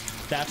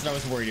 That's what I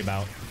was worried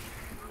about.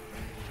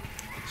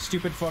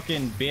 Stupid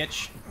fucking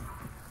bitch.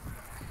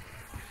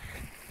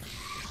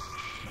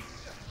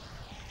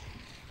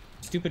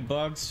 Stupid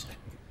bugs.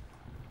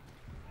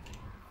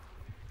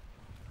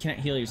 Can't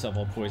heal yourself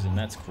while poisoned.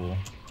 That's cool.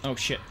 Oh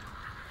shit.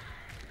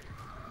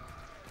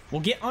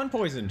 Well, get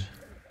unpoisoned.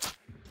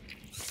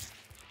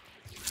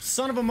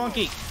 Son of a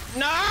monkey.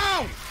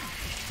 No!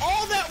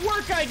 All that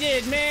work I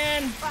did,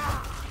 man!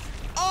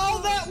 All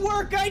that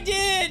work I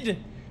did!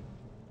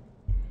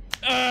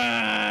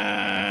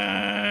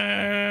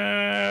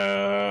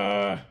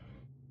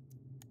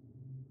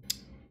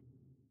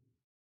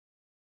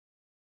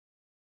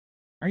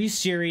 Are you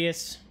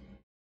serious?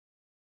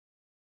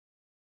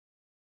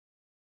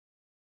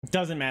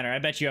 Doesn't matter. I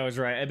bet you I was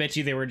right. I bet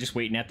you they were just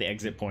waiting at the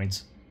exit points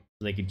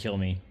so they could kill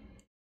me.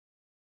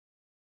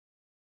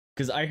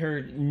 Because I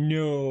heard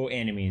no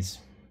enemies.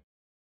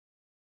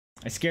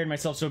 I scared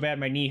myself so bad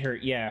my knee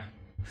hurt. Yeah.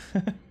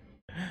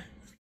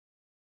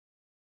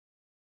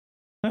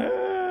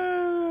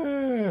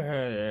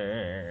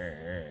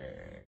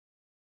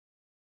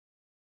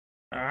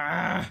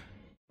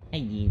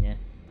 Hyena.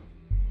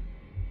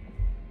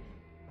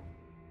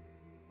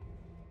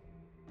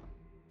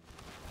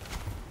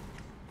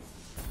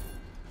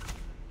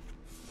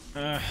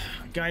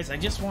 Guys, I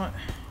just want...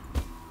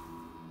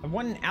 I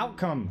want an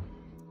outcome.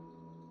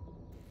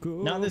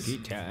 Not this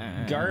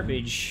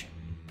garbage.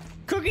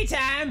 Cookie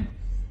time!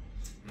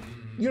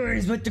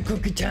 Yours with the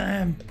cookie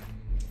time!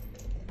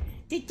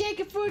 They take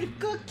it for the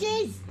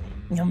cookies!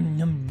 Num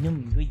num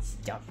num, good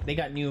stuff. They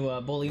got new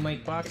bully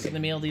mic box in the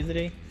mail the other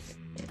day.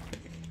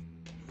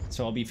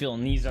 So I'll be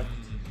filling these up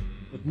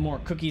with more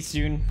cookies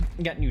soon.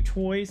 Got new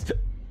toys.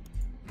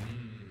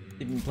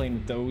 Been playing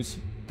with those.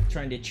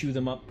 Trying to chew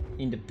them up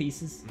into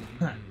pieces.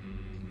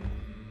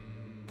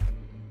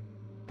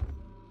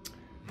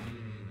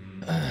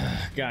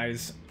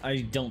 Guys,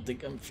 I don't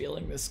think I'm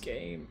feeling this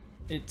game.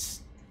 It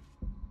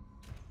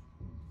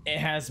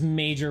has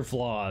major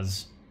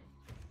flaws.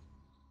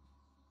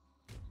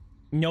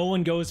 No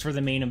one goes for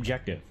the main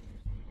objective.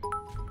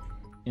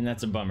 And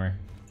that's a bummer.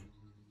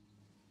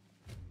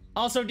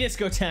 Also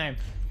disco time.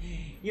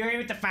 You ready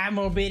with the 5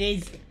 more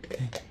biddies?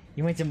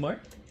 You want some more?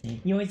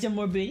 You want some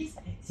more biddies?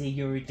 Say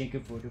you're a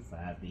ticket for the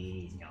 5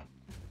 biddies. No.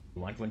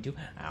 You want one too?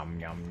 Nom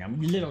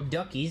nom. Little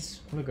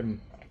duckies. Look at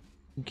them.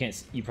 You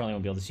can't. You probably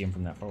won't be able to see them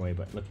from that far away,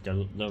 but look at the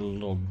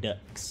little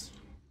ducks.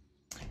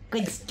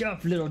 Good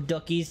stuff, little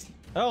duckies.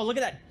 Oh, look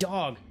at that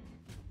dog.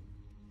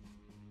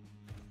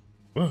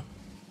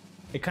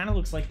 It kind of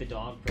looks like the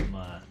dog from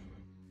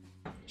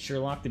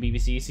Sherlock, the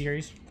BBC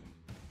series.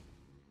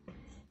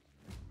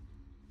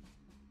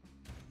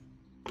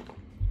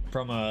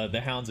 From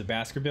the Hounds of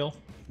Baskerville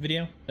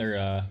video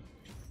or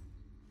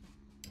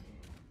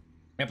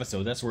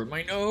episode. That's where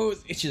my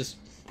nose itches.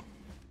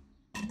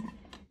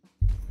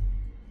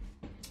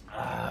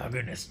 Ah,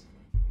 goodness.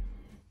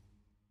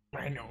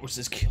 My nose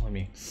is killing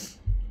me.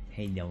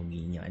 Hey,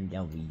 doggy, I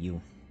love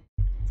you.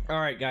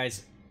 Alright,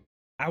 guys.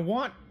 I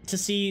want to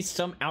see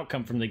some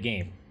outcome from the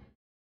game.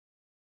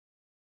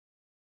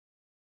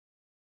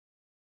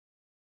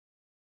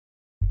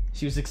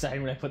 She was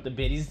excited when I put the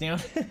biddies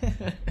down.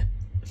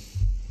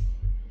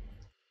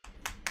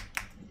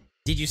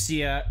 Did you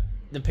see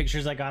the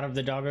pictures I got of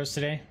the doggos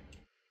today?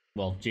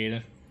 Well,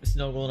 Jada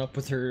snuggling up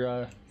with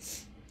her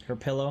her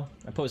pillow.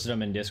 I posted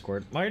them in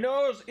Discord. My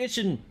nose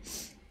itching.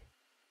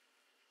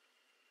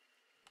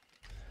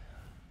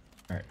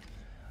 All right.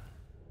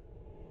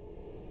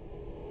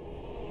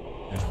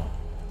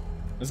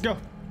 Let's go.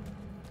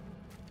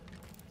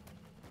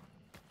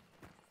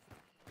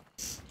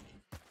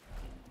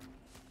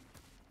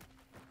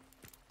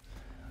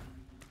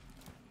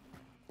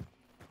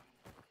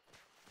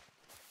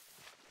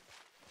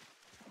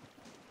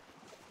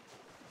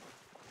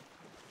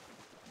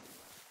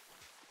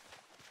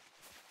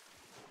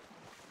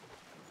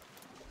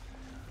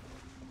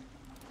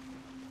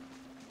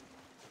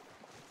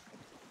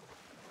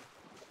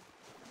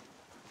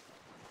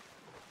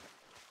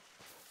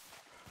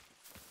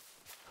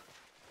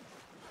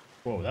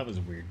 Whoa, that was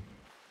weird.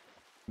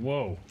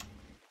 Whoa.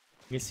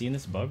 You guys seeing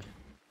this bug?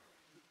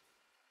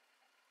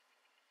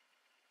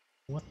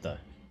 What the?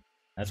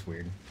 That's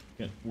weird.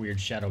 Got a weird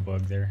shadow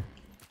bug there.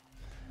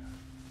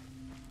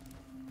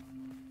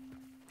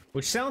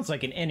 Which sounds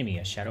like an enemy,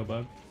 a shadow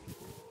bug.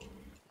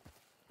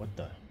 What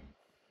the?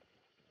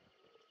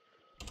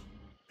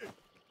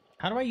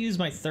 How do I use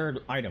my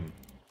third item?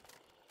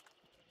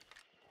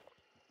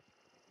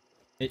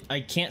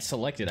 I can't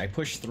select it. I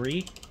push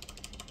 3.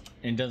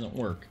 And it doesn't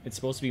work. It's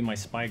supposed to be my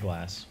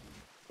spyglass.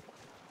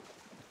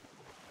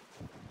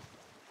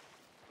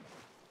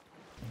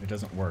 It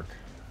doesn't work.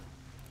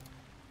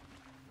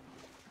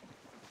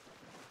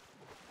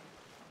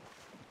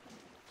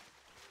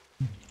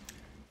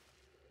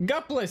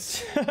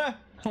 Gupless! I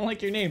don't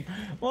like your name.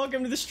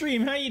 Welcome to the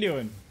stream. How you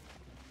doing?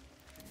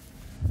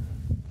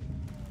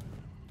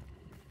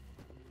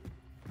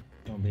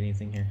 Don't be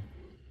anything here.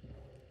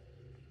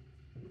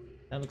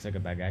 That looks like a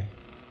bad guy.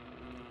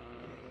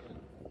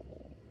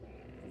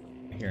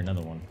 I hear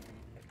another one.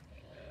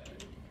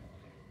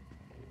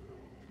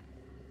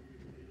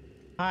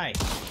 Hi.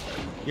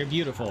 You're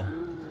beautiful.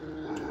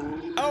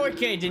 Oh,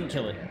 okay, didn't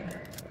kill it.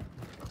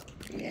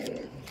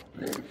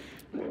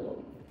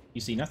 You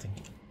see nothing.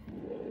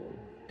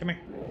 Come here.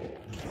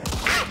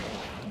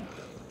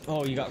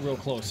 Oh, you got real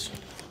close.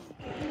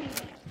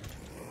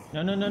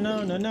 No, no, no,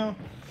 no, no, no.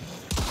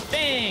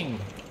 Bang!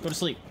 Go to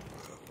sleep.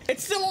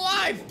 It's still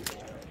alive!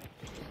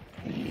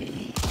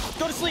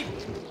 Go to sleep!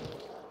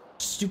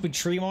 Stupid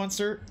tree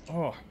monster.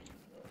 Oh,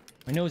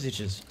 my nose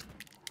itches.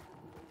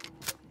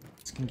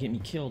 It's gonna get me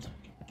killed.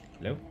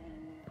 Hello?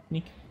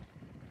 Sneak.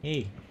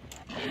 Hey.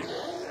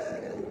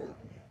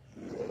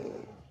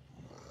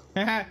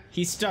 Haha,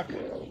 he's stuck.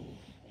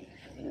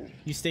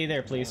 You stay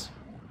there, please.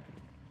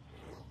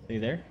 Stay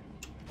there.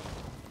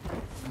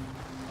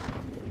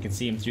 You can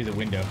see him through the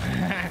window.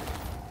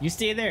 You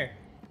stay there.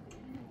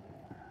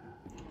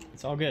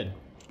 It's all good.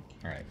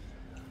 Alright.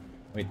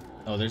 Wait.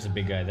 Oh, there's a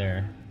big guy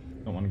there.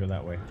 Don't want to go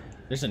that way.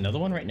 There's another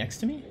one right next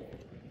to me?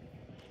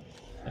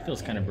 That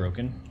feels kind of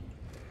broken.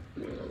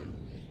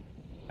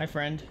 Hi,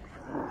 friend.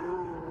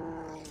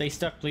 Stay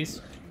stuck,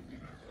 please.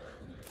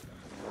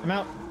 I'm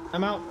out.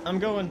 I'm out. I'm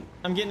going.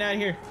 I'm getting out of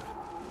here.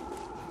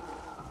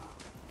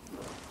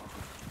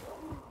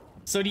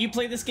 So do you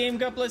play this game,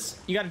 Gupless?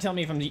 You gotta tell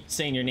me if I'm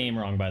saying your name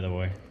wrong, by the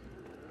way.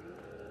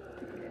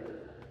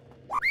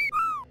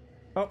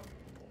 Oh.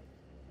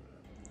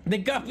 The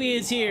Guppy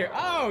is here.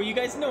 Oh, you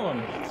guys know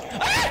him.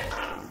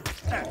 Ah!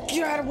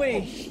 Get out of the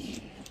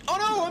way. Oh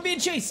no, I'm being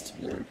chased.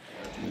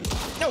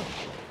 No.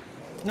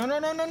 No, no,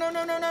 no, no, no,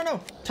 no, no, no, no.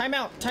 Time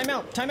out, time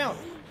out, time out.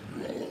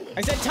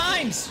 I said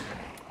times.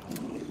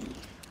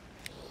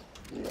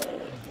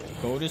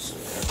 Go to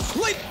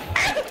sleep.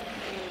 Ah!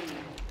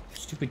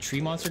 Stupid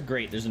tree monster.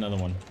 Great, there's another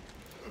one.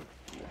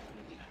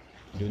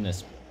 I'm doing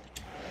this.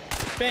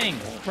 Bang!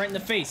 Right in the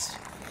face.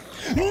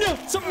 No!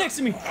 Something next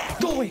to me!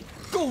 Go away!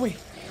 Go away!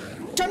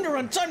 Time to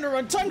run! Time to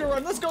run! Time to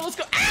run! Let's go! Let's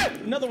go! Ah!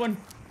 Another one!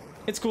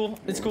 It's cool.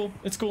 It's cool.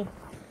 It's cool.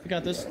 We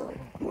got this.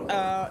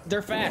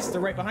 They're fast.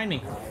 They're right behind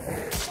me.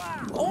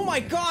 Oh my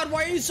god!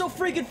 Why are you so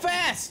freaking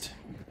fast?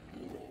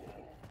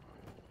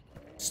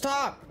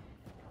 Stop!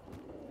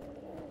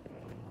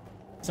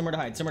 Somewhere to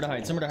hide. Somewhere to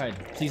hide. Somewhere to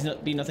hide. Please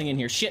be nothing in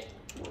here. Shit!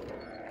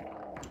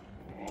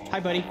 Hi,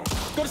 buddy.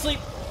 Go to sleep.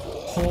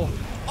 Oh.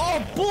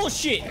 Oh,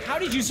 bullshit! How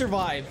did you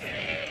survive?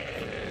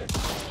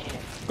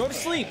 Go to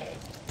sleep.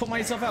 Put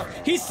myself out.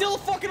 He's still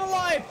fucking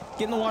alive!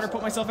 Get in the water,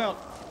 put myself out.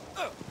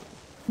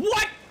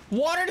 What?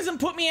 Water doesn't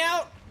put me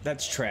out?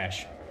 That's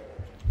trash.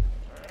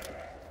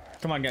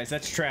 Come on, guys.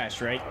 That's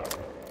trash, right?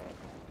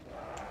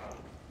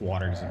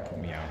 Water doesn't put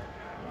me out.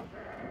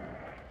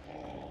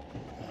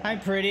 Hi,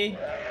 pretty.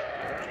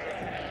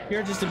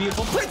 You're just a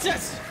beautiful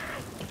princess!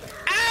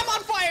 I'm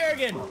on fire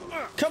again!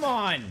 Come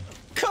on!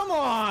 Come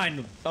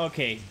on!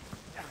 Okay.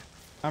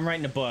 I'm right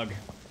in a bug.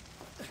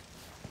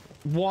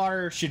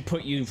 Water should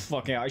put you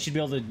fucking out. I should be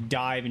able to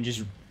dive and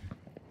just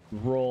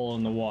roll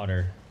in the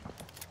water.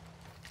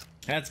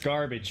 That's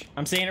garbage.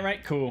 I'm saying it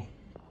right? Cool.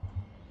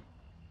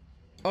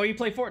 Oh, you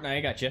play Fortnite.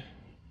 I gotcha.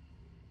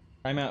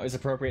 Timeout is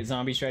appropriate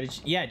zombie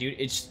strategy. Yeah, dude.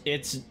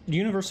 It's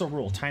universal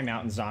rule.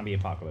 Timeout and zombie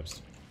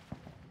apocalypse.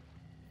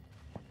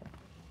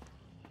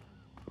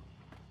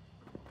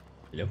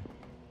 Hello?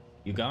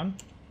 You gone?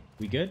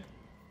 We good?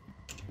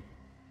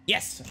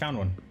 Yes! I found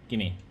one.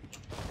 Gimme.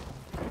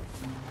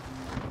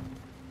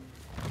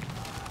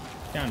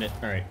 Found it.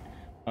 Alright.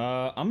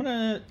 I'm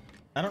gonna...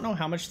 I don't know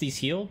how much these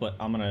heal, but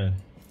I'm gonna...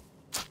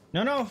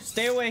 No, no!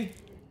 Stay away!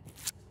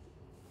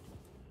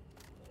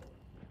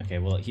 Okay,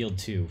 well it healed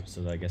 2,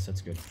 so I guess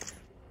that's good.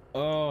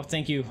 Oh,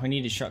 thank you. I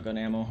needed shotgun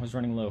ammo. I was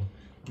running low.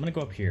 I'm gonna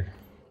go up here.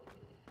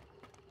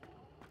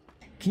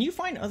 Can you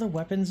find other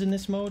weapons in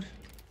this mode?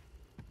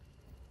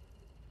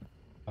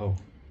 Oh.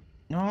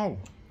 No!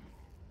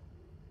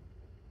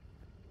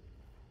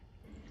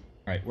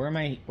 Alright, where am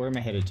I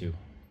headed to?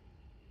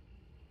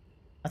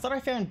 I thought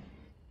I found...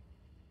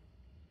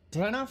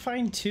 Did I not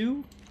find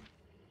 2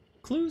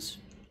 clues?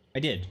 I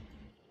did.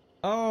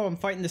 Oh, I'm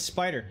fighting the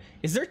spider.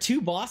 Is there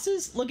 2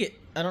 bosses? Look at...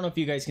 I don't know if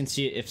you guys can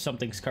see it if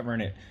something's covering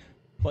it.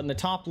 But in the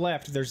top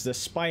left, there's the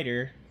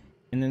spider,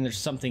 and then there's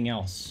something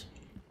else.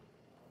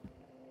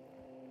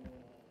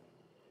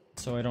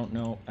 So I don't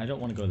know. I don't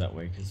want to go that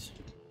way, because...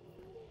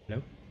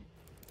 Hello?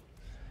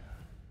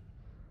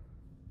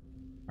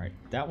 Alright,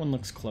 that one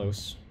looks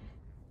close.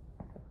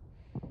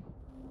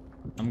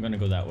 I'm gonna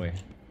go that way.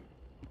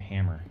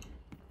 Hammer.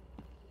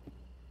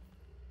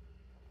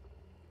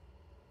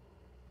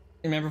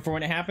 Remember for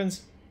when it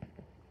happens?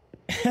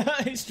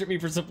 He stripped me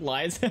for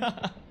supplies.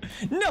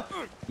 No!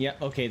 Yeah,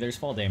 okay, there's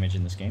fall damage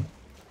in this game.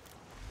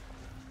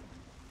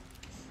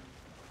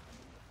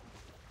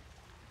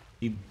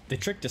 The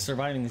trick to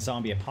surviving the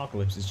zombie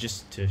apocalypse is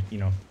just to, you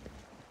know,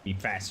 be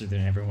faster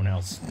than everyone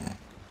else.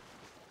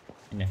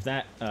 And if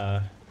that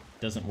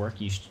doesn't work,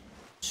 you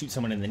shoot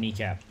someone in the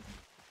kneecap.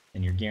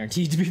 And you're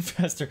guaranteed to be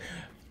faster.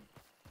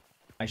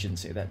 I shouldn't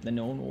say that. Then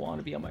no one will want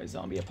to be on my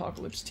zombie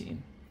apocalypse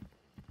team.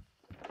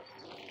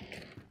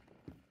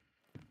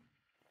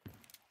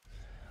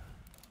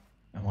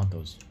 want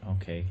those.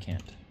 Okay,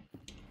 can't.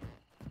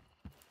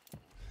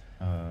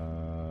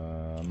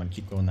 I'm gonna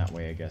keep going that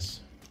way, I guess.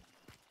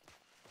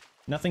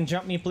 Nothing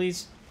jump me,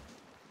 please.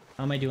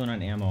 How am I doing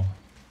on ammo?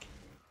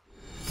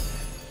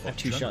 I have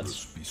 2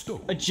 shots.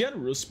 A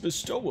generous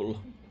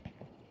bestowal.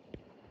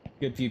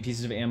 Good few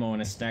pieces of ammo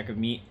and a stack of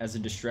meat as a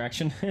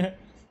distraction.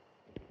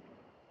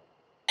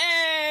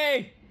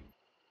 Hey!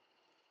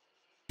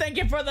 Thank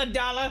you for the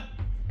 $1.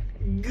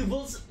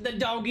 Gibbles, the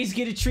doggies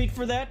get a treat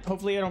for that.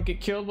 Hopefully I don't get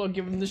killed while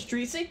giving them this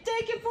treat. Say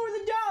thank you for the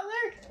 $1.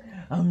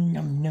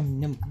 Num num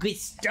num. Good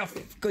stuff.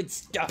 Good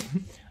stuff.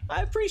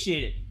 I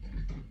appreciate it.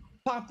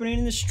 Popping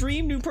in the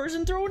stream, new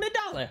person throwing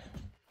 $1.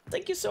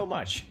 Thank you so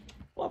much.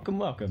 Welcome,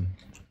 welcome.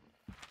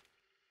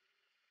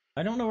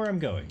 I don't know where I'm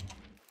going.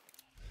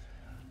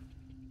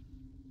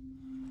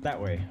 That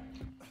way.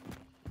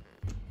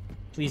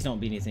 Please don't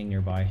be anything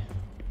nearby.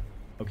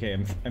 Okay,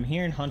 I'm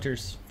hearing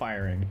hunters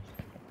firing.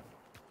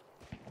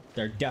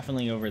 They're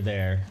definitely over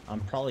there. I'm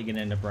probably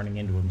gonna end up running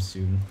into them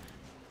soon.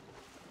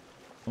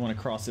 I want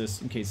to cross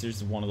this in case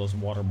there's one of those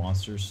water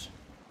monsters.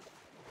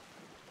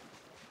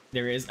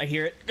 There is. I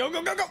hear it. Go,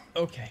 go, go, go!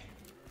 Okay.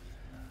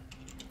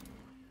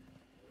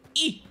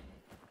 Eee!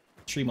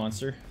 Tree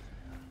monster.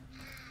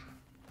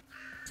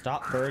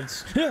 Stop,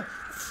 birds.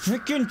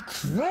 Freaking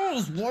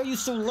crows! Why are you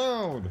so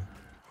loud?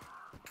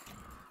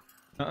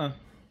 Okay,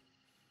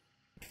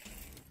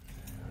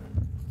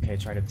 I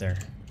tried it there.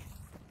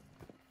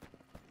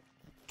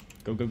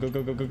 Go, go, go,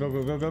 go, go, go, go,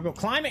 go, go, go, go.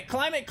 Climb it,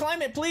 climb it,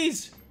 climb it,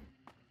 please!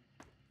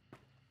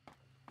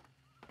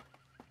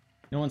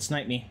 No one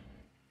snipe me.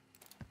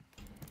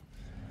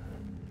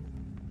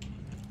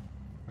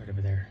 Right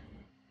over there.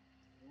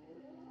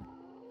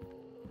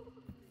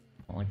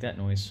 Don't like that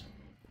noise.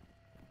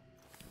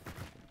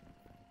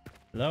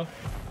 Hello?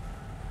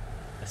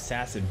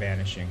 Assassin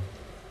vanishing.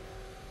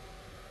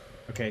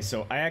 Okay,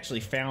 so I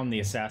actually found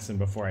the assassin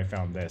before I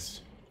found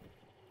this.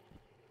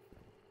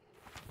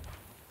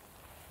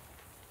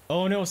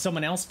 Oh no,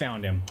 someone else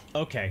found him.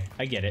 Okay,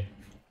 I get it.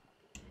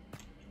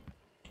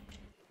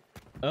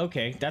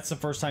 Okay, that's the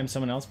first time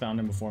someone else found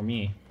him before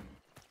me.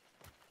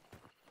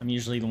 I'm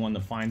usually the one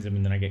that finds him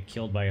and then I get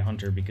killed by a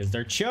hunter because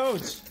they're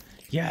chodes!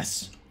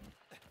 Yes!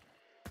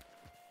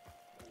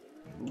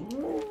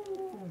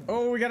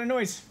 Oh, we got a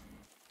noise!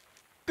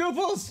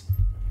 Gooples!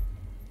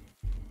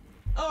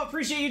 Oh,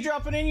 appreciate you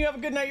dropping in. You have a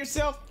good night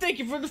yourself. Thank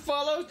you for the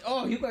follow.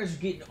 Oh, you guys are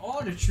getting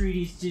all the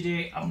treaties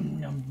today. Nom,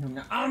 nom,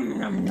 nom.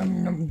 Nom,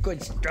 nom, nom.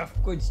 Good stuff.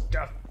 Good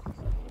stuff.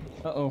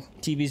 Uh-oh.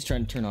 TV's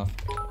trying to turn off.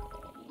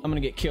 I'm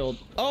gonna get killed.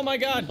 Oh my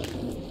god.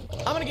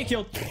 I'm gonna get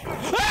killed.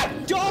 Ah!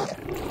 Dog!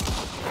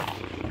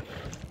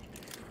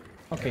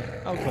 Okay.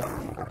 Oh, cool.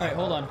 Alright,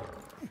 hold on.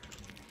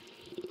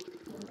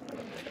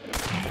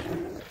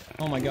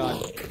 Oh my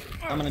god.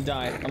 I'm gonna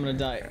die. I'm gonna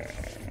die.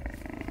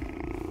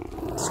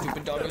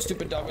 Stupid doggo,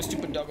 stupid doggo,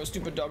 stupid doggo,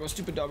 stupid doggo,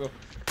 stupid doggo.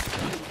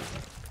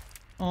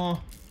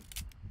 Oh.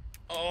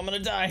 Oh, I'm gonna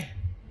die.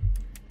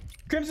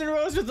 Crimson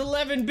Rose with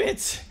 11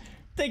 bits.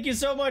 Thank you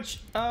so much.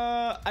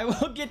 I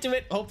will get to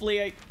it.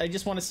 Hopefully, I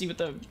just want to see what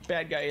the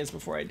bad guy is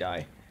before I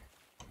die.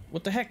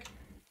 What the heck?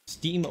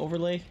 Steam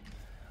overlay?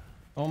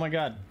 Oh my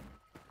god.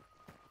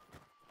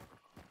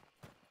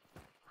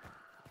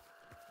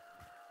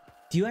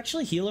 Do you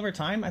actually heal over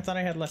time? I thought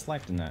I had less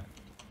life than that.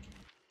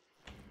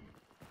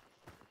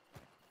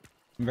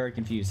 I'm very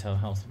confused how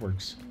health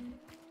works.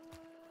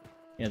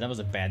 Yeah, that was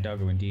a bad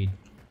doggo indeed.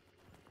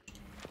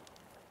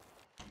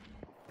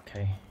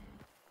 Okay.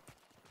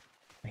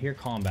 I hear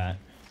combat.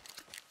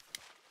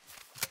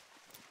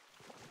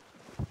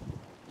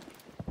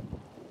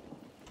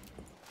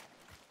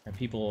 And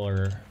people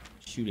are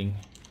shooting.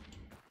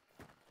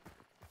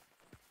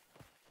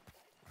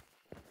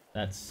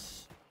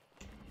 That's...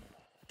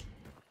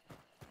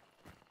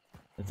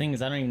 The thing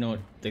is, I don't even know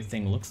what the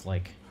thing looks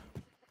like.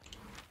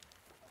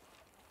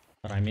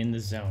 But I'm in the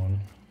zone.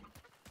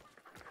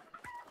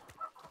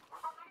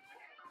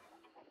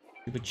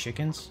 Stupid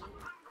chickens.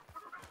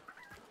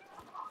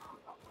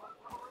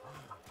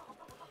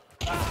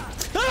 Ah!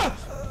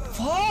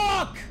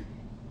 Fuck!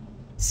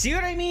 See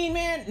what I mean,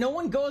 man? No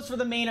one goes for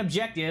the main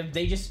objective.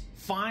 They just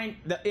find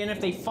and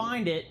if they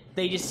find it,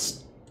 they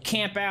just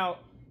camp out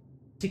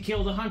to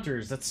kill the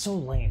hunters. That's so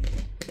lame.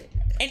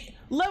 And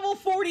level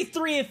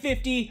 43 of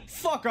 50,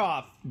 fuck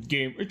off.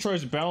 Game, it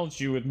tries to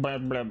balance you with blah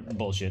blah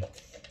bullshit.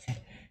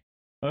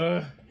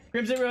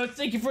 Crimson Rose,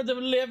 thank you for the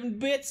 11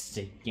 bits.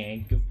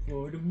 Thank you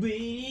for the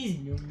bits.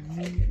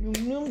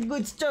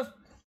 Good stuff.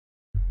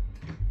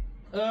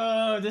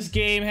 This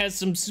game has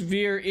some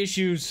severe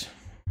issues.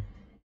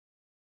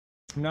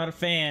 I'm not a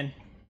fan.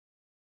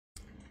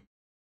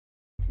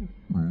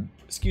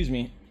 Excuse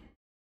me.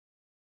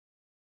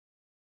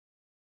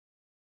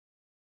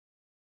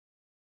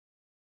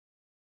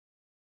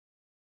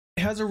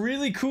 It has a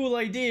really cool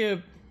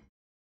idea,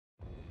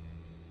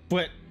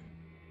 but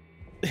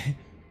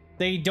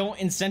they don't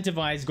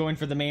incentivize going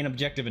for the main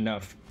objective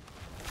enough.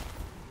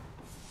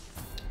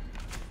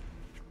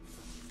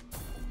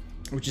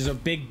 Which is a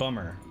big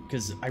bummer,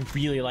 because I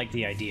really like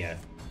the idea.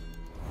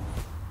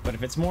 But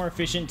if it's more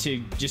efficient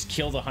to just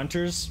kill the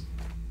hunters,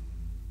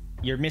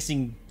 you're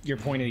missing your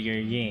point of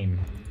your game.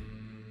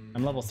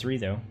 I'm level 3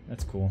 though.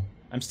 That's cool.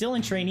 I'm still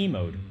in trainee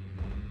mode.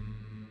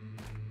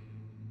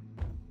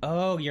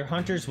 Oh, your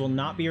hunters will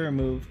not be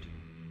removed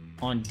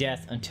on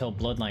death until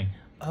bloodline.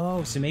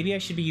 Oh, so maybe I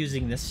should be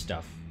using this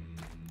stuff.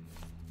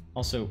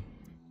 Also,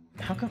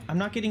 how come I'm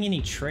not getting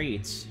any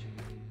traits?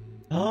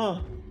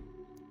 Oh!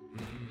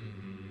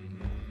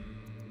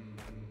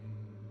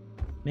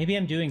 Maybe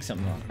I'm doing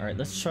something wrong. Alright,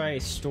 let's try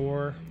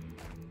store.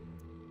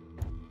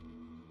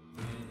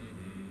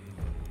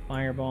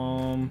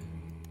 Firebomb.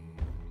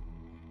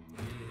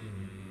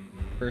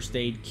 First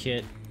aid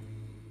kit.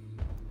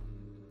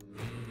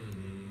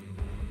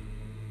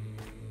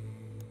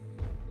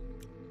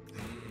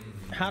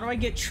 How do I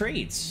get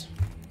traits?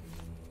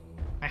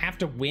 I have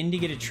to win to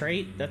get a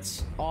trait?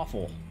 That's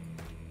awful.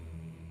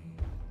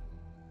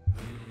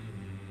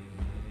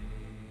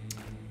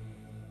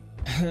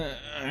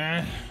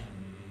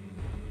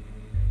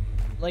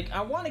 Like,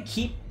 I want to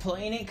keep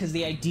playing it because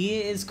the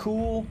idea is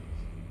cool,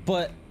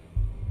 but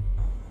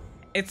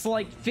it's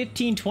like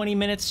 15-20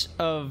 minutes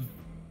of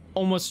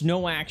almost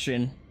no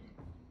action,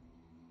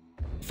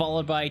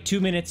 followed by 2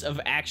 minutes of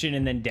action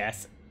and then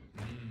death.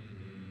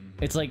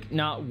 It's like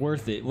not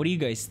worth it. What do you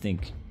guys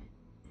think?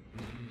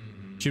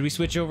 Should we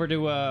switch over to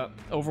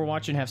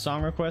Overwatch and have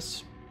song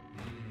requests?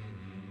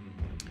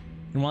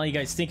 And while you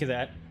guys think of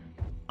that,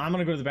 I'm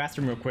gonna go to the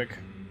bathroom real quick.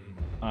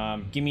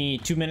 Give me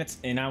 2 minutes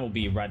and I will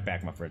be right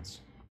back, my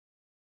friends.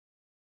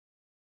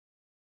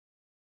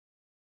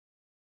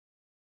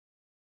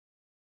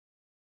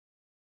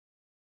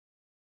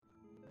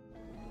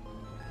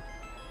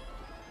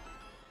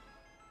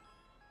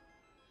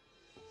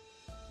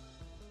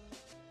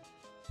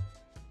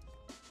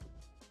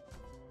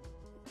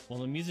 Well,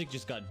 the music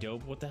just got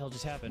dope. What the hell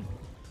just happened?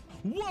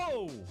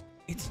 Whoa!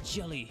 It's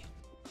jelly.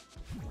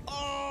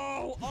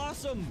 Oh,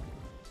 awesome!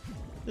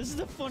 This is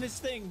the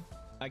funnest thing.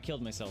 I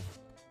killed myself.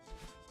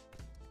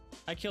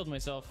 I killed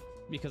myself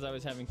because I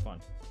was having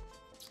fun.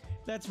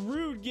 That's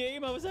rude,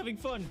 game. I was having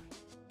fun.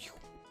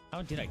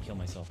 How did I kill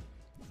myself?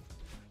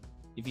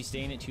 If you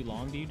stay in it too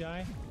long, do you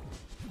die?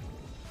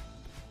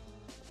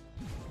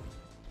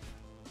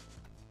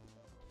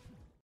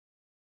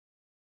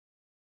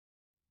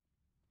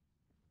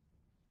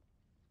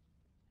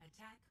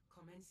 Attack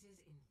commences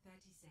in 30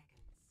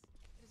 seconds.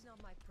 It is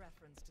not my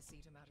preference to see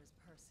to matters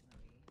personally,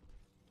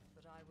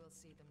 but I will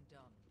see them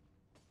done.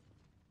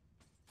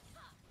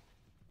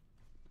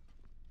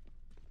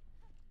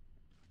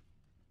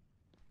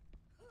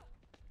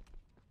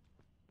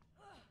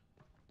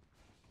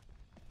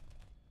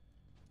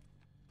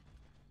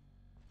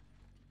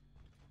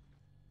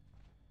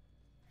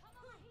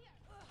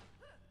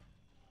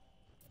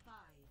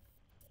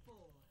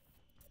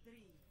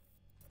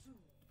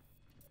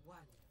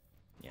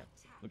 Yeah,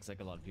 looks like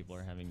a lot of people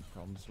are having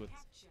problems with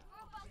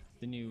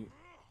the new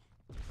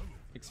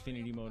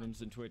Xfinity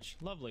modems in Twitch.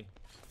 Lovely.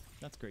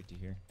 That's great to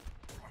hear.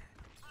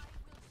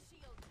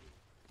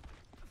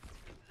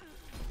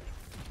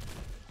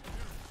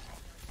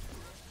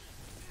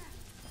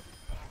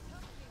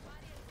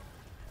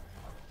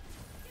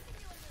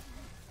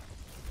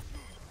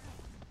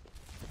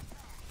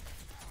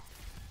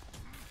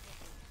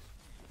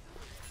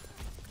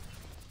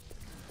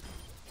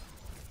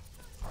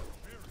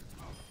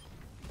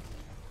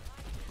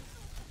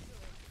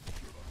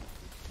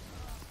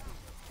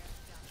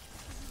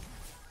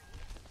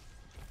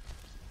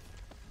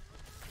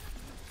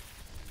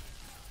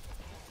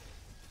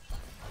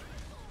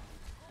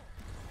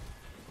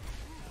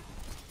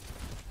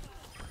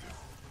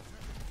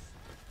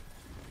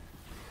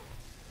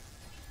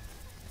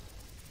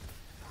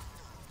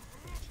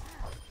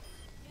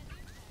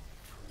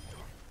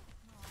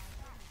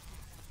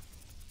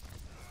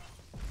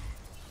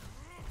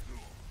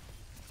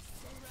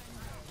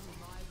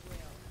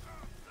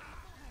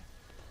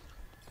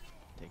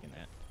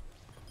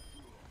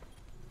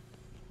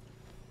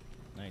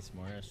 Nice,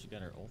 Moira. She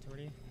got her ult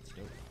already? That's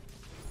dope.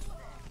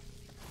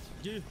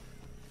 Dude.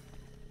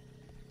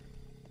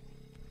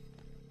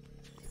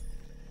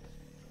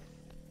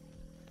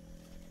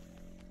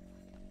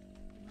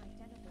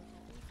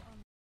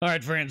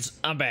 Alright, friends.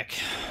 I'm back.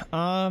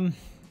 I'm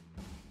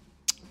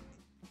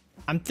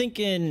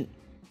thinking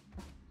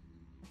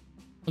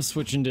of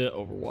switching to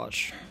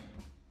Overwatch.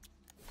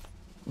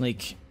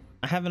 Like,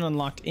 I haven't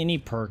unlocked any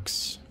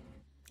perks.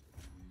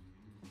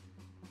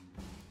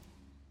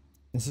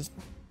 This is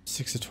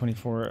 6 of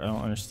 24. I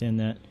don't understand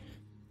that.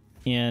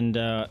 And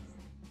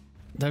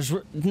there's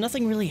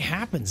nothing really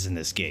happens in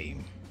this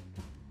game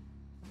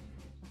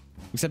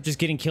except just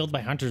getting killed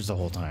by hunters the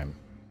whole time.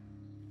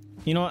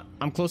 You know what?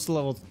 I'm close to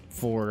level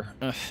 4.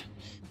 Ugh.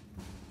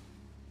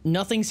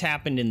 Nothing's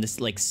happened in this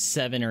like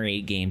 7 or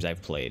 8 games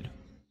I've played,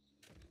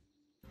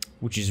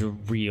 which is a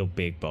real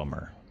big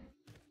bummer.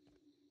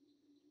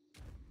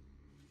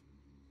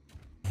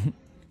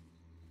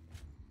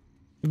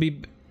 We'll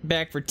be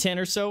back for 10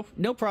 or so.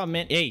 No problem,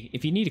 man. Hey,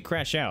 if you need to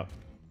crash out,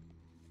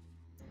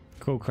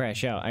 go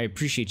crash out. I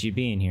appreciate you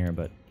being here,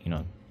 but, you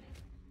know,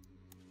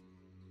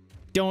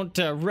 don't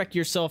wreck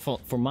yourself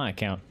for my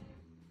account.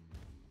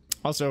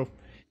 Also,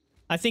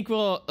 I think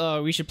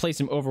we should play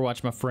some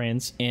Overwatch, my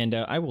friends, and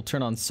I will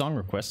turn on song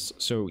requests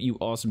so you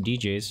awesome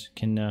DJs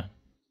can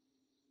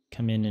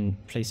come in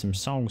and play some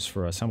songs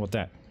for us. How about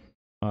that?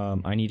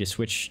 I need to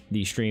switch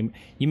the stream.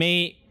 You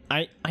may...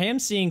 I am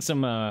seeing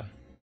some...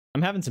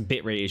 I'm having some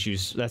bitrate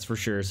issues, that's for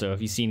sure, so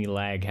if you see any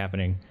lag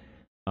happening,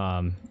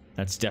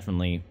 that's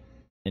definitely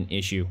an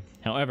issue.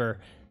 However,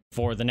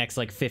 for the next,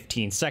 like,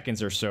 15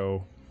 seconds or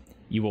so,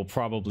 you will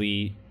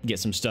probably get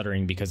some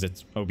stuttering because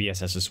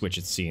OBS has to switch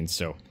its scenes,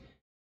 so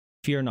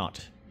fear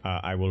not.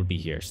 I will be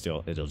here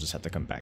still. It'll just have to come back.